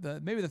know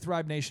maybe the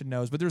Thrive Nation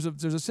knows, but there's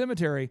a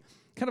cemetery,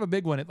 kind of a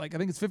big one. I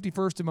think it's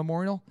 51st and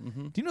Memorial.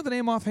 Do you know the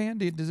name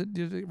offhand? Does it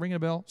ring a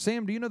bell?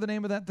 Sam, do you know the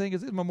name of that thing?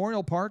 Is it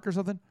Memorial Park or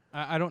something?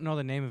 I don't know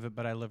the name of it,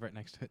 but I live right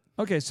next to it.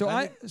 Okay,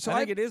 I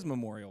think it is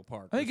Memorial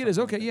Park. I think it is.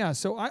 Okay, yeah.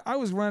 So I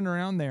was running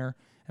around there,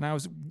 and I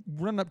was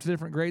running up to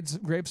different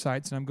grave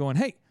sites, and I'm going,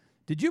 hey,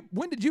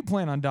 when did you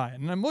plan on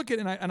dying? And I'm looking,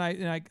 and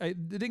I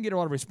didn't get a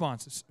lot of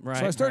responses. Right,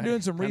 so I started doing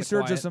some Kinda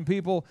research quiet. with some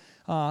people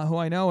who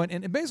I know,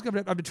 and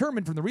basically I've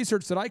determined from the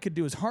research that I could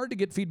do, it's hard to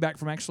get feedback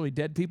from actually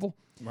dead people.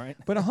 Right.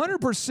 But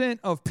 100%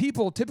 of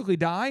people typically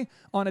die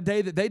on a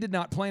day that they did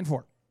not plan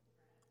for.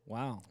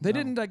 Wow. They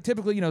didn't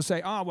typically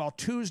say,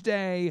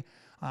 Tuesday,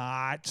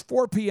 it's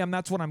 4 p.m.,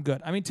 that's when I'm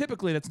good. I mean,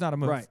 typically that's not a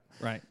move.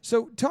 Right.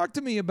 So talk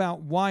to me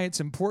about why it's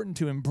important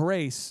to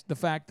embrace the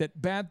fact that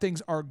bad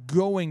things are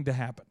going to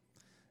happen.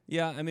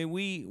 Yeah, I mean,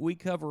 we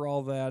cover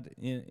all that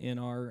in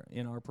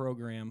our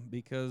program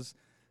because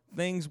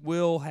things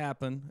will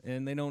happen,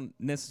 and they don't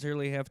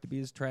necessarily have to be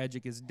as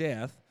tragic as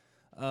death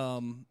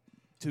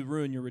to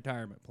ruin your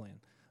retirement plan.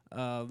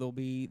 There'll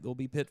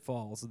be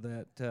pitfalls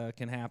that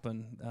can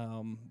happen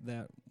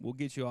that will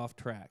get you off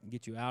track and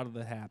get you out of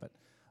the habit.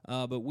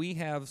 But we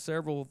have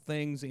several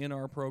things in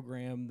our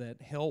program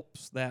that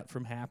helps that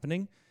from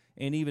happening,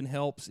 and even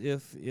helps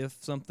if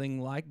something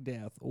like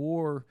death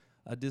or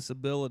a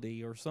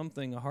disability or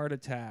something, a heart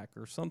attack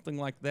or something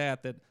like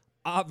that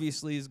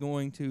obviously is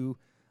going to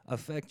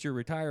affect your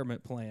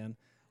retirement plan.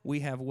 We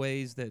have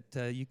ways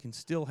that you can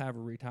still have a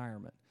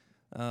retirement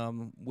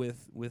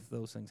with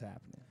those things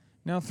happening.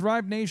 Now,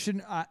 Thrive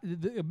Nation, a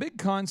big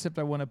concept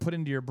I want to put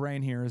into your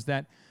brain here is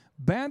that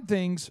bad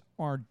things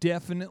are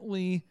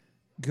definitely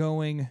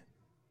going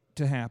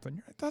to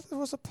happen. I thought this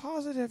was a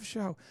positive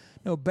show.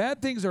 No, bad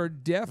things are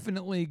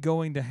definitely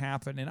going to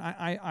happen. And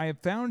I have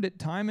found it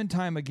time and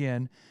time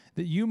again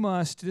that you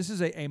must, this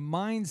is a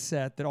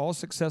mindset that all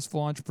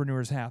successful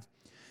entrepreneurs have.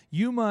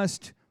 You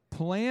must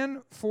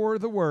plan for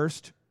the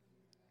worst,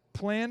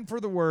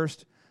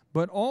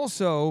 but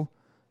also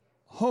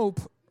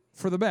hope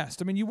for the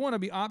best. I mean, you want to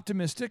be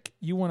optimistic.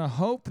 You want to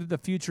hope that the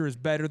future is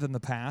better than the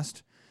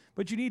past,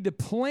 but you need to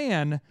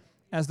plan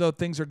as though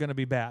things are going to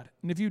be bad.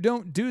 And if you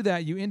don't do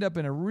that, you end up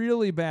in a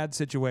really bad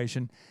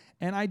situation.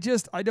 And I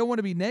don't want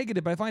to be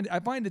negative, but I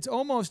find it's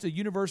almost a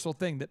universal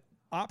thing that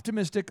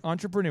optimistic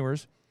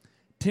entrepreneurs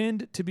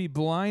tend to be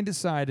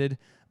blindsided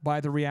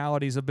by the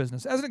realities of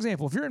business. As an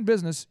example, if you're in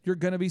business, you're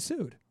going to be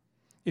sued.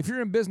 If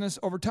you're in business,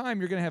 over time,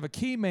 you're going to have a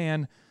key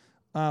man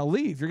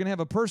leave. You're going to have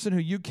a person who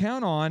you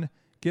count on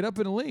get up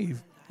and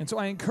leave. And so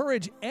I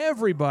encourage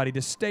everybody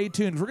to stay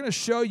tuned. We're going to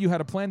show you how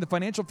to plan the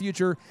financial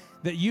future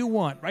that you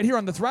want right here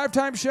on the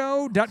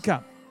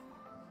ThriveTimeShow.com.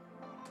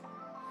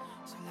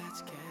 So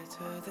let's get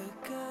to the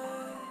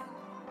good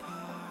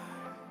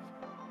part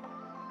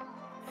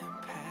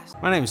and pass.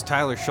 My name is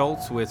Tyler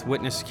Schultz with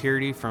Witness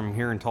Security from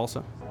here in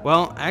Tulsa.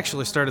 Well, I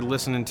actually started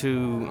listening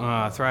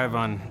to Thrive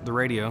on the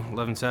radio,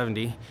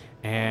 1170,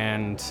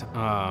 and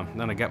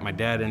then I got my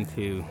dad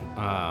into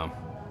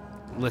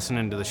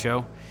listening to the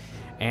show.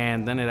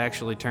 And then it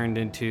actually turned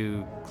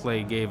into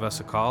Clay gave us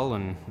a call,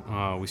 and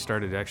we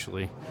started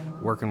actually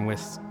working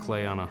with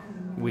Clay on a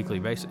weekly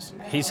basis.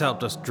 He's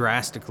helped us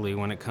drastically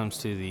when it comes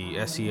to the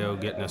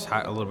SEO, getting us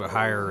a little bit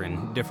higher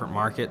in different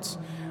markets.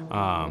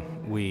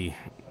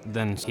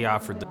 Then he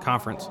offered the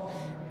conference,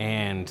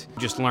 and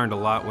just learned a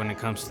lot when it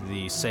comes to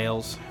the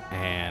sales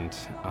and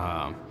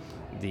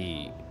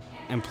the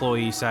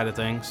employee side of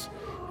things.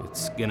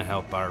 It's going to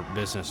help our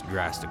business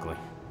drastically.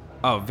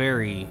 Oh,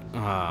 very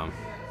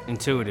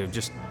intuitive,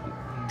 just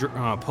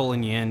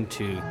pulling you in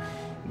to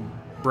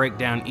break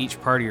down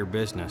each part of your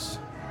business.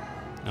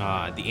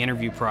 The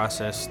interview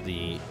process,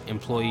 the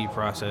employee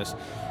process.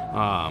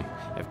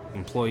 If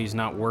employee's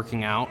not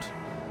working out,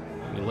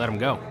 you let them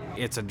go.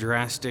 It's a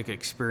drastic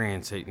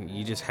experience.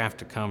 You just have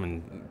to come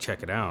and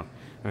check it out.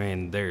 I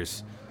mean,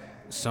 there's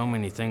so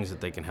many things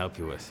that they can help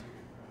you with.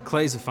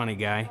 Clay's a funny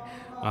guy.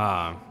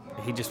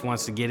 He just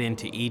wants to get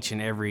into each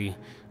and every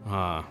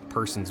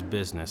person's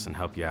business and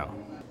help you out.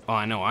 Oh,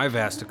 I know I've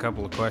asked a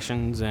couple of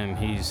questions, and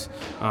he's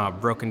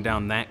broken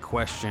down that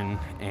question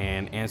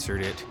and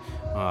answered it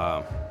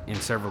in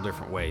several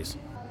different ways.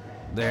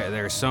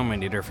 There are so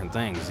many different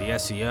things. The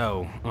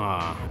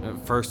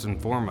SEO, first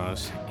and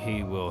foremost,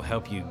 he will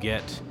help you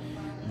get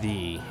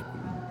the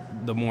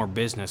more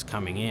business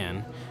coming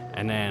in,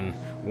 and then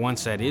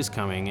once that is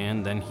coming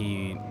in, then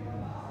he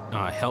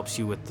helps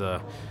you with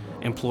the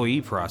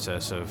employee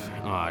process of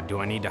do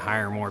I need to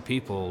hire more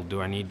people?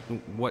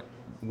 What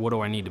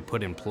do I need to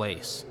put in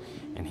place?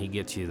 And he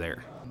gets you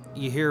there.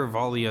 You hear of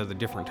all the other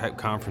different type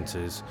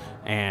conferences,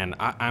 and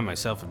I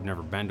myself have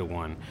never been to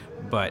one,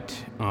 but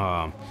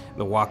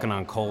the walking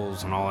on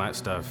coals and all that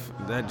stuff,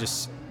 that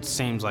just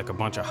seems like a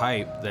bunch of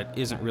hype that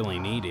isn't really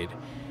needed.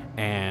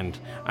 And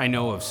I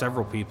know of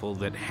several people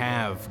that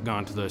have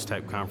gone to those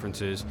type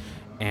conferences,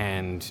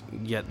 and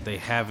yet they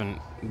haven't,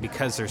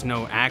 because there's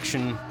no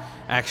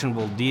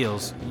actionable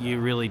deals, you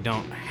really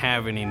don't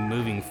have any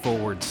moving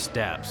forward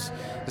steps.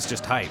 It's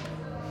just hype,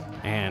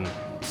 and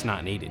it's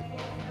not needed.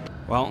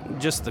 Well,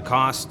 just the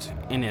cost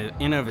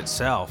in of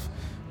itself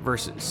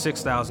versus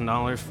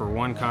 $6,000 for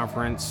one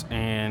conference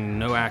and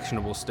no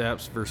actionable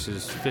steps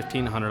versus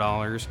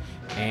 $1,500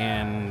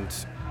 and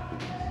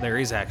there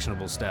is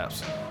actionable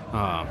steps.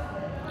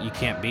 You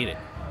can't beat it.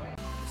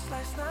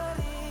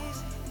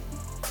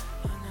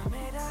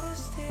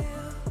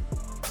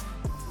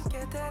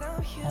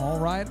 All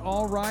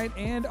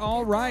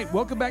right.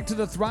 Welcome back to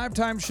the Thrive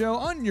Time Show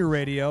on your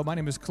radio. My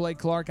name is Clay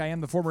Clark. I am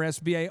the former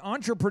SBA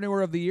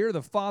Entrepreneur of the Year,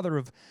 the father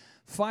of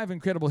 5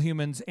 incredible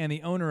humans, and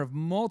the owner of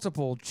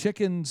multiple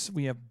chickens.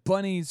 We have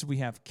bunnies. We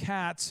have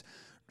cats.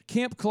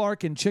 Camp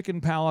Clark and Chicken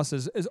Palace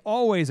is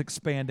always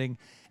expanding.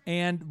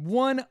 And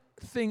one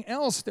thing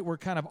else that we're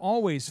kind of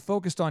always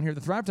focused on here at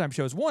the Thrive Time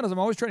Show is I'm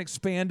always trying to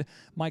expand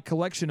my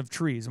collection of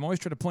trees. I'm always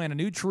trying to plant a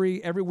new tree.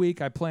 Every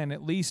week I plant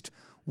at least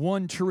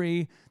one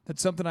tree.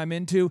 That's something I'm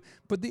into.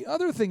 But the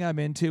other thing I'm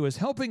into is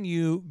helping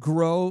you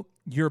grow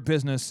your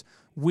business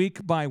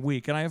week by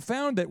week. And I have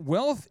found that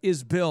wealth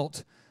is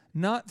built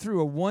not through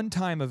a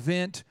one-time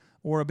event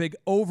or a big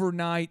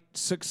overnight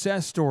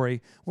success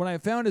story. What I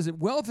have found is that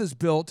wealth is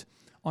built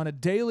on a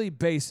daily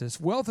basis.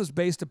 Wealth is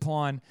based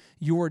upon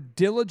your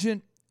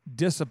diligent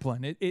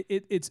discipline.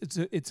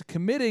 It's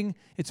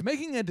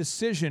making a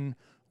decision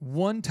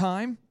one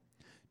time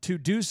to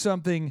do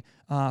something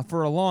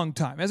for a long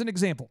time. As an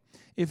example,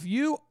 if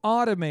you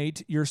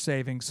automate your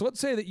savings, so let's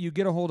say that you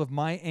get a hold of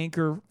My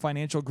Anchor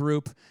Financial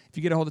Group, if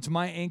you get a hold of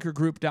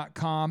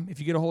myanchorgroup.com, if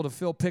you get a hold of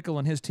Phil Pickle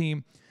and his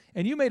team,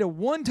 and you made a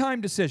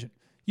one-time decision,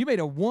 and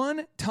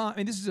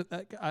this is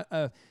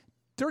a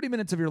 30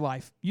 minutes of your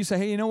life, you say,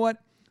 hey, you know what?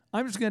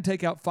 I'm just going to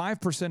take out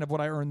 5% of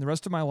what I earn the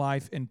rest of my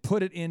life and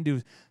put it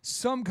into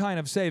some kind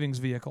of savings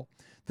vehicle.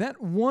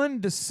 That one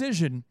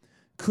decision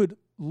could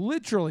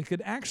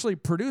actually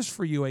produce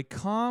for you a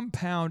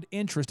compound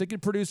interest. It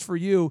could produce for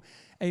you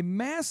a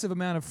massive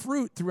amount of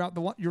fruit throughout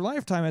your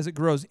lifetime as it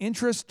grows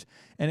interest,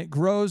 and it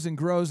grows and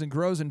grows and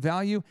grows in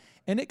value,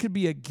 and it could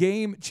be a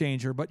game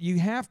changer. But you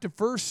have to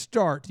first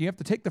start. You have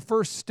to take the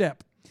first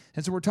step.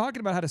 And so we're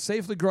talking about how to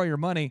safely grow your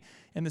money.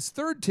 And this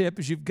third tip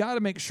is you've got to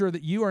make sure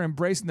that you are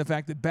embracing the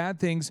fact that bad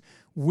things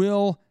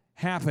will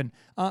happen.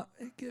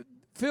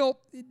 Phil,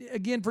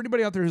 again, for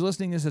anybody out there who's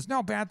listening and says,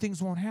 no, bad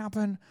things won't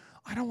happen.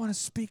 I don't want to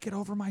speak it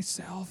over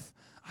myself.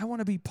 I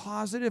want to be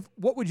positive.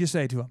 What would you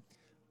say to him?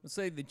 Let's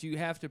say that you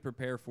have to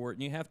prepare for it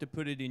and you have to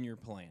put it in your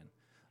plan.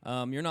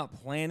 You're not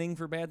planning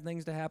for bad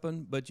things to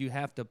happen, but you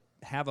have to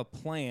have a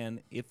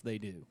plan if they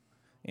do.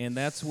 And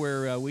that's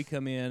where we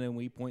come in and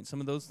we point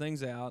some of those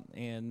things out,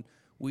 and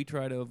we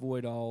try to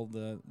avoid all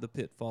the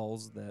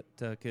pitfalls that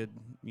could,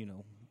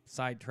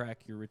 sidetrack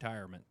your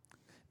retirement.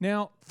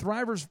 Now,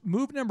 Thrivers,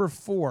 move number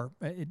 4,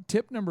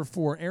 tip number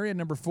 4, area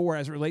number 4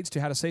 as it relates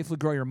to how to safely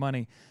grow your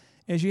money,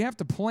 is you have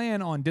to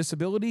plan on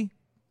disability,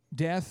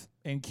 death,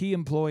 and key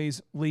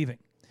employees leaving.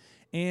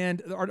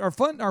 And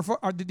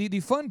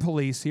the fund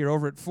police here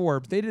over at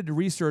Forbes, they did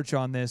research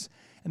on this,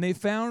 and they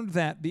found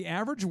that the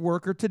average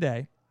worker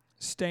today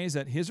stays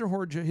at his or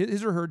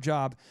her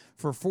job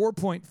for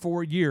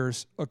 4.4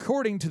 years,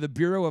 according to the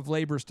Bureau of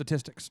Labor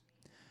Statistics.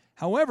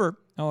 However,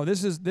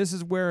 this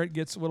is where it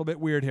gets a little bit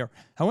weird here.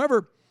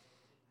 However,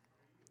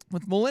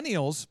 with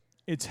millennials,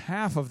 it's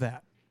half of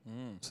that.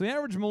 So the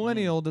average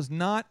millennial does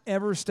not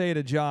ever stay at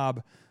a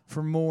job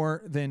for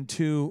more than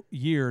 2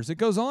 years. It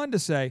goes on to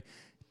say,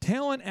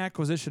 talent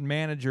acquisition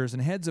managers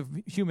and heads of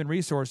human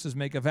resources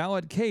make a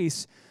valid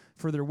case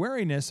for their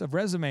wariness of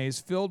resumes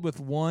filled with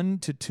 1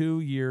 to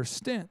 2 year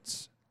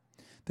stints.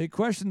 They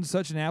question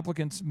such an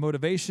applicant's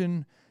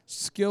motivation,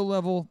 skill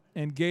level,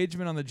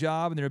 engagement on the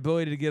job, and their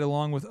ability to get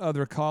along with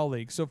other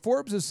colleagues. So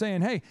Forbes is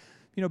saying, hey,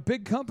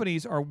 big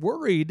companies are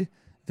worried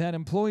that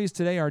employees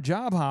today are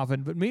job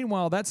hopping, but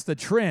meanwhile, that's the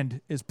trend,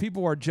 is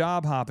people are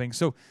job hopping.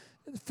 So,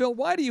 Phil,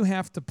 why do you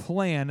have to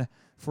plan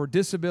for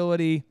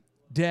disability,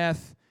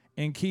 death,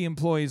 and key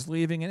employees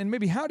leaving? And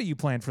maybe how do you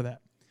plan for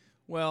that?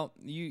 Well,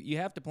 you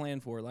have to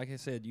plan for it. Like I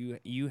said,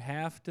 you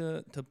have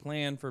to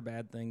plan for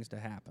bad things to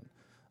happen.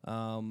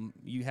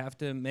 You have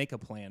to make a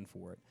plan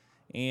for it.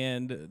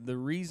 And the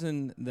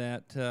reason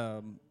that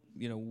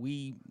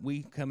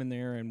we come in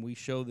there and we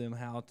show them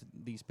how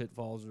these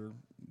pitfalls are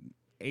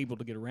able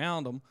to get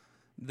around them,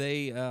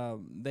 they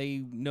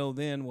know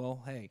then,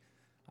 well, hey,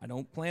 I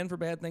don't plan for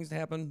bad things to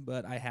happen,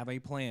 but I have a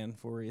plan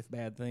for if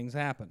bad things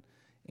happen.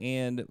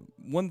 And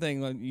one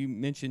thing you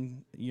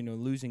mentioned,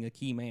 losing a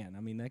key man.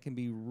 I mean, that can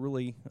be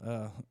really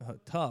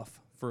tough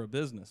for a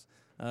business.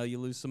 You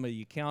lose somebody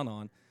you count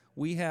on.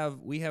 We have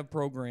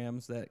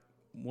programs that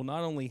will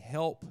not only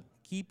help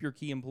keep your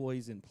key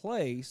employees in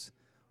place,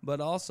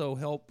 but also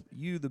help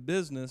you, the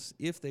business,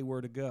 if they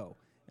were to go.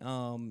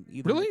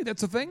 Really?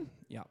 That's a thing?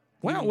 Yeah.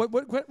 Wow.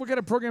 What kind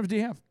of programs do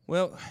you have?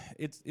 Well,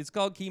 it's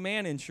called Key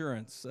Man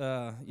Insurance.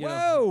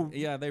 Whoa!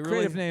 Yeah, they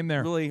Creative name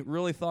there.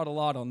 Really thought a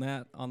lot on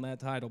that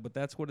title, but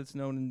that's what it's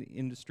known in the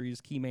industry as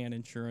Key Man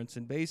Insurance,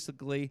 and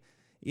basically,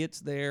 it's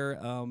there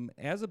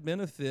as a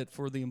benefit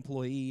for the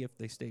employee if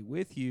they stay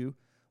with you.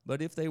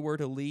 But if they were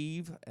to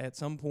leave at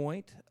some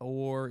point,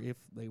 or if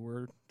they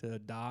were to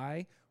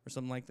die or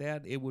something like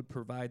that, it would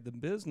provide the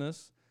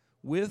business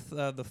with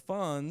the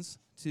funds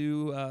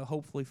to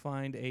hopefully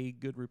find a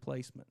good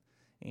replacement.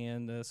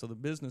 And so the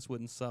business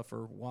wouldn't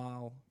suffer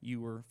while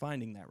you were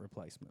finding that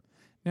replacement.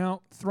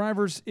 Now,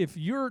 Thrivers, if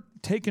you're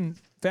taking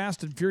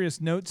fast and furious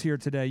notes here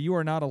today, you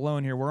are not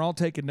alone here. We're all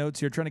taking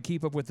notes here, trying to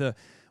keep up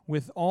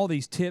with all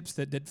these tips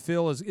that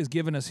Phil is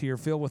giving us here,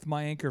 Phil with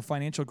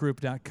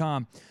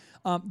MyAnchorFinancialGroup.com.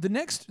 The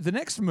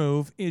next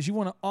move is you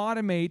want to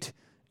automate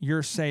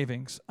your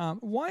savings.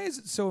 Why is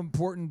it so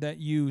important that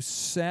you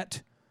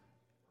set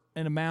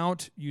an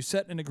amount, you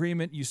set an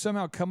agreement, you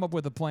somehow come up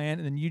with a plan,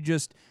 and then you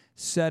just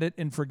set it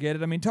and forget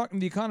it? I mean,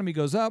 the economy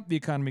goes up, the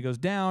economy goes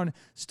down,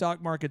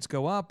 stock markets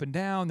go up and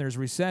down, there's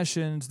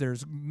recessions,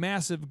 there's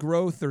massive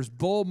growth, there's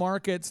bull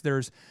markets,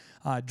 there's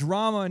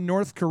drama in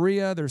North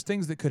Korea, there's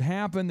things that could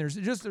happen, there's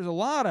a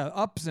lot of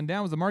ups and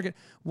downs of the market.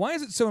 Why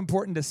is it so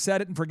important to set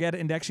it and forget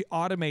it and to actually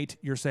automate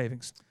your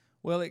savings?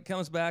 Well, it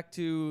comes back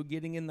to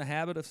getting in the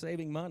habit of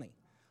saving money.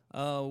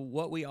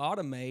 What we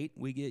automate,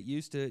 we get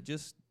used to it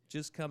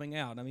just coming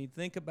out. I mean,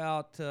 think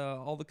about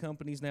all the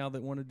companies now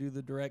that want to do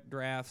the direct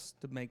drafts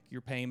to make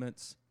your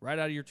payments right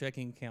out of your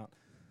checking account.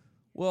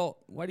 Well,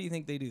 why do you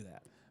think they do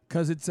that?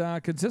 Because it's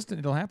consistent.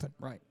 It'll happen.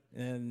 Right.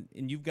 And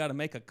you've got to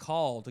make a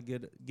call to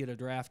get a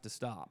draft to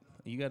stop.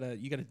 You got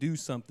to do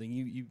something.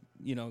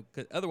 You know,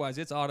 'cause otherwise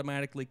it's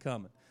automatically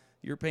coming.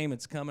 Your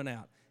payment's coming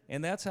out.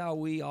 And that's how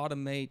we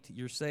automate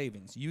your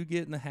savings. You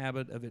get in the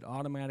habit of it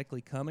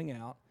automatically coming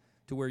out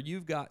to where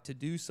you've got to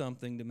do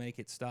something to make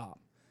it stop.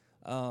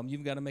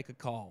 You've got to make a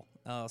call,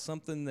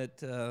 something that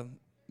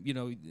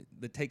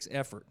that takes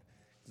effort.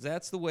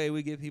 That's the way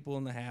we get people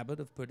in the habit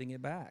of putting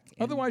it back.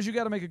 And otherwise, you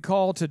got to make a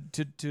call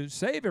to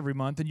save every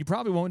month, and you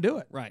probably won't do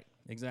it. Right,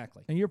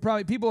 exactly. And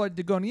people are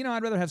going,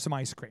 I'd rather have some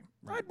ice cream.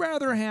 Right. I'd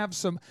rather have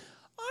some.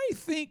 I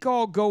think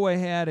I'll go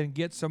ahead and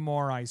get some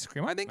more ice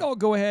cream. I think I'll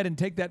go ahead and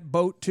take that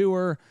boat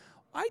tour.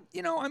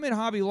 I'm in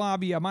Hobby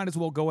Lobby. I might as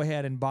well go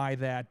ahead and buy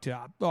that.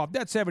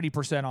 That's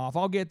 70% off.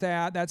 I'll get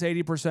that. That's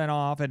 80%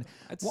 off. And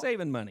it's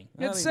saving money.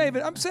 I'm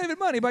saving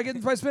money by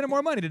spending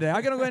more money today.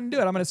 I got to go ahead and do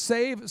it. I'm going to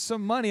save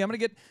some money. I'm going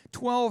to get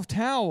 12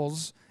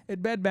 towels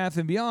at Bed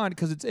Bath & Beyond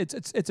because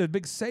it's a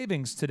big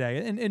savings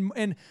today.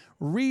 And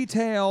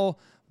retail,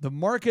 the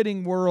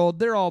marketing world,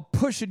 they're all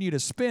pushing you to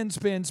spend.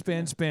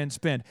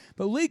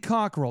 But Lee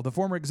Cockrell, the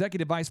former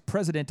executive vice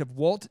president of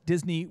Walt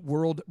Disney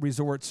World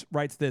Resorts,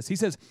 writes this. He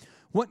says,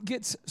 what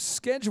gets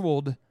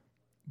scheduled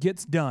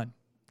gets done.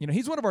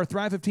 He's one of our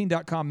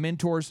Thrive15.com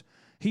mentors.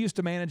 He used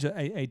to manage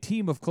a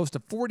team of close to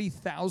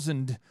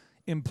 40,000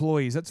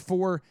 employees. That's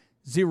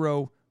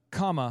 40,000.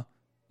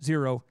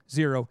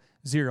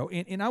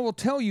 And I will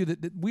tell you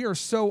that we are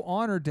so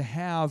honored to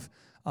have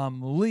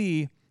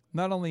Lee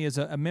not only as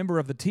a member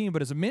of the team,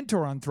 but as a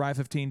mentor on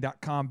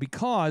Thrive15.com,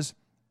 because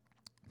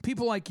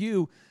people like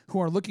you who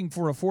are looking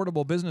for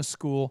affordable business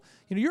school,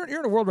 you're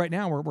in a world right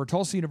now where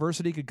Tulsa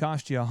University could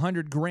cost you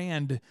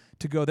 $100,000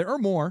 to go there or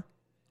more.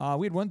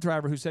 We had one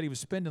Thriver who said he was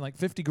spending like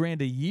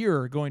 $50,000 a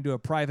year going to a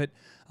private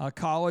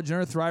college.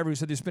 Another Thriver who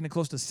said they're spending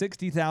close to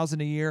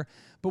 $60,000 a year.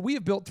 But we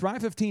have built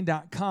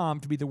Thrive15.com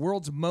to be the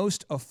world's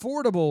most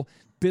affordable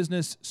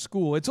business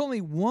school. It's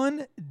only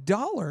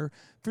 $1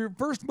 for your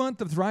first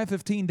month of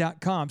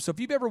Thrive15.com. So if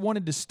you've ever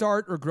wanted to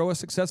start or grow a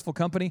successful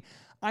company,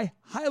 I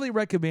highly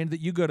recommend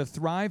that you go to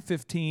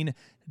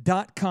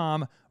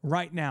Thrive15.com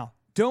right now.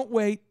 Don't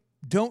wait.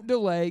 Don't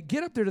delay.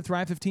 Get up there to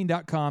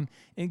Thrive15.com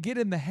and get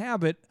in the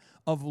habit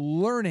of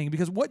learning,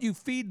 because what you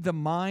feed the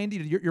mind,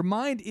 your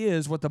mind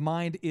is what the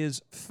mind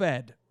is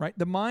fed, right?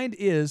 The mind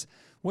is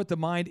what the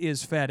mind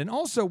is fed. And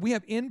also, we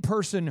have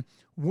in-person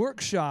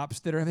workshops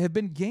that have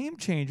been game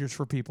changers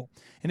for people.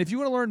 And if you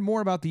want to learn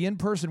more about the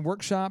in-person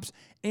workshops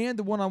and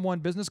the one-on-one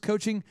business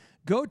coaching,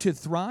 go to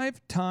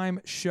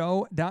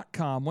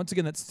thrivetimeshow.com. Once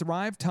again, that's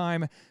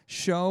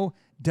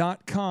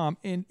thrivetimeshow.com.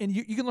 And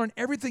you can learn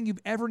everything you've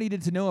ever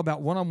needed to know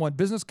about one-on-one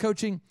business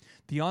coaching,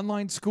 the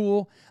online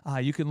school.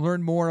 You can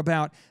learn more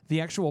about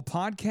the actual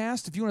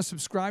podcast. If you want to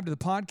subscribe to the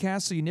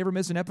podcast so you never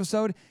miss an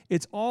episode,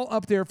 it's all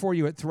up there for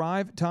you at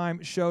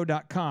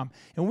thrivetimeshow.com.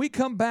 And when we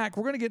come back,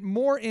 we're going to get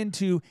more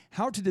into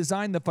how to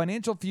design the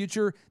financial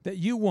future that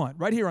you want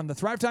right here on the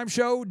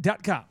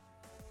thrivetimeshow.com.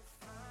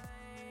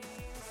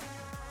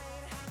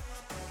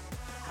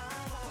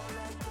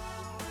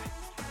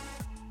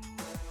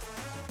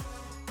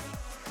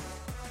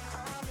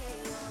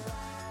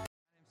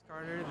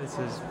 This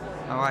is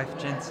my wife,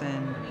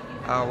 Jensen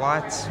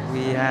Watts.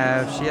 She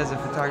has a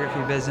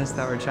photography business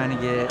that we're trying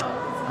to get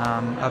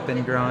up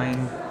and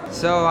growing.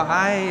 So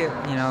I,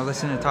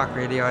 listen to talk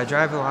radio. I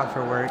drive a lot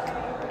for work,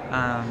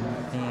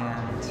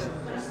 and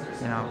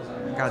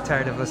got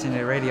tired of listening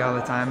to radio all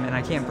the time. And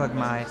I can't plug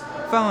my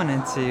phone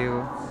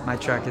into my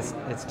truck;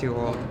 it's too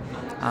old.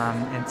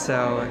 And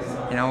so,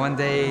 one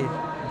day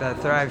the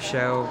Thrive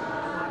Show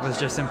was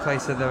just in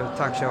place of the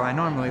talk show I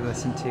normally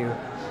listen to.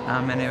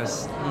 And it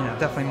was,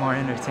 definitely more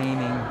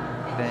entertaining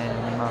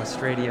than most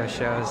radio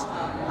shows.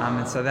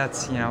 And so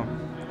that's,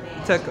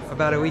 it took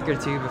about a week or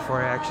two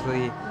before I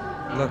actually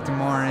looked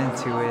more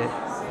into it.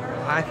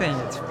 I think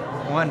it's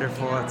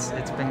wonderful. It's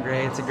been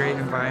great. It's a great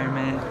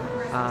environment.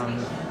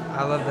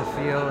 I love the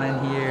feel in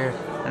here,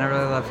 and I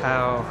really love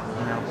how,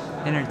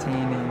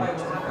 entertaining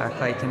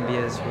Clay can be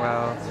as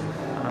well.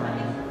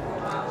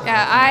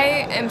 Yeah,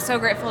 I am so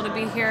grateful to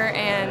be here,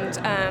 and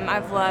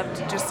I've loved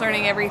just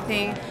learning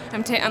everything.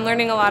 I'm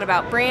learning a lot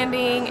about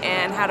branding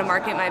and how to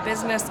market my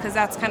business, because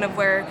that's kind of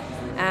where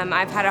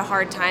I've had a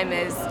hard time.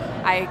 Is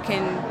I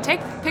can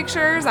take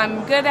pictures,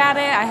 I'm good at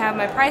it, I have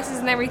my prices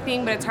and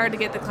everything, but it's hard to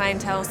get the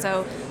clientele.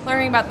 So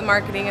learning about the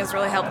marketing has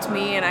really helped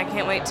me, and I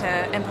can't wait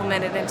to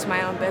implement it into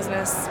my own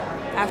business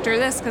after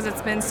this, because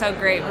it's been so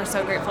great. We're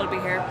so grateful to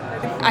be here.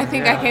 I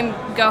think I can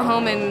go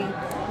home and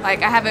I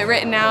have it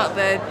written out,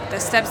 the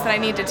steps that I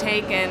need to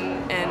take,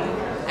 and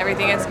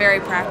everything. It's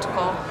very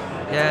practical.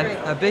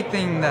 Yeah, a big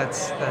thing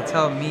that's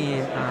helped me,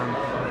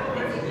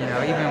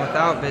 even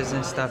without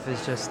business stuff,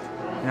 is just,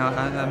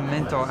 a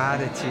mental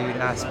attitude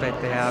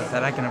aspect they have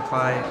that I can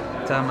apply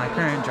to my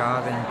current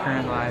job and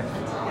current life.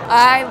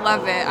 I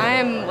love it. I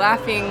am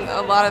laughing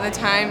a lot of the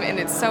time, and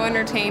it's so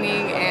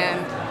entertaining,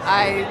 and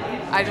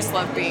I just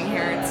love being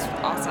here. It's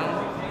awesome.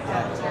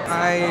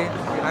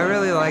 I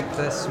really like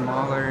the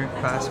smaller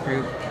class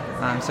group,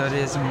 so it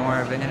is more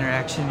of an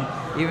interaction,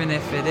 even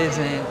if it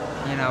isn't,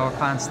 a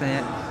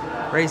constant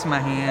raise my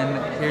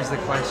hand, here's the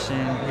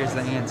question, here's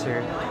the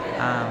answer.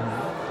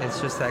 It's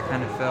just that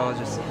kind of feel,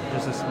 just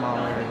a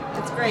smaller.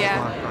 It's great.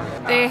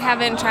 Yeah. They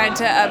haven't tried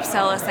to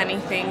upsell us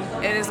anything.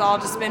 It has all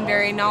just been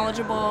very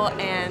knowledgeable,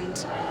 and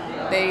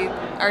they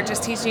are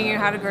just teaching you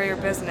how to grow your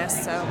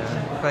business. So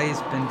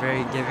Clay's been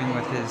very giving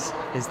with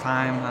his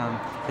time,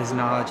 his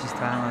knowledge, his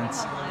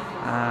talents.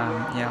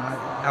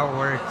 At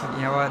work,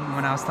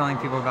 when I was telling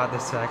people about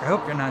this, I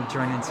hope you're not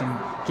joining some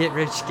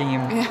get-rich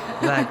scheme.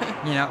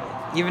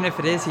 Even if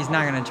it is, he's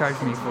not going to charge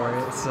me for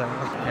it. So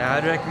yeah,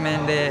 I'd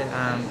recommend it.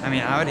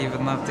 I would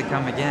even love to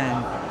come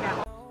again.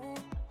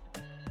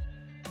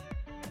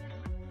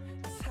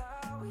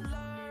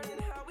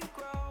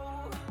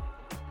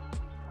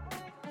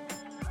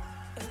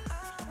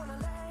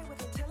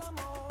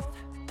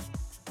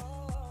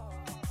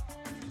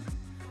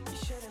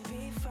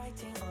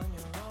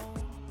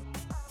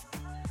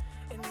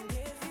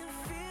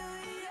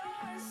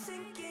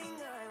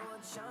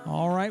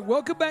 All right,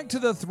 welcome back to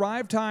the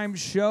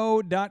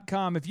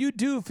thrivetimeshow.com. If you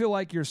do feel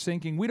like you're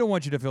sinking, we don't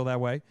want you to feel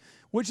that way,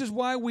 which is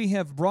why we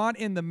have brought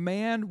in the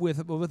man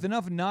with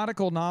enough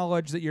nautical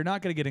knowledge that you're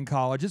not going to get in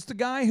college. It's the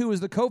guy who is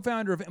the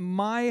co-founder of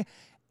My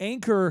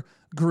Anchor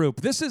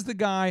Group. This is the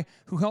guy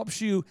who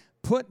helps you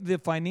put the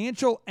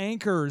financial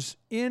anchors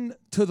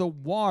into the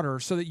water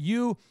so that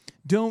you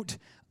don't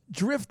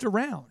drift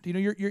around.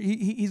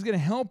 He's going to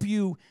help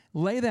you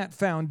lay that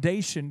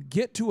foundation,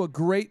 get to a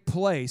great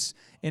place,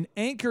 and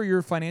anchor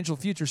your financial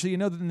future. So you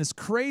know that in this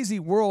crazy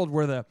world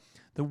where the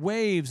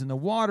waves and the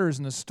waters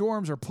and the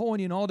storms are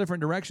pulling you in all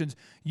different directions,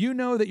 you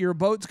know that your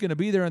boat's going to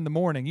be there in the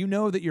morning. You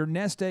know that your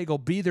nest egg will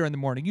be there in the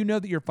morning. You know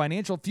that your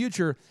financial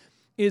future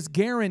is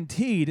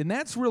guaranteed. And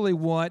that's really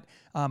what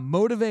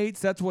motivates,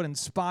 that's what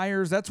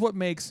inspires, that's what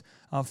makes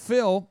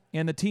Phil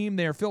and the team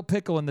there, Phil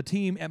Pickle and the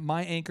team at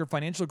My Anchor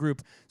Financial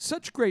Group,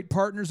 such great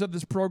partners of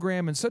this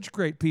program and such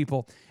great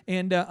people.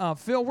 And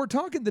Phil, we're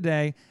talking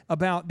today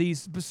about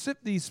these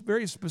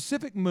very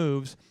specific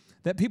moves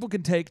that people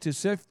can take to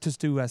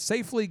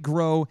safely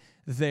grow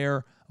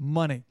their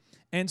money.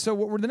 And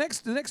so the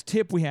next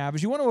tip we have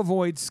is you want to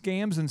avoid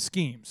scams and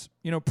schemes.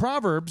 You know,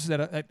 Proverbs,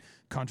 that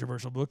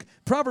controversial book,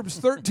 Proverbs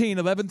 13,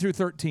 11 through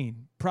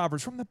 13.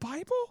 Proverbs from the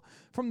Bible?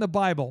 From the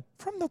Bible.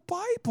 From the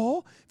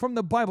Bible? From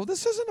the Bible.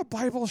 This isn't a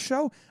Bible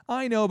show.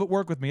 I know, but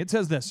work with me. It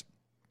says this: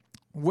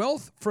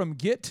 wealth from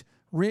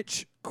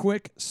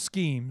get-rich-quick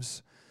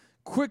schemes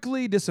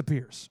quickly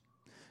disappears.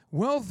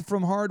 Wealth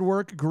from hard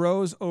work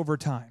grows over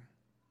time.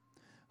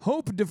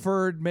 Hope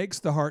deferred makes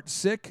the heart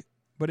sick,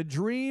 but a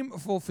dream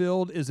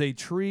fulfilled is a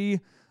tree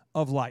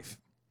of life.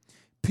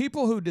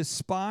 People who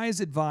despise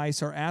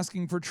advice are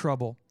asking for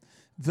trouble.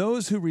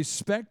 Those who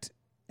respect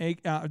a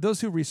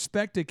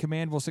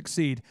command will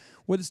succeed.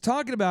 What it's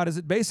talking about is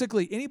that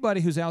basically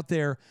anybody who's out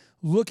there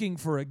looking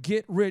for a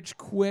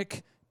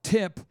get-rich-quick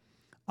tip,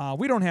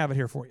 we don't have it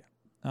here for you.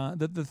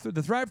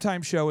 The Thrive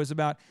Time show is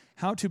about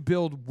how to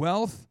build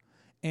wealth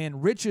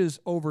and riches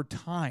over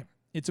time.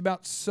 It's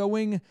about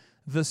sowing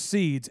the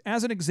seeds.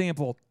 As an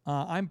example,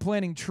 I'm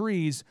planting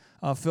trees,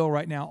 Phil,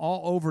 right now,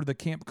 all over the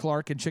Camp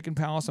Clark and Chicken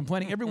Palace. I'm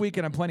planting every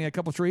weekend. I'm planting a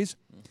couple trees,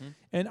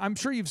 and I'm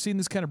sure you've seen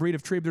this kind of breed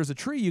of tree. There's a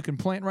tree you can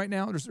plant right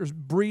now. There's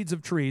breeds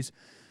of trees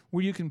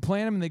where you can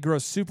plant them and they grow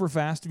super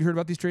fast. Have you heard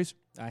about these trees?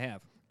 I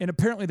have. And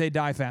apparently they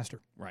die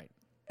faster. Right.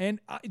 And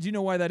do you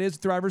know why that is,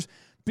 Thrivers?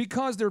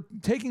 Because they're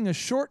taking a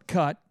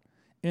shortcut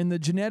in the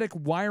genetic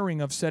wiring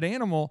of said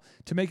animal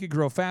to make it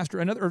grow faster,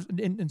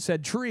 in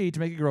said tree to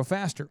make it grow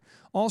faster.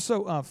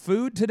 Also,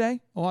 food today,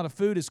 a lot of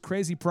food is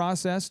crazy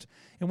processed,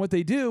 and what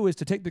they do is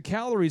to take the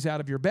calories out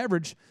of your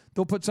beverage,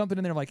 they'll put something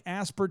in there like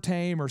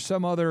aspartame or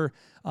some other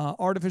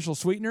artificial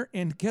sweetener,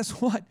 and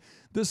guess what?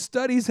 The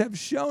studies have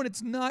shown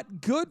it's not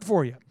good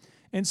for you.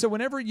 And so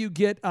whenever you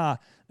get a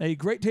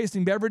great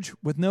tasting beverage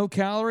with no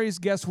calories,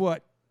 guess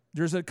what?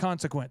 There's a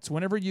consequence.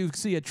 Whenever you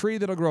see a tree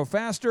that'll grow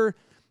faster,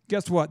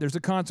 guess what? There's a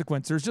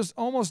consequence. There's just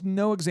almost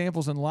no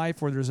examples in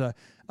life where there's a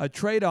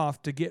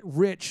trade-off to get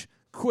rich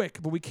quick,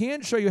 but we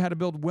can show you how to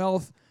build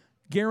wealth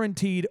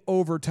guaranteed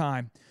over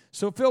time.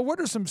 So, Phil, what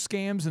are some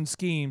scams and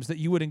schemes that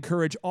you would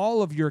encourage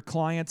all of your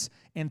clients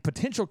and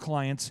potential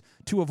clients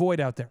to avoid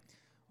out there?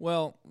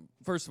 Well,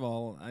 first of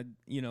all,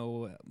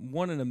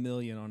 1 in a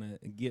million on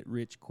a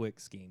get-rich-quick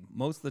scheme.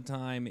 Most of the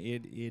time,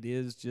 it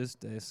is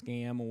just a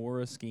scam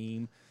or a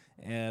scheme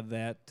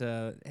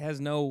that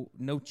has no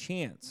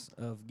chance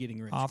of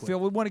getting rich quick. Phil,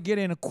 we want to get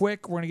in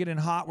quick. We're going to get in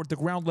hot. We're at the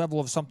ground level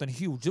of something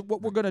huge.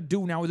 What we're going to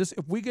do now is this.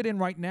 If we get in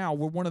right now,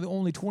 we're one of the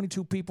only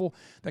 22 people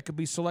that could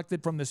be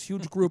selected from this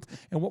huge group.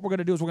 And what we're going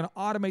to do is we're going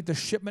to automate the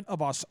shipment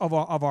of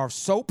our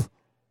soap.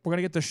 We're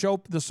going to get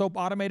the soap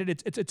automated.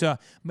 It's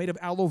made of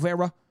aloe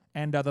vera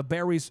and the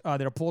berries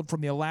that are pulled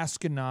from the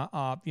Alaskan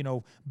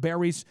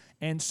berries.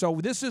 And so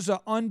this is an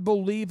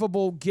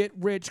unbelievable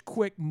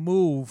get-rich-quick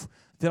move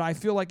that I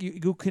feel like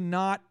you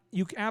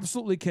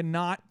absolutely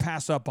cannot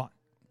pass up on.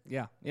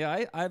 Yeah,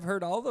 I've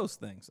heard all those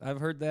things. I've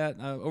heard that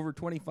over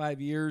 25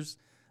 years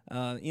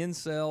in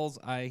sales.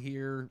 I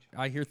hear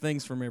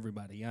things from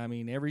everybody. I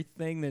mean,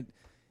 everything that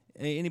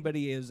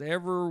anybody has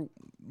ever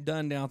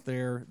done out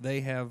there,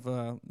 they have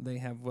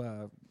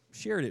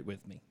shared it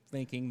with me,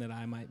 thinking that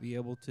I might be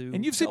able to.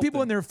 And you've seen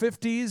people in their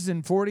 50s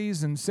and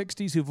 40s and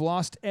 60s who've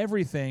lost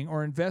everything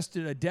or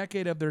invested a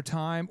decade of their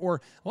time,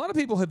 or a lot of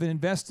people have been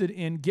invested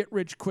in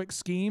get-rich-quick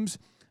schemes,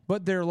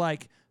 but they're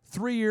like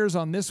 3 years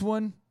on this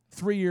one,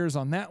 3 years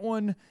on that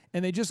one,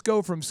 and they just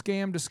go from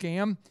scam to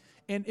scam.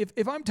 And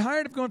if I'm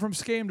tired of going from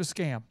scam to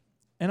scam,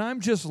 and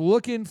I'm just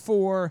looking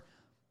for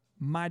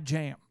my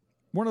jam,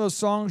 one of those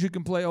songs you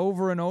can play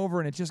over and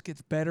over and it just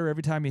gets better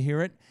every time you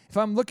hear it. If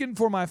I'm looking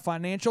for my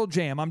financial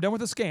jam, I'm done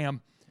with the scam.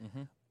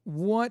 Mm-hmm.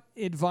 What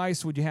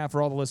advice would you have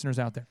for all the listeners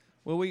out there?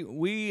 Well,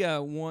 we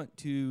want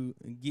to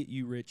get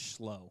you rich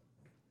slow.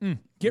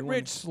 Get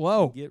rich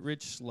slow. Get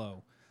rich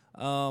slow.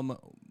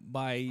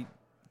 By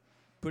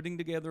putting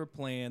together a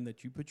plan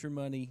that you put your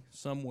money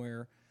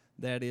somewhere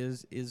that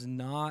is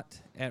not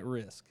at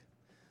risk.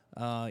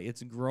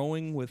 It's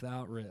growing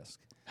without risk.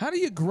 How do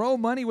you grow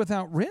money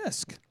without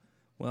risk?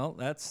 Well,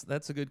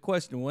 that's a good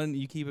question. One,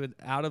 you keep it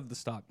out of the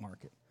stock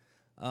market.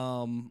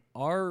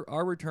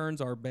 Our returns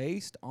are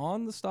based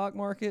on the stock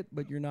market,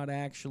 but you're not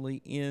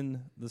actually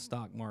in the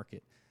stock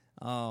market.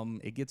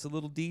 It gets a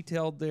little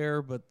detailed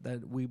there, but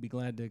that we'd be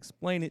glad to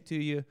explain it to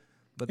you.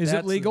 But is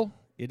it legal?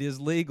 It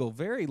is legal,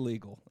 very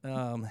legal,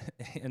 and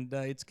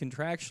it's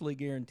contractually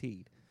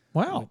guaranteed.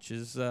 Wow, which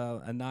is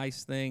a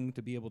nice thing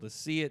to be able to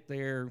see it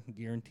there,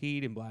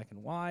 guaranteed in black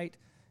and white,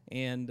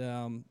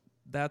 and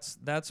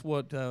that's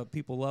what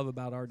people love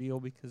about our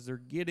deal, because they're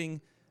getting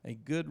a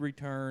good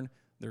return.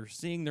 They're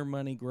seeing their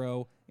money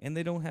grow, and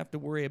they don't have to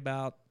worry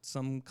about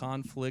some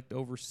conflict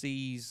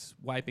overseas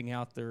wiping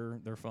out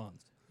their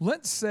funds.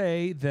 Let's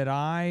say that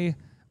I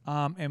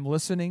am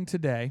listening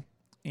today,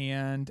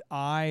 and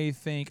I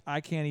think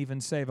I can't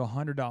even save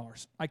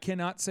 $100. I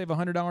cannot save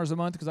 $100 a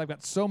month because I've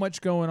got so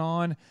much going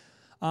on.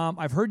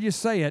 I've heard you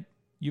say it.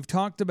 You've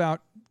talked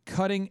about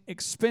cutting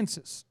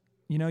expenses.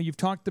 You know, you've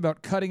talked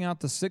about cutting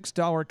out the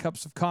 $6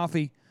 cups of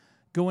coffee,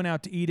 going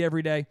out to eat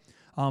every day.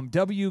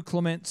 W.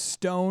 Clement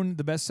Stone,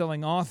 the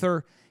best-selling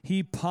author,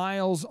 he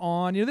piles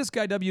on. You know, this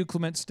guy, W.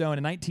 Clement Stone,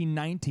 in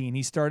 1919,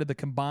 he started the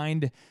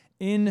Combined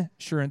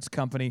Insurance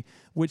Company,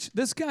 which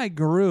this guy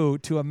grew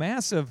to a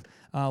massive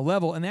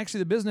level. And actually,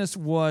 the business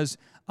was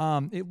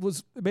it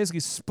was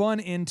basically spun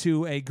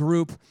into a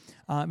group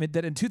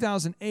that in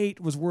 2008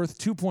 was worth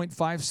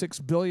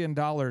 $2.56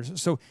 billion.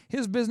 So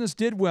his business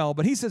did well.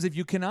 But he says if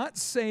you cannot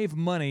save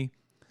money,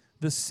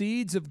 the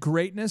seeds of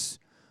greatness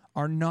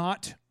are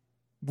not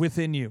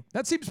within you.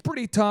 That seems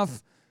pretty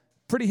tough,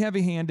 pretty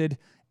heavy-handed.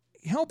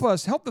 Help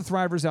the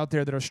Thrivers out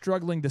there that are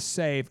struggling to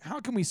save.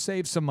 How can we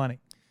save some money?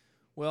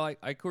 Well, I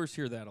of course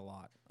hear that a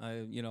lot.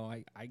 I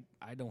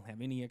don't have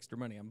any extra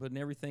money. I'm putting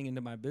everything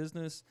into my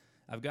business.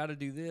 I've got to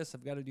do this.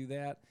 I've got to do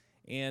that.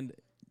 And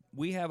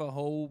we have a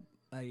whole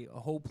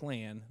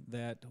plan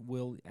that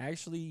will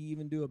actually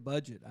even do a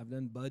budget. I've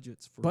done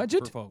budgets for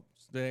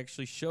folks to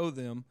actually show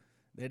them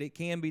that it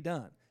can be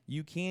done.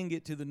 You can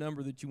get to the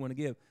number that you want to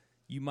give.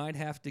 You might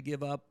have to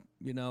give up,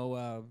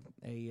 a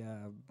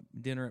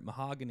dinner at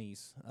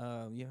Mahogany's.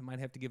 You might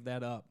have to give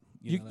that up.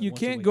 You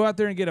can't go out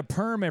there and get a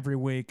perm every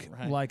week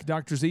like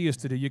Dr. Z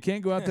used to do. You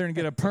can't go out there and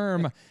get a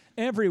perm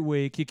every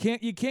week. You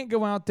can't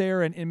go out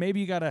there and maybe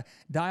you got to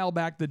dial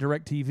back the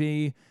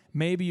DirecTV.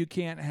 Maybe you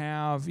can't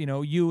have,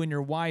 you and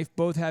your wife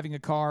both having a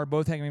car,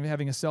 both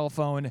having a cell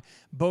phone,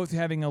 both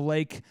having a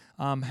lake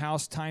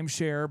house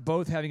timeshare,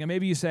 both having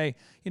maybe you say,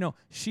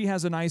 she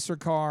has a nicer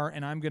car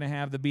and I'm going to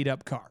have the beat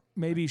up car.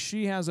 Maybe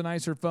she has a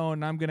nicer phone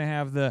and I'm going to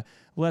have the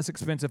less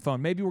expensive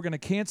phone. Maybe we're going to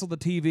cancel the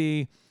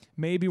TV.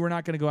 Maybe we're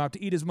not going to go out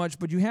to eat as much,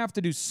 but you have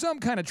to do some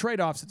kind of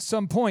trade-offs at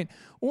some point.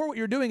 Or what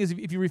you're doing is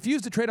if you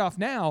refuse to trade off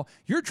now,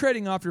 you're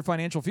trading off your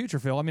financial future,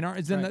 Phil. I mean,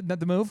 isn't that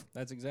the move?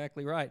 That's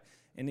exactly right.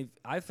 And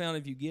I found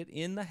if you get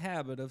in the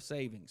habit of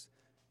savings,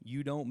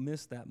 you don't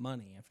miss that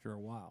money after a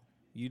while.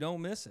 You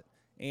don't miss it.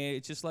 And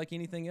it's just like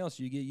anything else.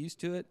 You get used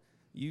to it.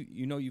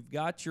 You've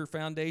got your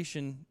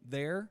foundation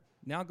there.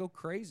 Now go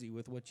crazy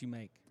with what you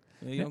make.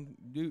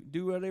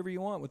 Do whatever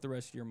you want with the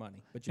rest of your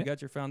money, but you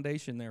got your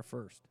foundation there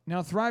first.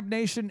 Now, Thrive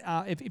Nation,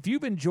 if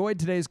you've enjoyed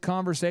today's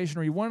conversation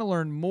or you want to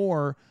learn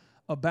more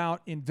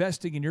about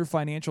investing in your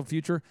financial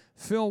future,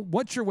 Phil,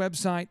 what's your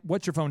website?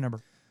 What's your phone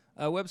number?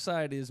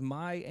 Website is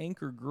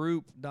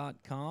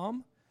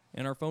myanchorgroup.com,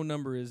 and our phone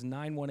number is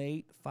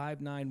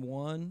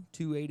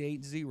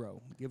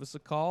 918-591-2880. Give us a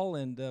call,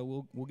 and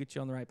we'll get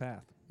you on the right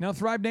path. Now,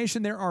 Thrive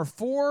Nation, there are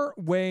 4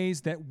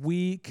 ways that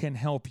we can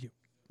help you.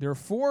 There are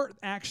 4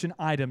 action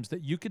items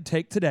that you could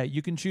take today.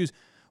 You can choose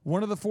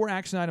one of the 4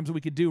 action items that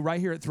we could do right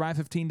here at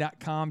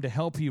Thrive15.com to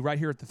help you right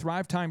here at the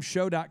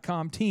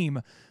ThriveTimeShow.com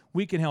team.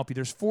 We can help you.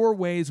 There's 4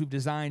 ways we've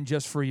designed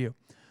just for you.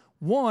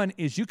 One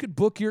is you could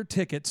book your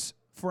tickets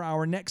for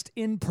our next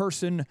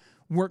in-person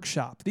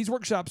workshop. These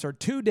workshops are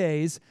 2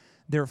 days.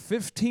 They're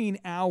 15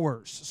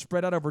 hours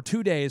spread out over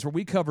 2 days where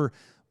we cover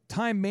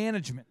time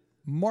management,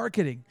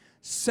 marketing,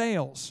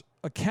 sales,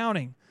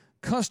 accounting,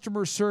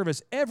 customer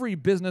service, every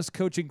business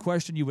coaching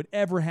question you would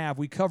ever have.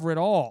 We cover it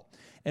all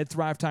at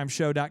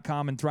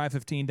ThriveTimeShow.com and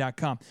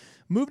Thrive15.com.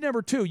 Move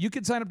number 2, you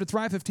can sign up to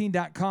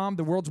Thrive15.com,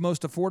 the world's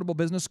most affordable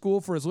business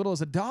school, for as little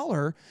as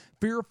 $1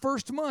 for your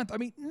first month. I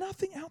mean,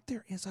 nothing out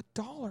there is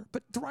 $1,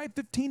 but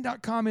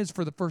Thrive15.com is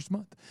for the first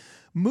month.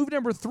 Move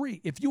number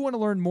 3, if you want to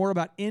learn more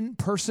about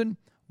in-person,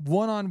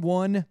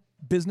 one-on-one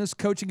business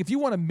coaching, if you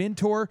want a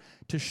mentor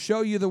to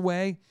show you the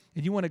way,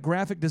 and you want a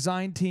graphic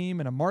design team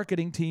and a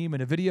marketing team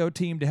and a video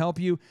team to help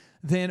you,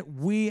 then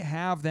we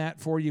have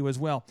that for you as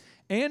well.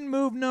 And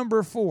move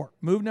number 4,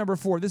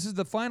 this is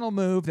the final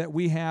move that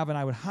we have, and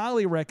I would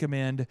highly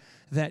recommend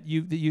that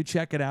you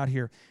check it out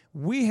here.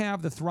 We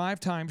have the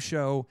Thrive Time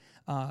Show,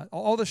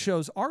 all the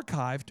shows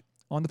archived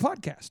on the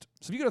podcast.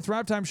 So if you go to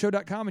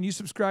ThriveTimeShow.com and you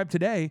subscribe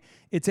today,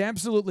 it's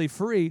absolutely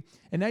free,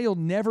 and now you'll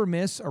never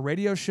miss a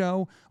radio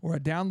show or a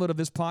download of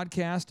this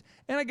podcast.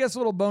 And I guess a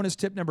little bonus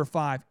tip number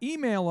 5,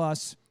 email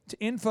us to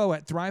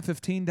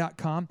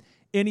info@Thrive15.com,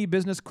 any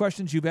business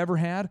questions you've ever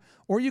had,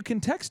 or you can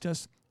text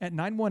us at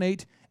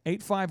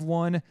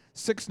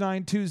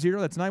 918-851-6920.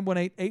 That's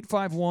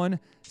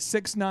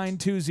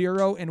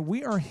 918-851-6920, and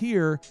we are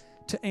here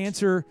to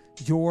answer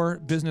your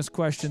business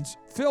questions.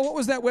 Phil, what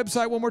was that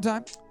website one more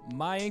time?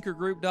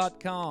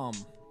 myanchorgroup.com.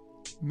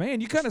 Man,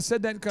 you kind of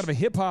said that in kind of a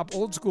hip-hop,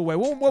 old-school way.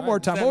 One more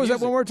time. What was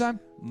that one more time?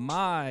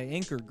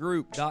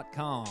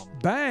 myanchorgroup.com.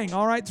 Bang.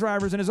 All right,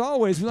 Thrivers. And as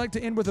always, we like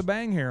to end with a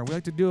bang here. We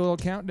like to do a little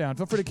countdown.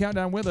 Feel free to count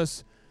down with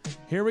us.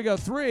 Here we go.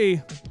 3,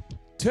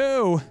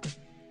 2,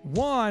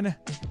 1,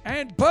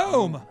 and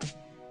boom.